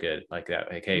me feel good, like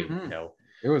that. Like, hey,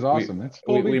 it was awesome.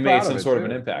 We made some sort of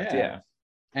an impact. Yeah.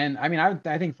 And I mean,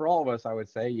 I think for all of us, I would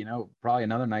say, probably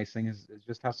another nice thing is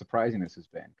just how surprising this has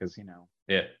been. Because,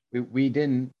 we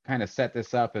didn't kind of set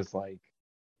this up as like,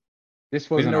 this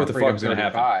wasn't our Freedom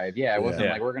 35. Yeah, it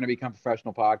wasn't like we're going to become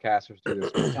professional podcasters through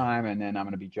this full time, and then I'm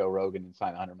going to be Joe Rogan and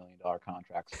sign a $100 million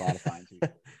contract, Spotify.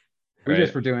 We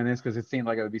just were doing this because it seemed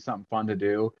like it would be something fun to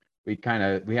do. We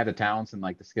had the talents and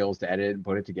like the skills to edit and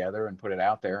put it together and put it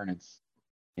out there, and it's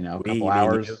a couple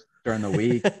hours during the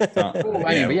week.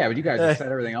 But you guys just set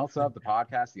everything else up, the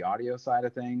podcast, the audio side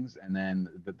of things, and then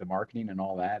the marketing and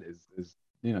all that is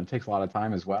takes a lot of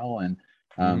time as well. And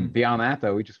beyond that,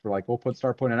 though, we just were like, we'll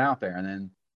start putting it out there, and then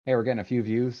hey, we're getting a few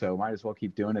views, so might as well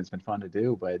keep doing it. It's been fun to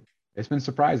do, but it's been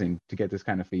surprising to get this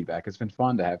kind of feedback. It's been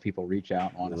fun to have people reach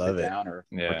out and want to sit down or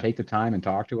take the time and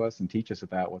talk to us and teach us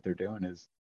about what they're doing. Is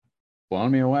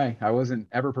blowing me away. I wasn't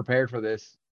ever prepared for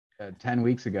this 10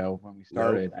 weeks ago when we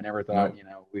started. I never thought,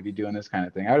 we'd be doing this kind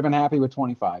of thing. I would have been happy with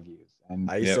 25 views. And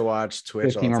I used to watch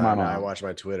Twitch all the time. I watch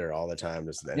my Twitter all the time.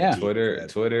 Just Twitter,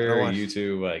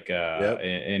 YouTube, like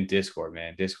and Discord,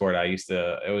 man. Discord,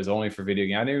 it was only for video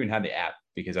game. I didn't even have the app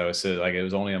because I was so like, it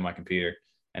was only on my computer.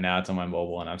 And now it's on my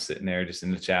mobile, and I'm sitting there just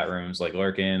in the chat rooms, like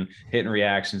lurking, hitting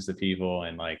reactions to people,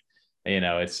 and like,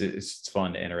 it's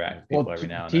fun to interact with people every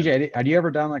now and then. TJ, had you ever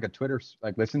done like a Twitter,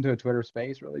 like listen to a Twitter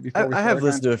space really before? I have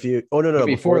listened to a few. Oh no,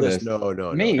 before this. No.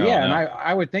 And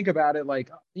I would think about it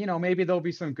like, maybe there'll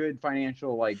be some good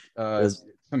financial, like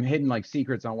some hidden like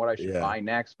secrets on what I should buy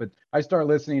next. But I start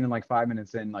listening, and like 5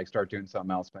 minutes in, like start doing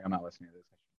something else. Like, I'm not listening to this.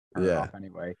 Turn it off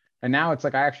anyway. And now it's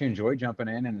like I actually enjoy jumping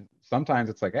in, and sometimes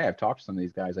it's like, hey, I've talked to some of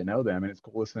these guys, I know them, and it's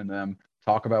cool listening to them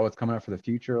talk about what's coming up for the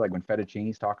future. Like when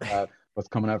Fettuccine's talking about what's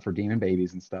coming up for Demon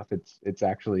Babies and stuff. It's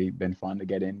actually been fun to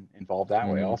get involved that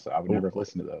way. Also, I would never have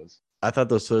listened to those. I thought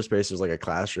those Twitter spaces was like a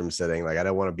classroom setting. Like I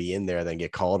don't want to be in there and then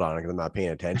get called on because I'm not paying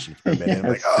attention for a minute.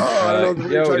 I'm like, I don't know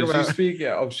what you're talking about. You speak?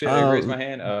 Yeah. Oh shit! I raised my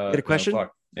hand. Get a question?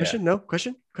 Question? No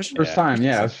question? First time,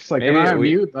 yeah. It's just like, am I on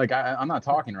mute? Like I'm not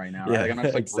talking right now. Right? Like I'm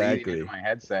just like breathing into my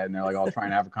headset, and they're like all trying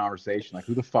to have a conversation. Like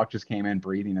who the fuck just came in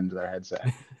breathing into their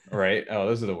headset? Right. Oh,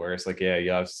 those are the worst. Like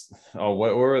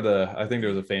what were I think there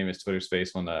was a famous Twitter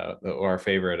space one. Our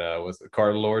favorite was the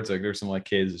Card Lords. Like there's some like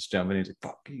kids just jumping in, like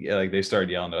fuck yeah. Like they started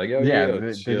yelling. They're like,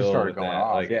 they just started going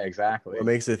off. Like, yeah, exactly. What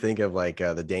makes it think of like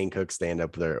the Dane Cook stand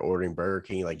up? They're ordering Burger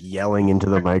King, like yelling into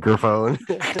the microphone.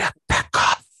 Back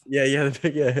off. Yeah.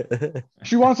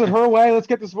 She wants it her way. Let's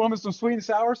get this woman some sweet and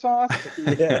sour sauce.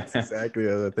 Yeah, that's exactly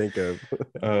what I think of.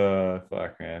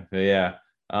 Fuck, man. But yeah.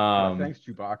 Thanks,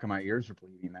 Chewbacca. My ears are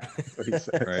bleeding now. That's what he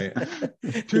said. Right.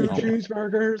 2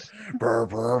 cheeseburgers.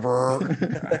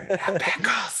 Back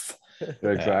off.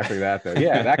 Exactly that though.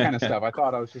 Yeah, that kind of stuff. I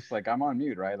thought I was just like, I'm on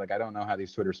mute, right? Like I don't know how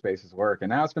these Twitter spaces work. And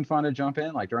now it's been fun to jump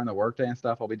in. Like during the workday and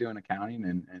stuff, I'll be doing accounting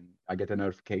and I get the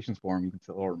notifications for them. You can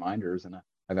set little reminders, and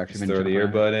I've actually just throw the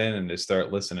earbud in and just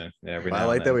start listening. I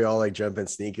like that we all like jump in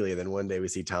sneakily. And then one day we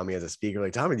see Tommy as a speaker.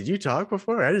 Like, Tommy, did you talk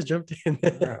before? I just jumped in. I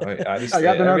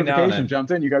got the notification,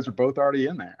 jumped in. You guys are both already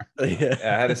in there. Yeah,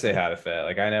 I had to say hi to Fed.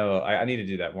 Like I know I need to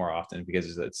do that more often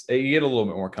because you get a little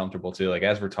bit more comfortable too. Like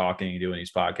as we're talking and doing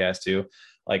these podcasts too.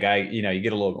 Like you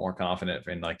get a little bit more confident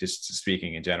in like just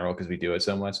speaking in general because we do it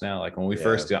so much now. Like when we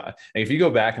first got, if you go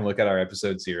back and look at our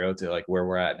episode 0 to like where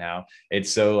we're at now,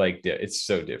 it's so like it's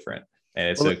so different and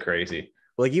it's so crazy.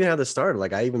 Like even how this started,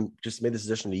 like I even just made the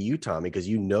suggestion to you, Tommy, because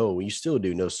you still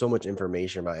do know so much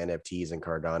information about NFTs and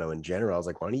Cardano in general. I was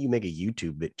like, why don't you make a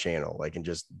YouTube channel, like, and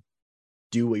just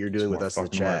do what you're doing with us in the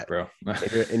chat, bro.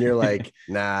 and you're like,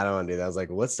 nah, I don't want to do that. I was like,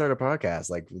 well, let's start a podcast,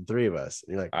 like the 3 of us.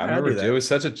 And you're like, I remember it was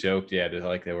such a joke. Yeah,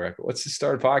 like they were like, let's just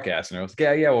start a podcast. And I was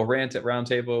like, yeah, we'll rant at round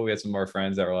table. We had some more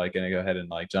friends that were like gonna go ahead and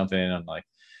like jump in and like,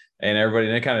 and everybody,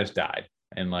 and it kind of just died.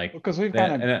 And like, because we've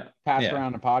kind of passed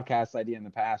around a podcast idea in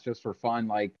the past just for fun.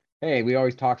 Like, hey, we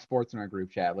always talk sports in our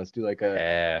group chat. Let's do like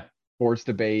a sports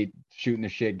debate, shooting the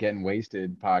shit, getting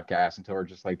wasted podcast until we're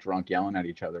just like drunk yelling at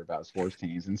each other about sports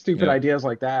teams and stupid ideas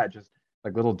like that. Just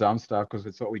like little dumb stuff because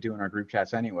it's what we do in our group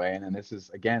chats anyway. And then this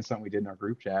is again something we did in our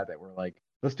group chat that we're like,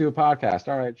 let's do a podcast.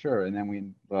 All right, sure. And then we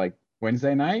like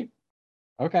Wednesday night.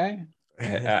 Okay.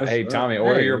 Hey Tommy,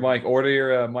 order your mic, order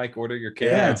your mic, order your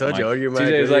camera. Yeah, I told you, order your mic.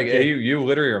 TJ's like, hey, you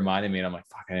literally reminded me, and I'm like,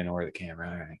 fuck, I didn't order the camera.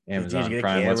 All right, Amazon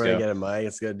Prime, let's go. Get a mic,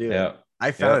 it's gonna do it. I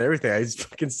found everything. I just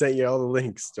fucking sent you all the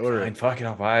links. Order it. Fucking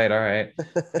I'll buy it. All right.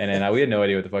 And then we had no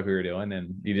idea what the fuck we were doing,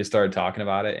 and you just started talking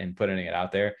about it and putting it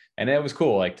out there, and it was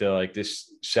cool, like to like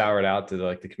just shower it out to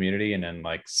like the community, and then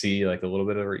like see like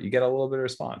you get a little bit of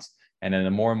response. And then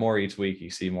the more and more each week, you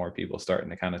see more people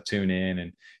starting to kind of tune in,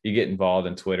 and you get involved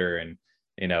in Twitter, and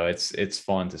it's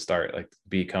fun to start like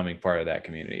becoming part of that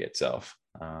community itself.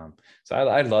 So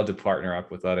I'd love to partner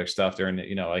up with other stuff during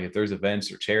like if there's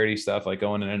events or charity stuff like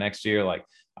going into next year, like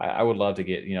I would love to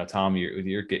get, Tom,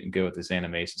 you're getting good with this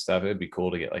animation stuff. It'd be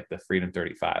cool to get like the Freedom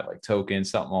 35 like token,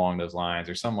 something along those lines,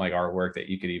 or some like artwork that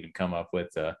you could even come up with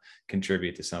to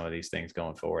contribute to some of these things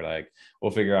going forward. Like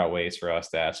we'll figure out ways for us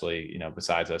to actually,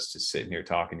 besides us just sitting here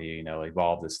talking to you,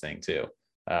 evolve this thing too,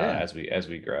 as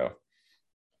we grow.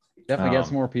 Definitely get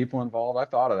some more people involved. I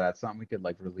thought of that, something we could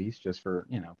like release just for,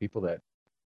 people that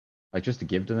like just to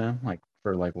give to them, like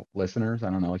for like listeners.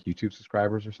 I don't know, like YouTube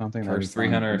subscribers or something. First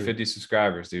 350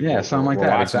 subscribers, dude. Yeah, something like that.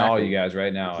 We're watching exactly. all you guys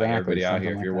right now. Like everybody out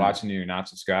here. If you're watching and you're not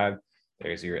subscribed,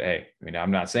 there's your, hey, I'm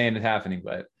not saying it's happening,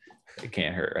 but it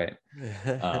can't hurt, right?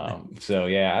 So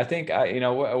yeah, I think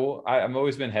I'm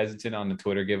always been hesitant on the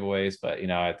Twitter giveaways, but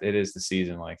it is the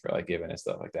season like for like giving and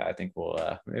stuff like that. I think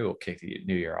maybe we'll kick the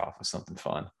new year off with something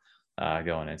fun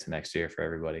going into next year for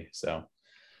everybody. So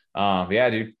yeah,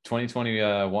 dude,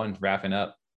 2021 wrapping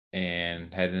up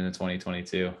and heading into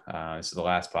 2022. This is the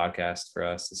last podcast for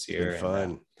us this year.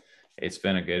 Fun. It's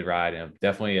been a good ride, and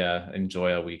definitely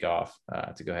enjoy a week off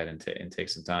to go ahead and take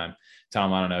some time.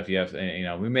 Tom, I don't know if you have,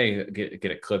 we may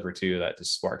get a clip or two that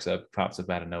just pops up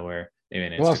out of nowhere.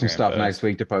 Maybe we'll have some stuff next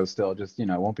week to post still. Just, it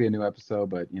won't be a new episode,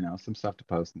 but, some stuff to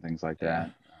post and things like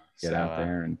that. Get out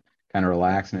there and kind of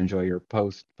relax and enjoy your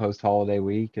post holiday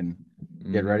week and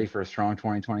get ready for a strong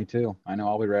 2022. I know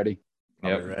I'll be ready.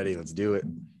 I'll be ready. Let's do it.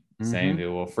 Same,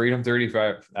 dude. Well, Freedom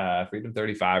 35ers. That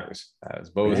was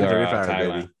Bo's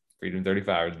tagline. Baby. Freedom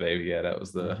 35ers, baby. Yeah, that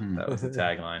was the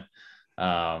tagline.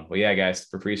 Well, yeah, guys,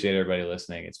 appreciate everybody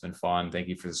listening. It's been fun. Thank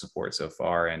you for the support so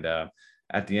far. And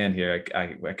at the end here,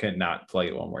 I could not play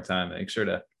it one more time. Make sure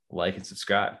to like and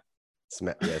subscribe.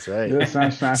 That's right.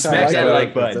 Smash that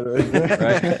like button. Right?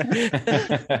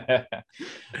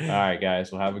 All right,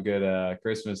 guys. Well, have a good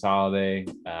Christmas holiday.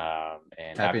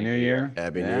 And Happy New Year.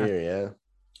 Happy New Year. Yeah.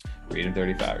 Freedom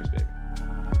 35ers, baby.